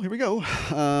 well, here we go.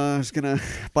 Just gonna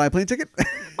buy a plane ticket.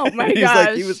 Oh my He was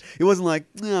like, gosh. he wasn't like,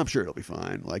 no, I'm sure it'll be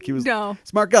fine. Like, he was No.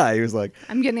 smart guy. He was like,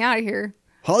 I'm getting out of here.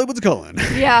 Hollywood's calling.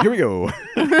 Yeah. Here we go.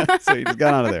 So he just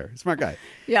got out of there. Smart guy.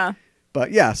 Yeah.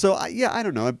 But yeah, so I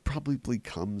don't know. It probably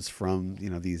comes from,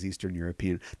 these Eastern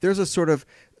European. There's a sort of,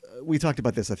 we talked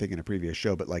about this, I think, in a previous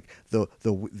show, but like the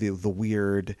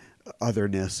weird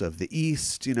otherness of the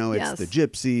East, it's Yes. the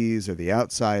gypsies or the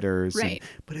outsiders. Right.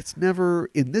 But it's never,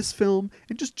 in this film,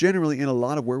 and just generally in a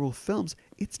lot of werewolf films,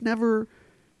 it's never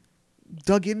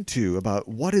dug into about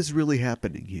what is really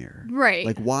happening here. Right.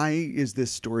 Like, why is this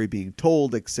story being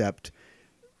told except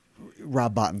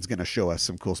Rob Bottin's going to show us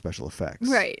some cool special effects.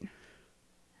 Right.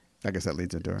 I guess that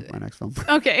leads into my next film.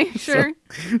 Okay, sure.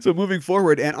 So moving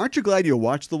forward, and aren't you glad you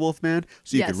watched The Wolfman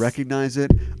so you could Yes. recognize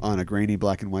it on a grainy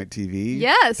black and white TV?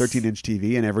 Yes. 13-inch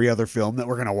TV and every other film that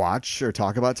we're going to watch or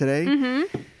talk about today?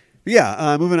 Mm-hmm.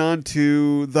 Yeah, moving on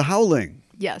to The Howling.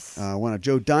 Yes. One of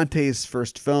Joe Dante's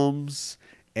first films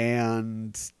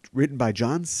and written by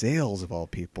John Sayles, of all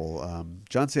people.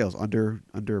 John Sayles,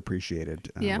 underappreciated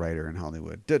Yeah. writer in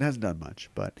Hollywood. Hasn't done much,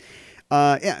 but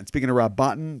And speaking of Rob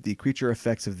Bottin, the creature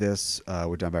effects of this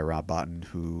were done by Rob Bottin,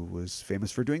 who was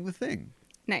famous for doing The Thing.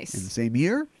 Nice. In the same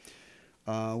year,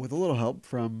 with a little help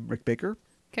from Rick Baker.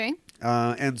 Okay.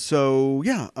 And so,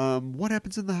 what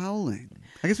happens in The Howling?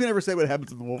 I guess we never say what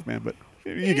happens in The Wolfman, but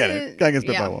you get it. Guy gets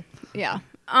bit by a wolf. Yeah.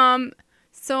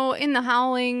 So in The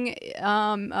Howling,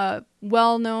 a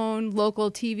well-known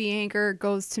local TV anchor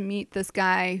goes to meet this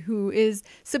guy who is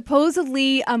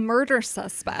supposedly a murder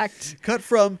suspect. Cut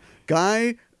from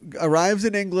guy arrives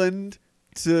in England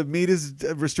to meet his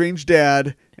estranged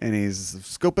dad, and he's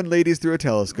scoping ladies through a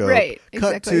telescope. Right,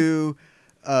 Cut exactly. to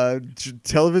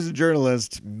television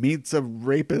journalist meets a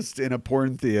rapist in a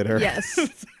porn theater.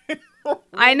 Yes.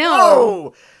 I know.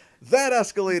 Oh, that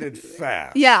escalated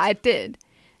fast. Yeah, it did.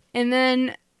 And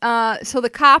then, so the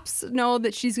cops know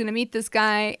that she's going to meet this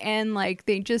guy, and like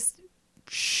they just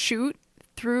shoot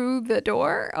through the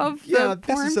door of the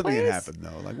porn this is something place. that happened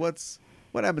though. Like,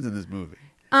 what happens in this movie?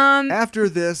 After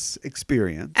this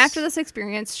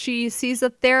experience, she sees a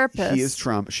therapist. she is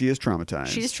traumatized.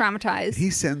 She's traumatized. He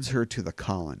sends her to the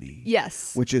Colony.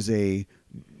 Yes. Which is a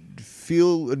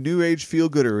new age feel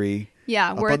goodery.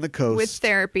 Yeah, up where on the coast with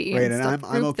therapy, right? and And stuff,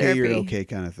 I'm group okay, you're therapy. okay,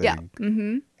 kind of thing. Yeah.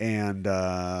 Mm-hmm. And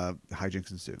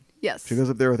hijinks ensue. Yes. She goes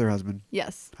up there with her husband.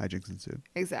 Yes. Hijinks ensue.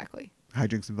 Exactly.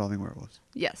 Hijinks involving werewolves.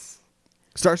 Yes.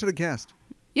 Star-studded cast.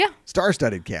 Yeah.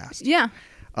 Star-studded cast. Yeah.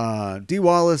 Dee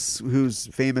Wallace, who's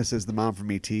famous as the mom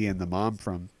from E.T. and the mom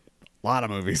from a lot of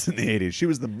movies in the 80s. She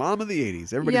was the mom of the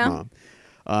 80s. Everybody's mom.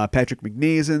 Patrick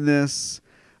McNee is in this.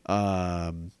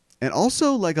 And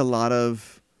also like a lot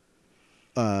of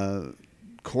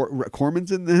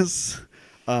Corman's in this.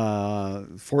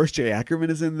 Forrest J. Ackerman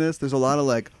is in this. There's a lot of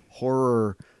like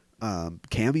horror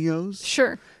cameos.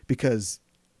 Sure. Because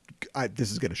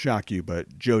this is going to shock you,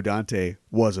 but Joe Dante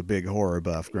was a big horror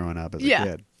buff growing up as a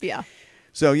kid. Yeah.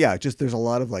 So yeah, just there's a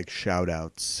lot of like shout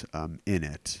outs in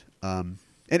it. And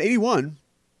 81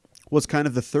 was kind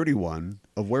of the 31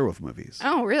 of werewolf movies.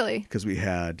 Oh, really? Because we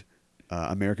had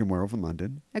American Werewolf in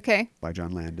London Okay. by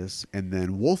John Landis, and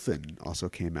then Wolfen also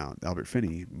came out, the Albert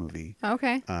Finney movie.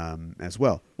 Okay. As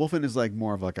well. Wolfen is like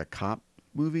more of like a cop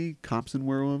movie, cops and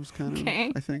werewolves kind of,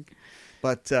 Okay. I think.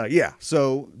 But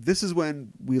so this is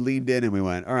when we leaned in and we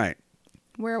went, all right,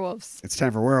 Werewolves. it's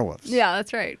time for werewolves. Yeah,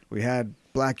 that's right. We had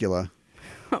Blackula.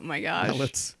 Oh my gosh. Now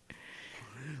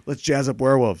let's jazz up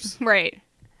werewolves. Right.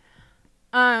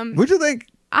 What'd you think?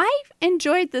 I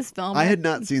enjoyed this film. I had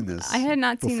not seen this. I had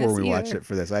not seen before this we watched either. it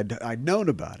for this. I'd known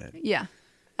about it. Yeah.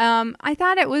 I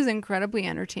thought it was incredibly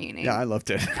entertaining. Yeah, I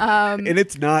loved it. And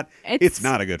it's not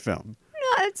a good film.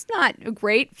 No, it's not a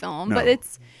great film, No. but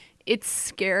it's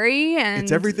scary and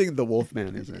It's everything the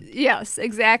Wolfman isn't. Yes,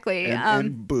 exactly.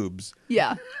 And boobs.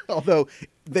 Yeah. Although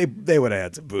they would have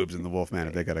had some boobs in the Wolfman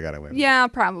if they could have got away with it. Yeah,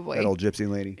 probably. That old gypsy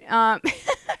lady.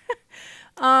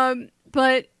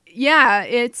 But yeah,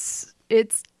 it's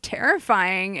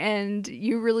terrifying, and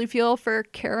you really feel for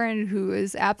Karen, who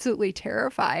is absolutely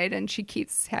terrified, and she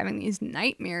keeps having these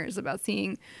nightmares about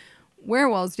seeing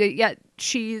werewolves. Yet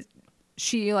she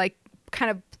like kind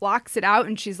of blocks it out,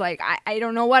 and she's like, I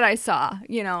don't know what I saw,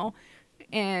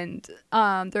 and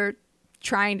they're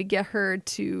trying to get her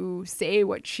to say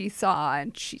what she saw,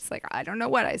 and she's like, I don't know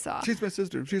what I saw. She's my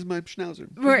sister. She's my schnauzer.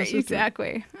 She's my Right, sister.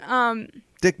 exactly.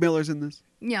 Dick Miller's in this.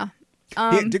 Yeah.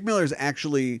 Dick Miller's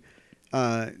actually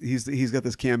he's got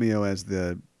this cameo as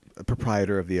the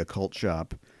proprietor of the occult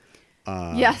shop.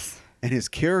 Yes. And his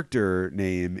character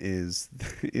name is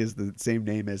the same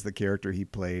name as the character he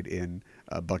played in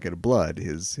A Bucket of Blood,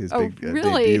 his big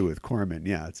really? debut with Corman.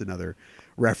 Yeah, it's another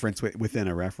reference within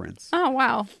a reference. Oh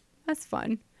wow, that's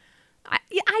fun.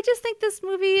 I just think this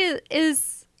movie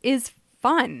is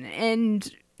fun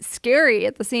and scary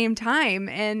at the same time,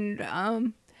 and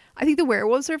I think the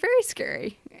werewolves are very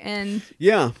scary. And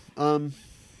yeah,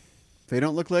 they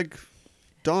don't look like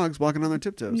dogs walking on their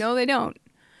tiptoes. No, they don't.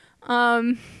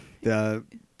 The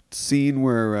scene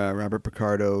where Robert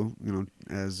Picardo,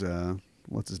 as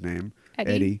what's his name,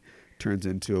 Eddie, turns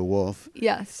into a wolf.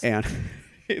 Yes, and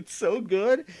it's so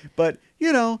good. But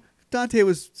Dante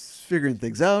was figuring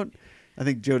things out. I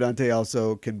think Joe Dante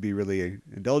also can be really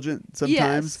indulgent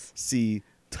sometimes. Yes. See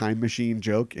Time Machine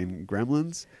joke in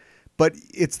Gremlins, but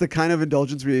it's the kind of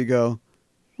indulgence where you go,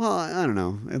 well, I don't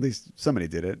know. At least somebody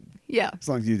did it. Yeah. As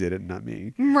long as you did it, not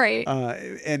me. Right.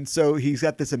 And so he's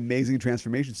got this amazing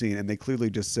transformation scene, and they clearly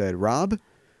just said, Rob,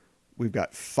 we've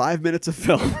got 5 minutes of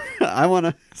film. I want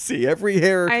to see every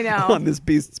hair on this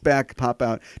beast's back pop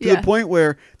out. To the point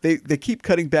where they keep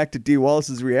cutting back to Dee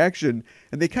Wallace's reaction,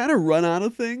 and they kind of run out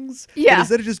of things. Yeah. And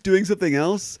instead of just doing something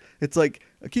else, it's like,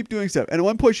 keep doing stuff. And at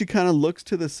one point, she kind of looks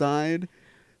to the side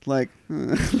like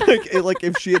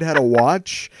if she had a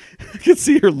watch, I could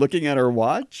see her looking at her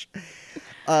watch. Which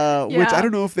I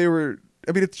don't know if they were.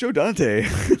 I mean, it's Joe Dante.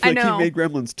 I know. He made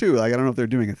Gremlins too. Like I don't know if they're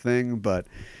doing a thing, but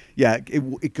yeah,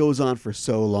 it goes on for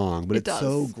so long, but it's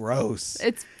so gross.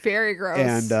 It's very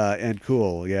gross and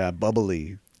cool. Yeah,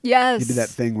 bubbly. Yes. He did that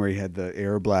thing where he had the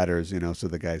air bladders, so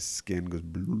the guy's skin goes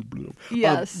blue, blue.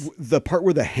 Yes. The part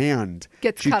where the hand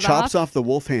gets she cut chops off the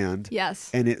wolf hand.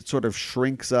 Yes. And it sort of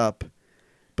shrinks up,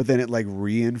 but then it like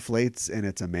reinflates and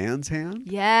it's a man's hand.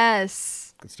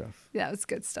 Yes. Good stuff. Yeah, it's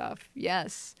good stuff.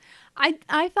 Yes.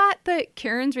 I thought that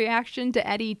Karen's reaction to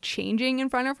Eddie changing in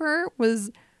front of her was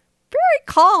very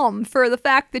calm for the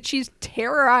fact that she's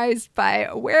terrorized by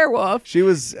a werewolf. She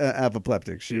was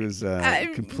apoplectic. She was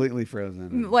completely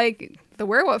frozen. Like the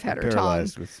werewolf had her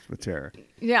paralyzed with terror.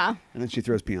 Yeah. And then she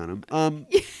throws pee on him.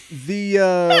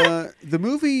 The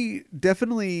movie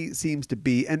definitely seems to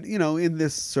be, and in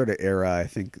this sort of era, I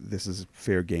think this is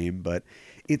fair game, but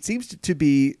it seems to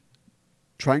be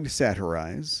trying to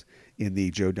satirize in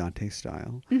the Joe Dante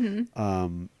style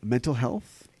mental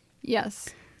health. Yes.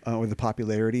 Or the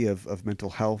popularity of mental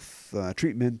health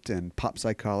treatment and pop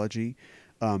psychology,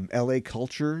 LA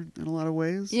culture in a lot of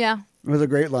ways. Yeah. It was a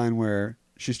great line where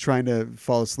she's trying to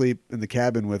fall asleep in the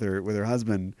cabin with her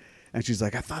husband, and she's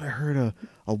like, "I thought I heard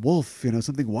a wolf,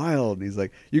 something wild." And he's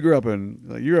like, "You grew up in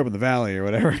the valley or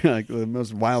whatever. Like the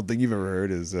most wild thing you've ever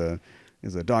heard is a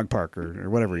dog park or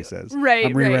whatever he says." Right.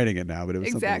 I'm rewriting it now, but it was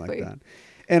exactly. something like that.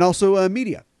 And also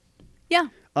media. Yeah.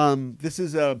 This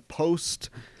is a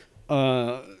post.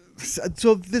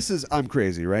 So this is, I'm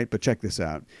crazy, right? But check this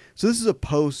out. So this is a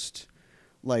post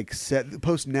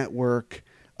network,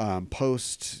 I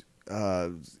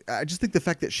just think the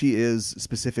fact that she is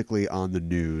specifically on the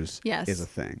news is a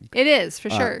thing. It is, for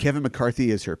sure. Kevin McCarthy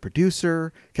is her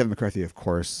producer. Kevin McCarthy, of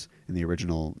course, in the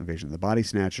original Invasion of the Body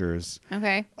Snatchers.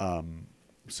 Okay.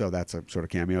 So that's a sort of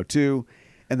cameo too.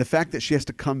 And the fact that she has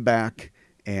to come back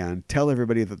and tell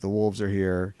everybody that the wolves are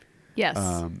here. Yes.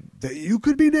 That you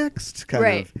could be next, kind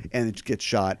right. of. And it gets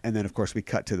shot. And then, of course, we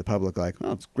cut to the public like,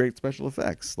 oh, it's great special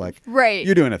effects. Like, right.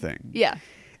 You're doing a thing. Yeah.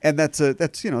 And that's a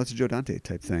Joe Dante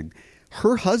type thing.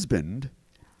 Her husband,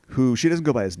 who she doesn't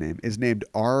go by his name, is named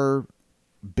R.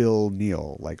 Bill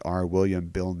Neal, like R. William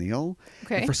Bill Neal.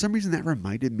 Okay. And for some reason, that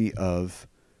reminded me of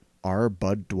R.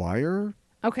 Bud Dwyer.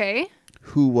 Okay.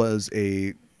 Who was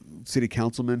a city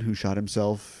councilman who shot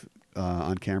himself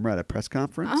on camera at a press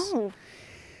conference. Oh.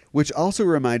 Which also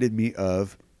reminded me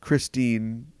of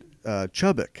Christine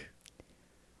Chubbuck.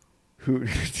 Who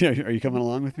are you coming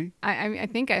along with me? I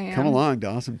think I am. Come along to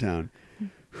Awesome Town.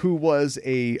 Who was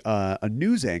a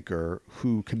news anchor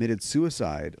who committed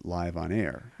suicide live on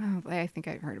air. Oh, I think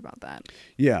I've heard about that.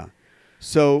 Yeah.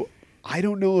 So I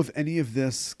don't know if any of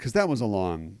this, because that was a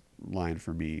long line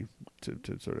for me to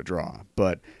sort of draw.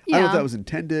 But I don't know if that was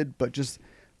intended, but just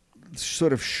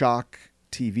sort of shock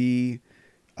TV.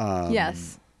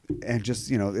 Yes. And just,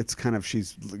 it's kind of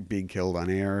she's being killed on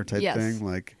air type thing.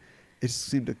 Like, it just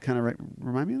seemed to kind of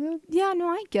remind me of that. Yeah, no,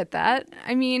 I get that.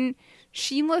 I mean,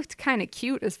 she looked kind of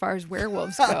cute as far as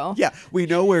werewolves go. Yeah, we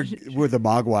know where the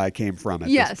Mogwai came from at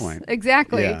this point. Yes,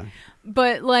 exactly. Yeah.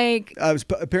 But like,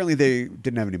 apparently they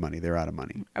didn't have any money. They were out of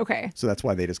money. Okay. So that's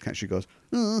why they just she goes,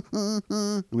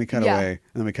 and we cut away, and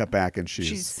then we cut back, and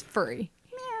she's furry.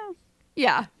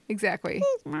 Yeah, exactly.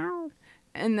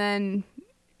 And then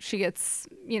she gets,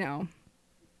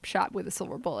 shot with a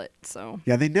silver bullet. So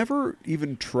yeah, they never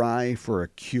even try for a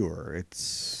cure.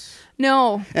 It's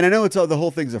no, and I know it's the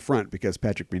whole thing's a front because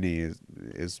Patrick Beanie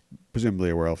is presumably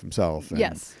a werewolf himself. And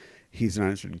yes, he's not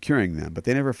interested in curing them, but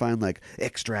they never find like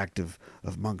extract of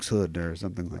monk's hood or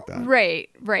something like that.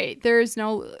 Right. There's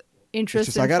no interest.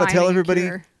 It's just I gotta tell everybody.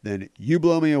 Cure. Then you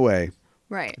blow me away.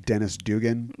 Right. Dennis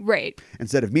Dugan. Right.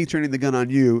 Instead of me turning the gun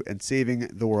on you and saving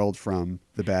the world from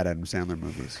the bad Adam Sandler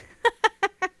movies.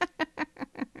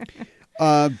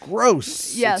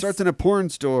 Gross. Yes. It starts in a porn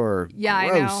store. Yeah,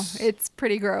 Gross. I know. It's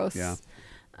pretty gross. Yeah.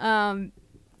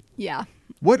 Yeah.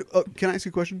 What? Can I ask you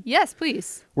a question? Yes,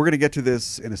 please. We're going to get to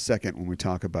this in a second when we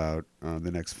talk about the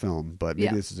next film, but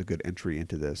maybe this is a good entry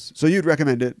into this. So you'd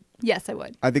recommend it? Yes, I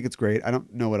would. I think it's great. I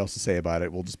don't know what else to say about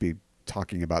it. We'll just be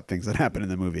talking about things that happen in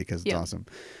the movie because it's awesome.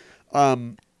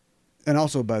 And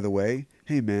also, by the way,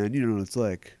 hey man, you know what it's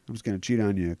like. I'm just gonna cheat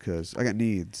on you because I got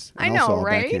needs. And I know, also I'll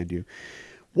right? backhand you.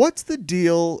 What's the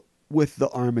deal with the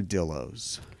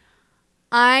armadillos?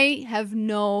 I have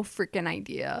no freaking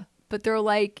idea, but they're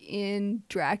like in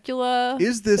Dracula.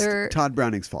 Is this Todd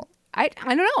Browning's fault? I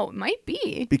don't know. It might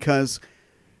be Because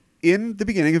in the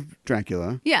beginning of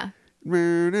Dracula,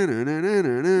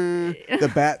 The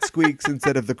bat squeaks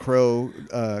instead of the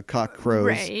cock crows.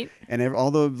 Right. And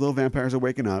all the little vampires are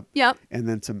waking up. Yep. And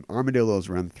then some armadillos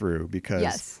run through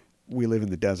because we live in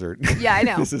the desert. Yeah, I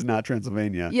know. This is not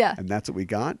Transylvania. Yeah. And that's what we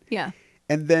got. Yeah.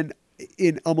 And then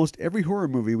in almost every horror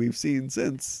movie we've seen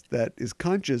since that is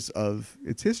conscious of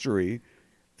its history,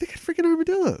 they got freaking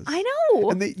armadillos. I know.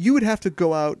 And you would have to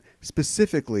go out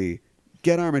specifically,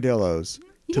 get armadillos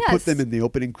to put them in the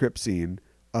opening crypt scene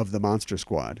of the Monster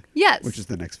Squad. Yes. Which is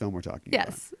the next film we're talking about.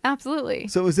 Yes, absolutely.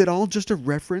 So is it all just a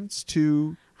reference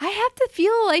to... I have to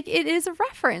feel like it is a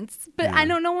reference, but I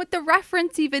don't know what the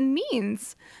reference even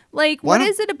means. Like, what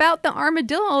is it about the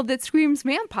armadillo that screams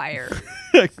vampire?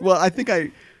 Well, I think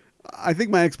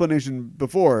my explanation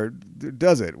before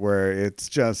does it, where it's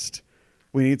just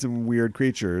we need some weird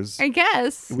creatures. I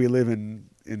guess. We live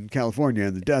in California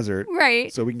in the desert.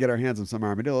 Right. So we can get our hands on some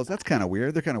armadillos. That's kind of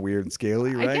weird. They're kind of weird and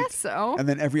scaly, right? I guess so. And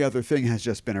then every other thing has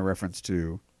just been a reference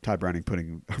to Todd Browning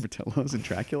putting armadillos in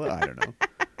Dracula. I don't know.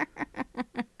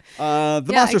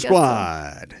 The Monster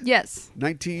Squad. So. Yes.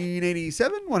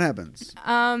 1987. What happens?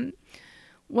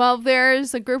 Well,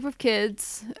 there's a group of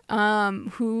kids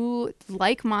who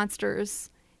like monsters,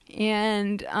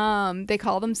 and they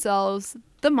call themselves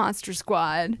the Monster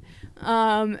Squad.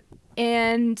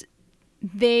 And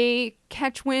they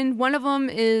catch wind. One of them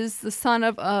is the son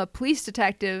of a police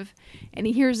detective, and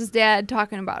he hears his dad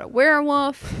talking about a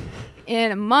werewolf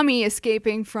and a mummy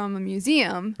escaping from a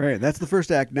museum. Right, that's the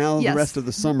first act. Now the rest of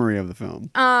the summary of the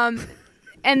film.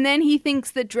 And then he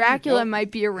thinks that Dracula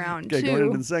might be around too. Going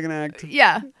into the second act.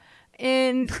 Yeah.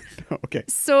 And okay.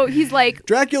 So he's like,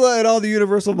 Dracula and all the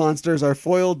Universal monsters are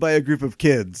foiled by a group of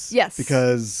kids. Yes.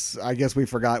 Because I guess we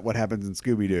forgot what happens in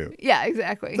Scooby-Doo. Yeah,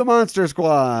 exactly. The Monster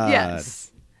Squad.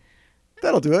 Yes.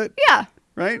 That'll do it. Yeah.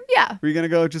 Right? Yeah. Were you going to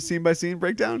go just scene by scene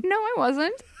breakdown? No, I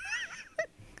wasn't.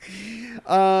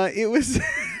 It was...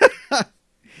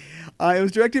 it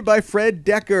was directed by Fred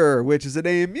Decker, which is a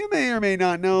name you may or may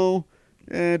not know.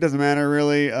 It doesn't matter,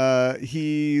 really.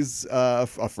 He's a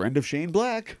friend of Shane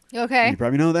Black. Okay. You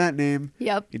probably know that name.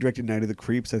 Yep. He directed Night of the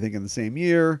Creeps, I think, in the same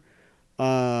year. He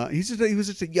was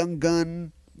just a young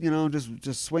gun,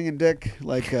 just swinging dick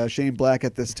like Shane Black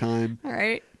at this time. All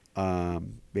right.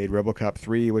 Made RoboCop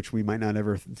 3, which we might not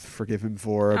ever forgive him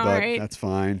for, All but right. that's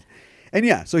fine. And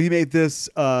yeah, so he made this.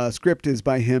 Script is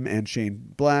by him and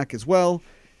Shane Black as well,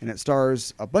 and it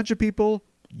stars a bunch of people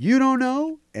you don't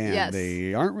know, and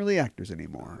they aren't really actors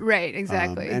anymore. Right,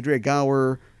 exactly. Andrea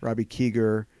Gower, Robbie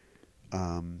Keeger,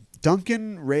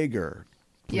 Duncan Rager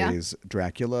plays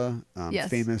Dracula,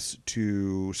 famous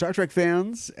to Star Trek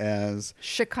fans as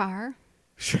Shakar.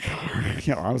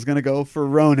 Yeah, I was going to go for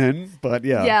Ronan, but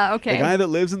yeah. Yeah, okay. The guy that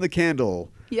lives in the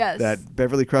candle that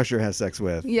Beverly Crusher has sex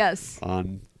with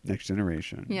on Next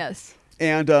Generation. Yes.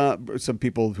 And some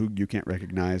people who you can't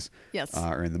recognize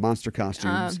are in the monster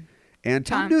costumes. And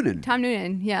Tom Noonan. Tom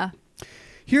Noonan, yeah.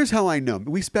 Here's how I know.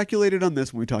 We speculated on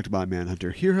this when we talked about Manhunter.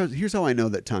 Here's how I know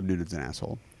that Tom Noonan's an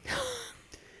asshole.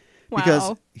 Wow.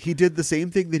 Because he did the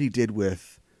same thing that he did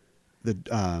with the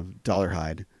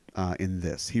Dollarhide in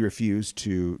this. He refused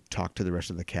to talk to the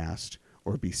rest of the cast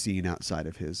or be seen outside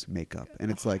of his makeup. And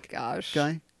it's like, gosh,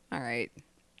 guy, all right,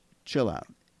 chill out.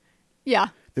 Yeah.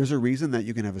 There's a reason that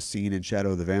you can have a scene in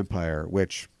Shadow of the Vampire,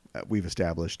 which we've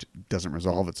established doesn't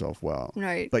resolve itself well.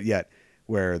 Right. But yet,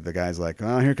 where the guy's like,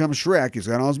 oh, here comes Shrek. He's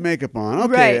got all his makeup on.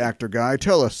 Okay, actor guy,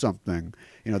 tell us something.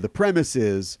 The premise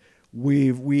is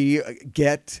we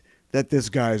get that this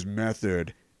guy's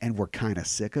method, and we're kind of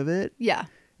sick of it. Yeah.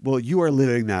 Well, you are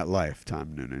living that life,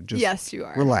 Tom Noonan. Just yes, you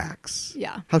are. Relax.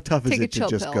 Yeah. How tough is it to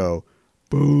just go,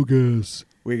 bogus?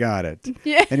 We got it.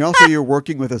 Yeah. And also you're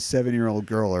working with a 7-year-old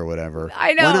girl or whatever.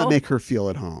 I know. Why not make her feel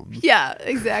at home? Yeah,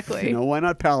 exactly. Why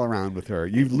not pal around with her?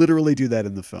 You literally do that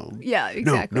in the film. Yeah,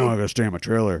 exactly. No, I gotta stay in my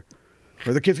trailer.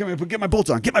 Or the kid's gonna get my bolts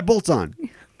on. Get my bolts on.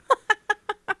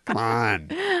 Come on.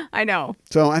 I know.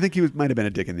 So I think he might have been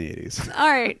a dick in the 80s. All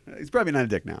right. He's probably not a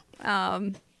dick now.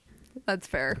 That's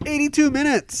fair. 82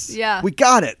 minutes. Yeah. We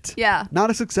got it. Yeah. Not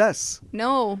a success.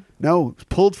 No.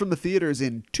 Pulled from the theaters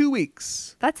in 2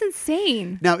 weeks. That's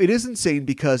insane. Now, it is insane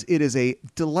because it is a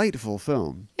delightful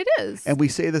film. It is. And we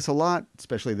say this a lot,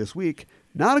 especially this week.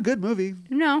 Not a good movie.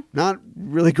 No. Not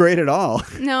really great at all.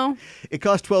 No. It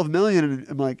cost $12 million, and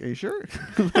I'm like, are you sure?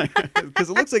 Because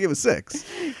it looks like it was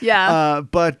 $6 million. Yeah.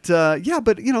 But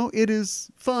it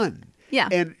is fun. Yeah.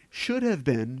 And should have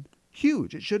been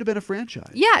huge. It should have been a franchise.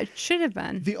 Yeah, it should have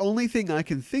been. The only thing I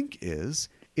can think is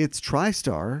it's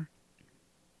TriStar.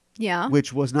 Yeah.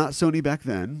 Which was not Sony back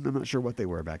then. I'm not sure what they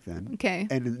were back then. Okay.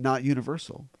 And not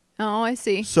Universal. Oh, I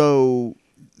see. So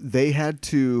they had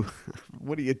to.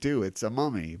 What do you do? It's a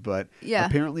mummy, but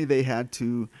apparently they had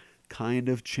to kind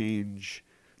of change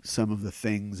some of the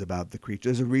things about the creature.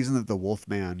 There's a reason that the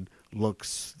Wolfman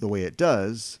looks the way it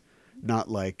does, not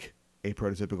like a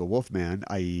prototypical Wolfman,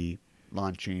 i.e.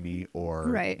 Lon Chaney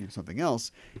or something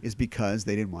else, is because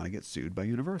they didn't want to get sued by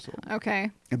Universal. Okay.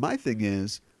 And my thing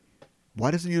is,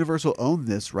 why doesn't Universal own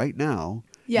this right now?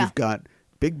 Yeah. You've got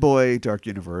Big Boy Dark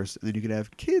Universe, and then you could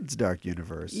have Kids Dark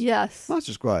Universe. Yes.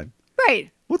 Monster Squad.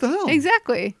 Right. What the hell?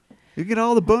 Exactly. You get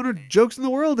all the boner jokes in the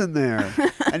world in there.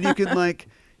 And you can, like,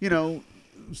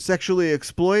 sexually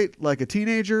exploit like a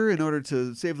teenager in order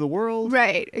to save the world.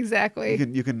 Right, exactly.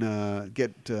 You can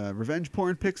get revenge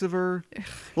porn pics of her.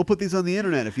 We'll put these on the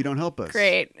internet if you don't help us.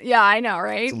 Great. Yeah, I know,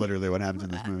 right? That's literally what happens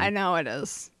in this movie. I know it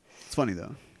is. It's funny,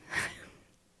 though.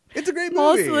 It's a great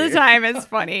movie. Most of the time it's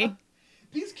funny.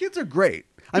 These kids are great.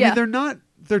 I mean,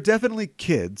 they're definitely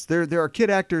kids. There are kid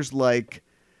actors like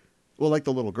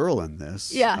the little girl in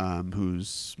this. Yeah.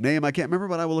 Whose name I can't remember,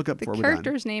 but I will look up before we're done. The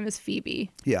character's name is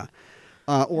Phoebe. Yeah.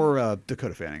 Or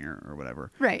Dakota Fanning or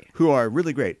whatever. Right. Who are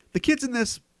really great. The kids in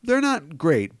this, they're not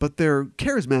great, but they're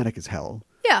charismatic as hell.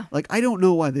 Yeah. Like, I don't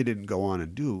know why they didn't go on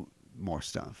and do more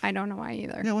stuff. I don't know why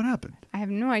either. Yeah, what happened? I have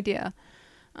no idea.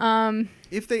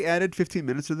 If they added 15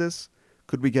 minutes to this,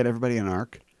 could we get everybody an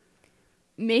arc?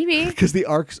 Maybe. Because the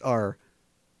arcs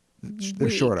they're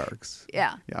short arcs.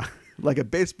 Yeah. Yeah. Like a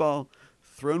baseball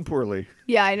thrown poorly.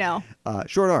 Yeah, I know.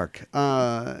 Short arc.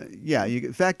 You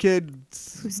get fat kid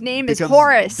whose name is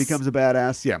Horace becomes a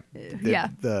badass. Yeah. Yeah.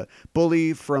 The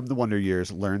bully from the Wonder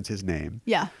Years learns his name.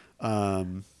 Yeah.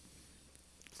 Little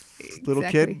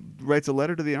kid writes a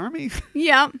letter to the army.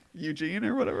 Yep. Eugene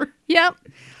or whatever. Yep.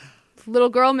 Little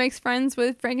girl makes friends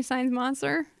with Frankenstein's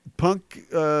monster. Punk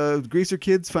greaser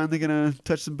kid's finally gonna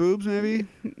touch some boobs, maybe.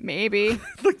 Maybe.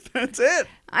 Like, that's it.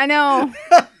 I know.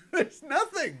 There's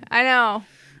nothing. I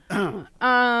know.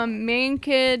 Main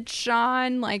kid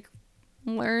Sean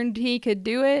learned he could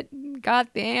do it,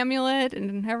 got the amulet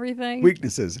and everything.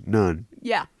 Weaknesses, none.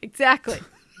 Yeah, exactly.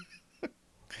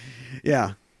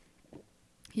 Yeah.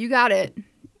 You got it.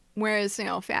 Whereas,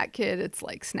 fat kid, it's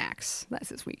like snacks. That's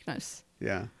his weakness.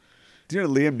 Yeah. Do you know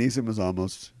Liam Neeson was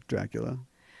almost Dracula?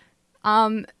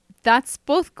 That's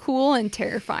both cool and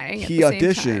terrifying. He at the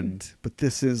auditioned, same time. but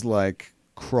this is like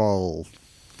crawl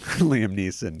Liam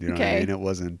Neeson. You know what I Okay. mean? It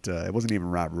wasn't even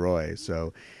Rob Roy.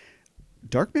 So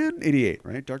Darkman, 88,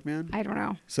 right? Darkman. I don't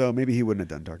know. So maybe he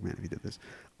wouldn't have done Darkman if he did this.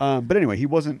 But anyway, he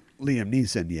wasn't Liam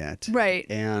Neeson yet, Right.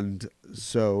 And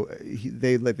so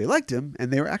they liked him,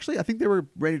 and they were actually, I think they were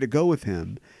ready to go with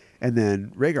him. And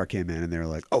then Rhaegar came in, and they were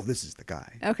like, "Oh, this is the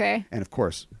guy." Okay. And of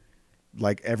course,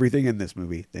 like everything in this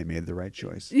movie, they made the right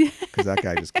choice because that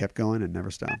guy just kept going and never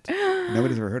stopped.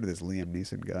 Nobody's ever heard of this Liam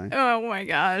Neeson guy. Oh my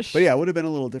gosh. But yeah, it would have been a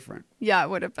little different. Yeah,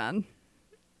 it would have been.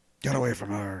 Get away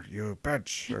from her, you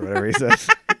bitch, or whatever he says.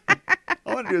 I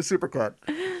want to do a supercut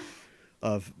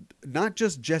of not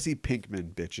just Jesse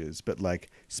Pinkman bitches, but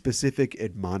like specific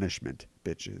admonishment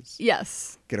bitches.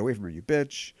 Yes. Get away from her, you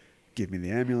bitch. Give me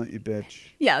the amulet, you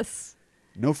bitch. Yes.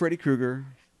 No Freddy Krueger.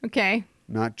 Okay.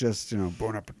 Not just,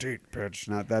 bon appetit, bitch.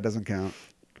 That doesn't count.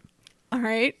 All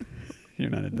right. You're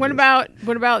not into What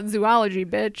this. about zoology,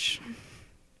 bitch?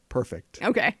 Perfect.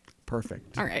 Okay.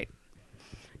 Perfect. All right.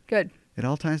 Good. It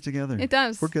all ties together. It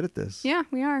does. We're good at this. Yeah,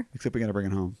 we are. Except we got to bring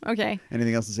it home. Okay.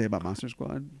 Anything else to say about Monster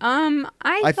Squad?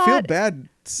 I feel thought bad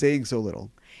saying so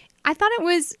little. I thought it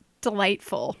was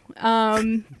delightful.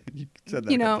 You said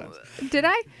that. Did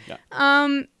I?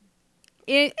 Yeah.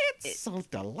 It's so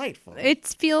delightful. It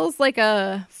feels like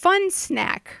a fun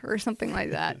snack or something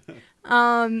like that.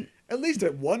 At least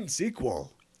at one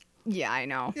sequel. Yeah, I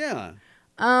know. Yeah.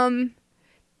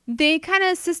 They kind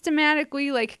of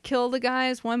systematically kill the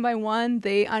guys one by one.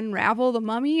 They unravel the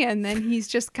mummy, and then he's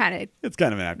just kind of It's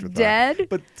kind of an afterthought. dead.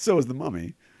 But so is the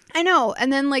mummy. I know.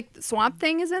 And then the Swamp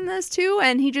Thing is in this too,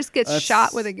 and he just gets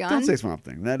shot with a gun. Don't say Swamp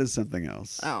Thing. That is something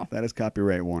else. Oh. That is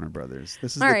copyright Warner Brothers.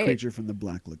 This is All the right. creature from the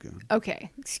Black Lagoon.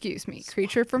 Okay, excuse me.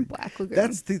 Creature from Black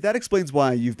Lagoon. That explains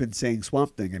why you've been saying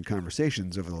Swamp Thing in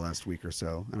conversations over the last week or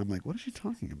so. And I'm like, what is she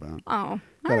talking about? Oh,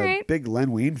 Got all a right. big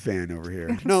Len Wein fan over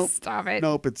here. Nope. Stop it.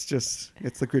 Nope. It's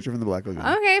the creature from the Black Lagoon.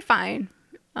 Okay, fine.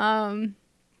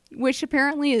 Which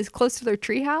apparently is close to their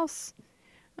treehouse.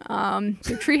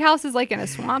 Their treehouse is in a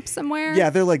swamp somewhere.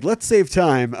 Yeah, they're like, let's save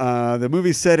time. The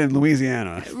movie's set in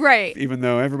Louisiana. Right. Even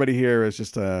though everybody here is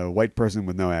just a white person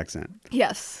with no accent.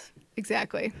 Yes,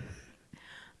 exactly.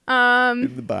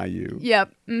 In the bayou.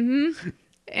 Yep. Mm-hmm.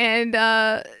 And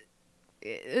I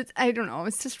don't know.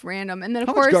 It's just random. And then of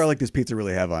How course, much garlic does pizza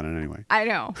really have on it anyway? I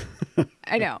know.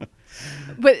 I know.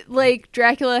 But like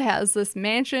Dracula has this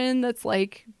mansion that's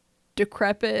like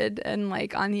decrepit and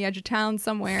like on the edge of town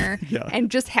somewhere, and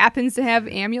just happens to have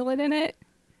amulet in it.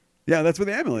 Yeah, that's what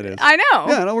the amulet is. I know.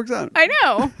 Yeah, it all works out. I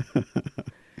know.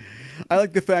 I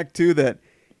like the fact too that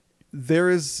there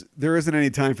isn't any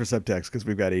time for subtext because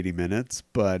we've got 80 minutes,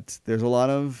 but there's a lot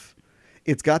of.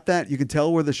 It's got that you can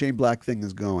tell where the Shane Black thing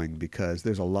is going because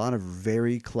there's a lot of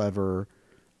very clever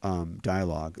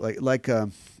dialogue, like I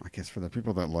guess for the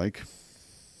people that like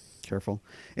careful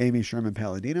Amy Sherman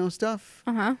Palladino stuff.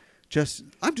 I'm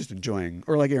just enjoying,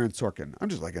 or like Aaron Sorkin. I'm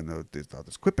just liking all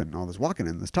this quipping, all this walking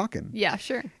and this talking. Yeah,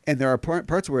 sure. And there are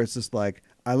parts where it's just like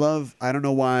I don't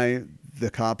know why the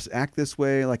cops act this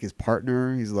way. Like his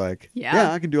partner, he's like,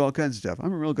 yeah, I can do all kinds of stuff.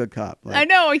 I'm a real good cop. Like, I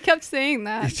know. He kept saying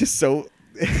that. It's just so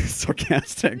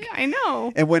sarcastic. Yeah, I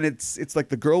know. And when it's like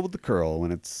the girl with the curl.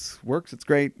 When it works, it's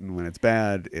great, and when it's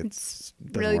bad, it's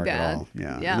doesn't really work bad. at all.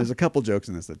 Yeah. And there's a couple jokes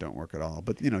in this that don't work at all.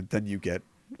 But then you get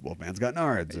Wolfman's got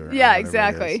nards. Or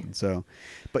exactly. And so,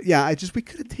 but yeah, we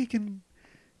could have taken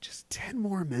just 10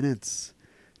 more minutes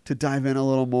to dive in a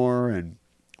little more. And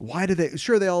why do they?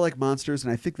 Sure, they all like monsters,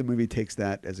 and I think the movie takes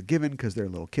that as a given because they're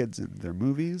little kids in their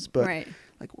movies. But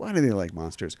like, why do they like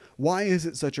monsters? Why is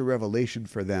it such a revelation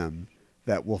for them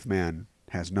that Wolfman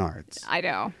has nards? I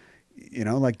know.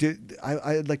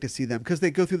 I'd like to see them because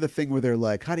they go through the thing where they're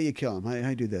like, how do you kill him? How do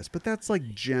you do this? But that's like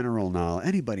general knowledge.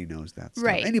 Anybody knows that stuff.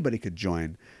 Right. Anybody could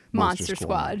join Monster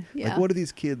Squad. Yeah. Like, what do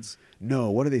these kids know?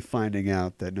 What are they finding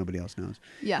out that nobody else knows?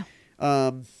 Yeah.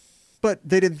 But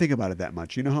they didn't think about it that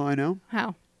much. You know how I know?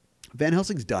 How? Van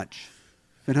Helsing's Dutch.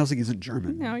 Van Helsing isn't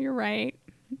German. No, you're right.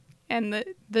 And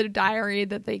the diary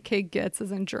that the kid gets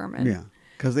is in German. Yeah.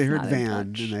 Because they heard Van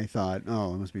and Dutch. they thought,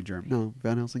 oh, it must be German. No,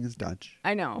 Van Helsing is Dutch.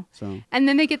 I know. So. And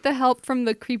then they get the help from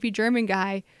the creepy German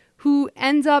guy who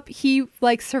ends up, he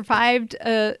like survived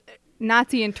a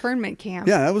Nazi internment camp.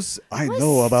 Yeah, I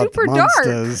know about super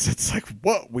monsters. dark. It's like,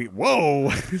 whoa,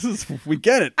 we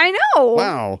get it. I know.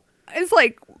 Wow. It's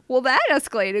like, well, that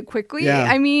escalated quickly. Yeah.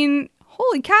 I mean,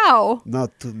 holy cow.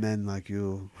 Not to men like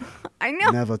you. I know.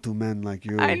 Never to men like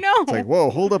you. I know. It's like, whoa,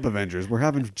 hold up, Avengers. We're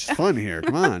having just fun here.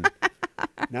 Come on.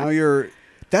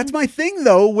 That's my thing,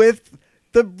 though, with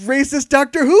the racist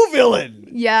Doctor Who villain.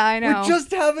 Yeah, I know. We're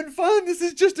just having fun. This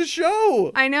is just a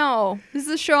show. I know. This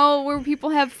is a show where people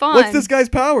have fun. What's this guy's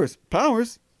powers?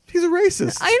 He's a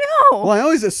racist. I know. Well, I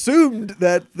always assumed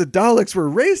that the Daleks were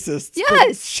racists.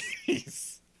 Yes.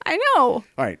 Jeez. I know. All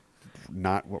right.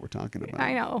 Not what we're talking about.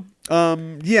 I know.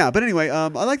 Yeah, but anyway, I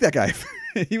like that guy.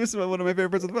 He was one of my favorite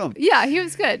parts of the film. Yeah, he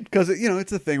was good. Because,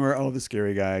 it's a thing where, the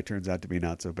scary guy turns out to be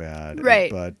not so bad.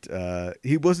 Right. But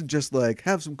he wasn't just like,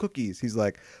 have some cookies. He's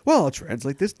like, well, I'll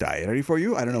translate this dietary for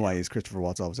you. I don't know why he's Christopher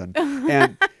Waltz all of a sudden.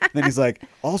 And then he's like,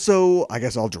 also, I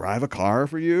guess I'll drive a car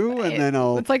for you. And then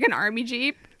It's like an army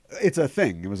jeep. It's a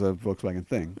thing. It was a Volkswagen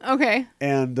thing. Okay.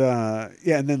 And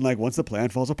and then like once the plan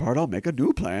falls apart, I'll make a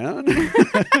new plan.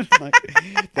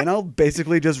 Then I'll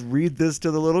basically just read this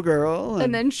to the little girl.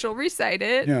 And then she'll recite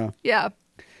it. Yeah. Yeah.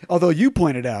 Although you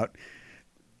pointed out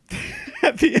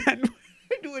at the end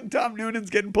when Tom Noonan's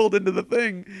getting pulled into the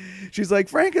thing, she's like,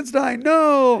 Frankenstein,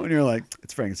 no. And you're like,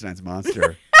 it's Frankenstein's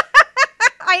monster.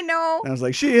 I know. And I was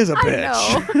like, she is a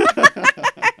bitch.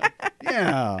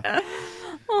 Yeah.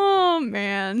 Oh,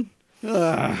 man.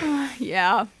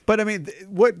 Yeah. But I mean,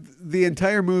 what the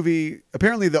entire movie,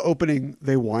 apparently the opening,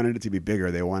 they wanted it to be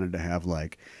bigger. They wanted to have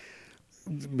like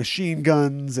machine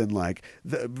guns and like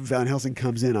Van Helsing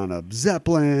comes in on a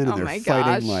Zeppelin and they're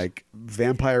fighting like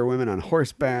vampire women on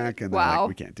horseback. And they're like,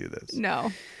 we can't do this.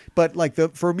 No. But like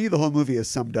for me, the whole movie is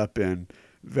summed up in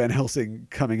Van Helsing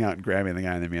coming out and grabbing the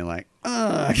guy and then being like,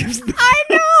 I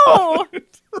know.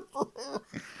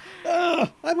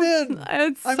 I'm in.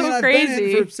 It's I've crazy.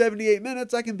 been in for 78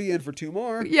 minutes. I can be in for 2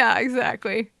 more. Yeah,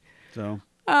 exactly. So,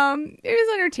 it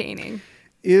was entertaining.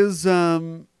 Is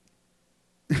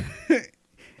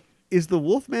is the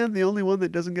Wolfman the only one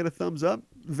that doesn't get a thumbs up,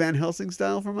 Van Helsing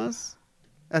style, from us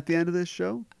at the end of this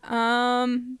show? All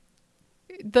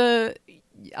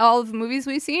of the movies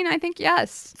we've seen, I think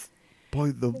yes.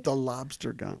 Boy, the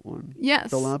lobster got one.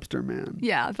 Yes. The Lobster Man.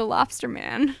 Yeah, the Lobster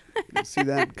Man. You'll see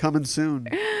that coming soon.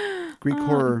 Greek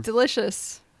horror.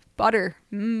 Delicious. Butter.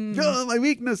 Oh, my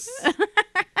weakness.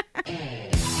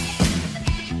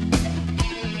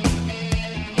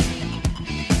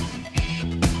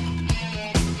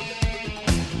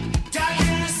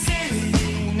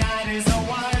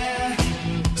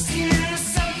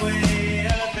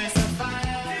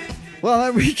 Well,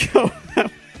 there we go.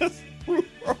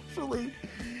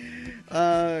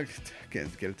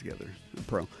 Get it together. I'm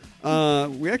pro.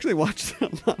 We actually watched a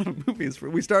lot of movies.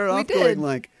 We started off going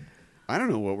like, I don't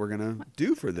know what we're going to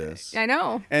do for this. I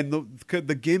know. And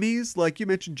the Gimmies, like you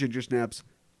mentioned, Ginger Snaps,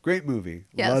 great movie.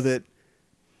 Yes. Love it.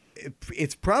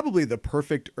 It's probably the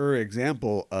perfect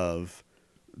example of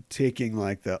taking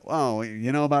like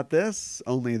you know about this?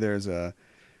 Only they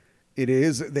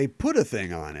put a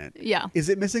thing on it. Yeah. Is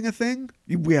it missing a thing?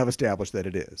 We have established that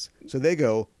it is. So they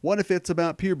go, what if it's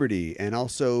about puberty? And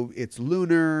also it's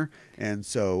lunar. And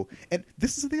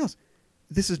this is something else.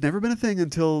 This has never been a thing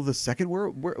until the second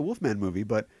Wolfman movie,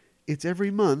 but it's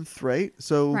every month, right?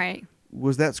 So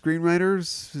was that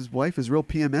screenwriter's, his wife is real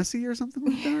PMS-y or something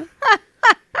like that?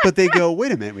 But they go,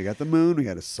 wait a minute, we got the moon, we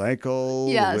got a cycle.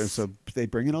 Yes. So they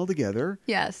bring it all together.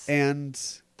 Yes. And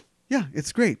yeah,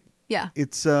 it's great. Yeah.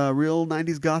 It's real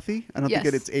 90s gothy. I don't think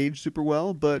Yes. it's aged super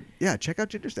well, but yeah, check out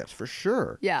Ginger Steps for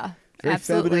sure. Yeah, Very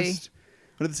absolutely. feminist.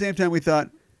 But at the same time, we thought,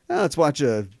 let's watch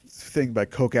a thing by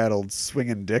coke-addled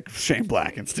swinging dick Shane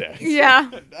Black instead.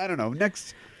 Yeah. I don't know.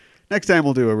 Next time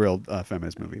we'll do a real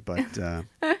feminist movie. But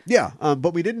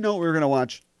but we didn't know what we were going to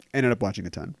watch. Ended up watching a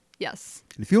ton. Yes.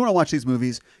 And if you want to watch these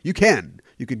movies, you can.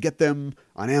 You can get them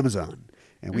on Amazon.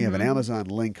 And we have an Amazon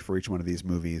link for each one of these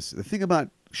movies. The thing about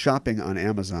shopping on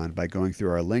Amazon by going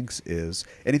through our links is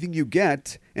anything you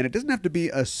get, and it doesn't have to be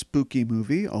a spooky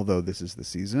movie, although this is the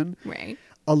season. Right.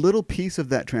 A little piece of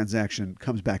that transaction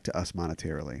comes back to us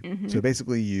monetarily. So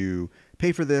basically you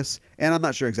pay for this, and I'm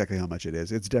not sure exactly how much it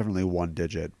is. It's definitely one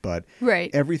digit, but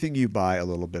everything you buy, a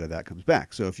little bit of that comes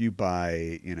back. So if you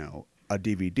buy, a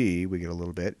DVD, we get a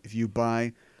little bit. If you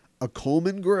buy a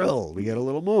Coleman grill, we get a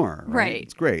little more. Right?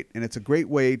 It's great. And it's a great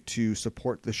way to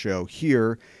support the show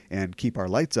here and keep our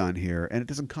lights on here. And it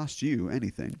doesn't cost you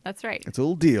anything. That's right. It's a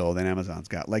little deal that Amazon's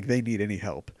got. Like they need any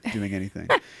help doing anything.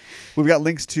 We've got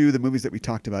links to the movies that we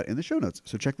talked about in the show notes.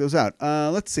 So check those out.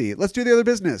 Let's see. Let's do the other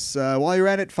business. While you're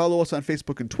at it, follow us on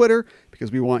Facebook and Twitter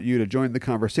because we want you to join the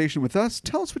conversation with us.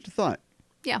 Tell us what you thought.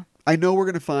 Yeah. I know we're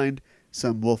going to find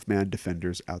some Wolfman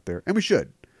defenders out there, and we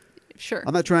should. Sure.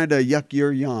 I'm not trying to yuck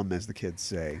your yum, as the kids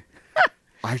say.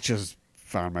 I just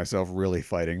found myself really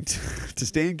fighting to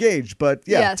stay engaged. But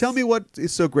yeah, tell me what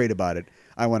is so great about it.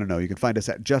 I want to know. You can find us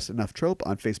at Just Enough Trope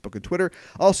on Facebook and Twitter.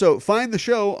 Also, find the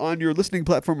show on your listening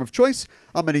platform of choice.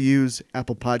 I'm going to use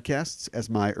Apple Podcasts as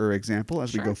my example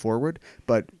as we go forward,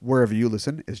 but wherever you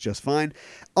listen is just fine.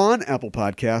 On Apple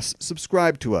Podcasts,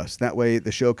 subscribe to us. That way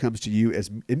the show comes to you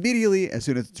as immediately as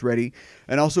soon as it's ready.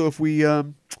 And also if we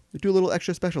do a little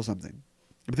extra special something.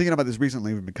 I'm thinking about this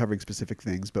recently. We've been covering specific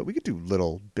things, but we could do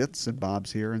little bits and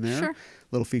bobs here and there,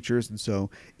 little features. And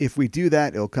so if we do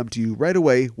that, it'll come to you right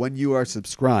away when you are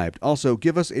subscribed. Also,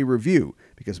 give us a review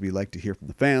because we like to hear from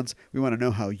the fans. We want to know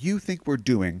how you think we're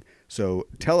doing. So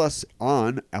tell us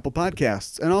on Apple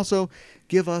Podcasts and also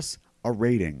give us a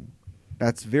rating.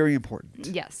 That's very important.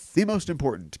 Yes. The most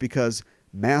important because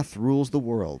math rules the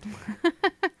world.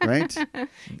 Right?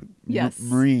 Yes.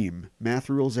 Mareem. Math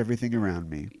rules everything around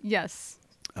me. Yes.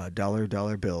 Dollar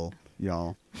bill,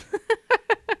 y'all.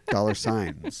 Dollar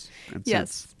signs. And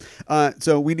yes. Cents.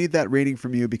 So we need that rating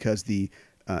from you because the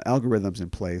algorithms in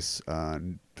place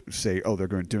say,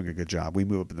 they're doing a good job. We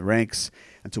move up in the ranks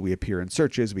until we appear in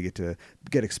searches. We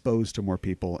get exposed to more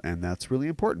people, and that's really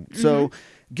important. So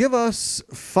give us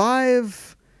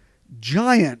 5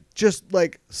 giant, just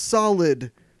like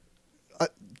solid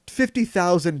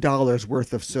 $50,000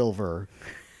 worth of silver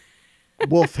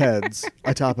wolf heads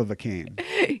atop of a cane.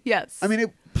 Yes. I mean,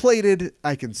 it plated,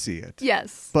 I can see it.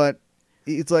 Yes. But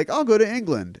it's like, I'll go to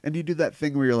England. And you do that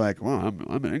thing where you're like, well,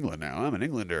 I'm in England now. I'm an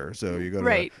Englander. So you go to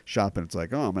a shop and it's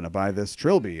like, I'm going to buy this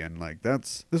trilby. And like,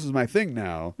 this is my thing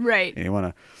now. Right. And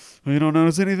you don't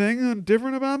notice anything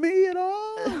different about me at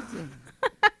all?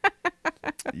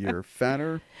 You're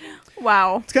fatter.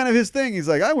 Wow. It's kind of his thing. He's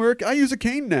like, I use a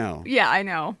cane now. Yeah, I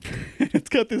know. It's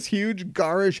got this huge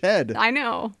garish head. I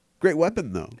know. Great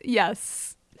weapon, though.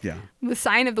 Yes. Yeah. The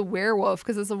sign of the werewolf,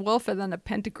 because it's a wolf and then a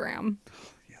pentagram.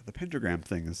 Yeah, the pentagram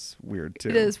thing is weird, too.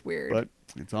 It is weird. But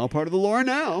it's all part of the lore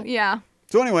now. Yeah.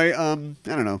 So anyway, I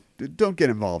don't know. Don't get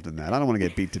involved in that. I don't want to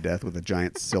get beat to death with a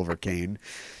giant silver cane.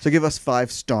 So give us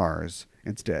 5 stars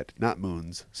instead. Not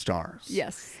moons, stars.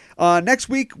 Yes. Next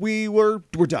week, we're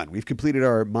done. We've completed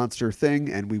our monster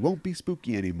thing, and we won't be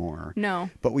spooky anymore.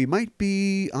 No. But we might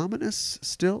be ominous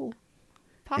still.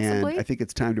 Possibly. And I think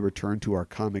it's time to return to our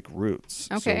comic roots.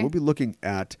 Okay. So we'll be looking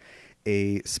at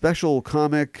a special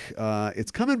comic.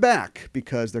 It's coming back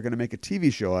because they're going to make a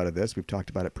TV show out of this. We've talked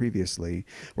about it previously.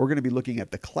 We're going to be looking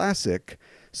at the classic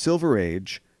Silver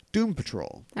Age Doom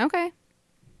Patrol. Okay.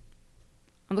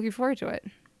 I'm looking forward to it.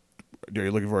 Are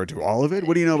you looking forward to all of it?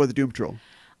 What do you know about the Doom Patrol?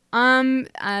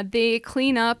 They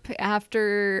clean up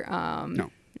after.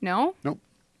 No. No? Nope.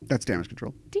 That's Damage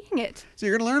Control. Dang it. So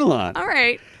you're going to learn a lot. All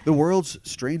right. The world's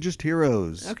strangest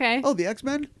heroes. Okay. Oh, the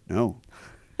X-Men? No.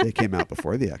 They came out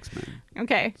before the X-Men.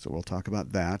 Okay. So we'll talk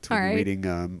about that. All We'll be right. reading,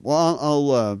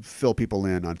 I'll fill people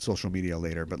in on social media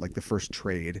later, but like the first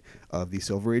trade of the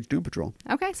Silver Age Doom Patrol.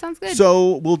 Okay, sounds good.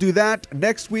 So we'll do that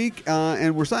next week,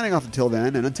 and we're signing off until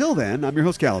then. And until then, I'm your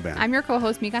host, Caliban. I'm your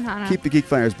co-host, Mikan Hana. Keep the geek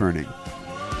fires burning.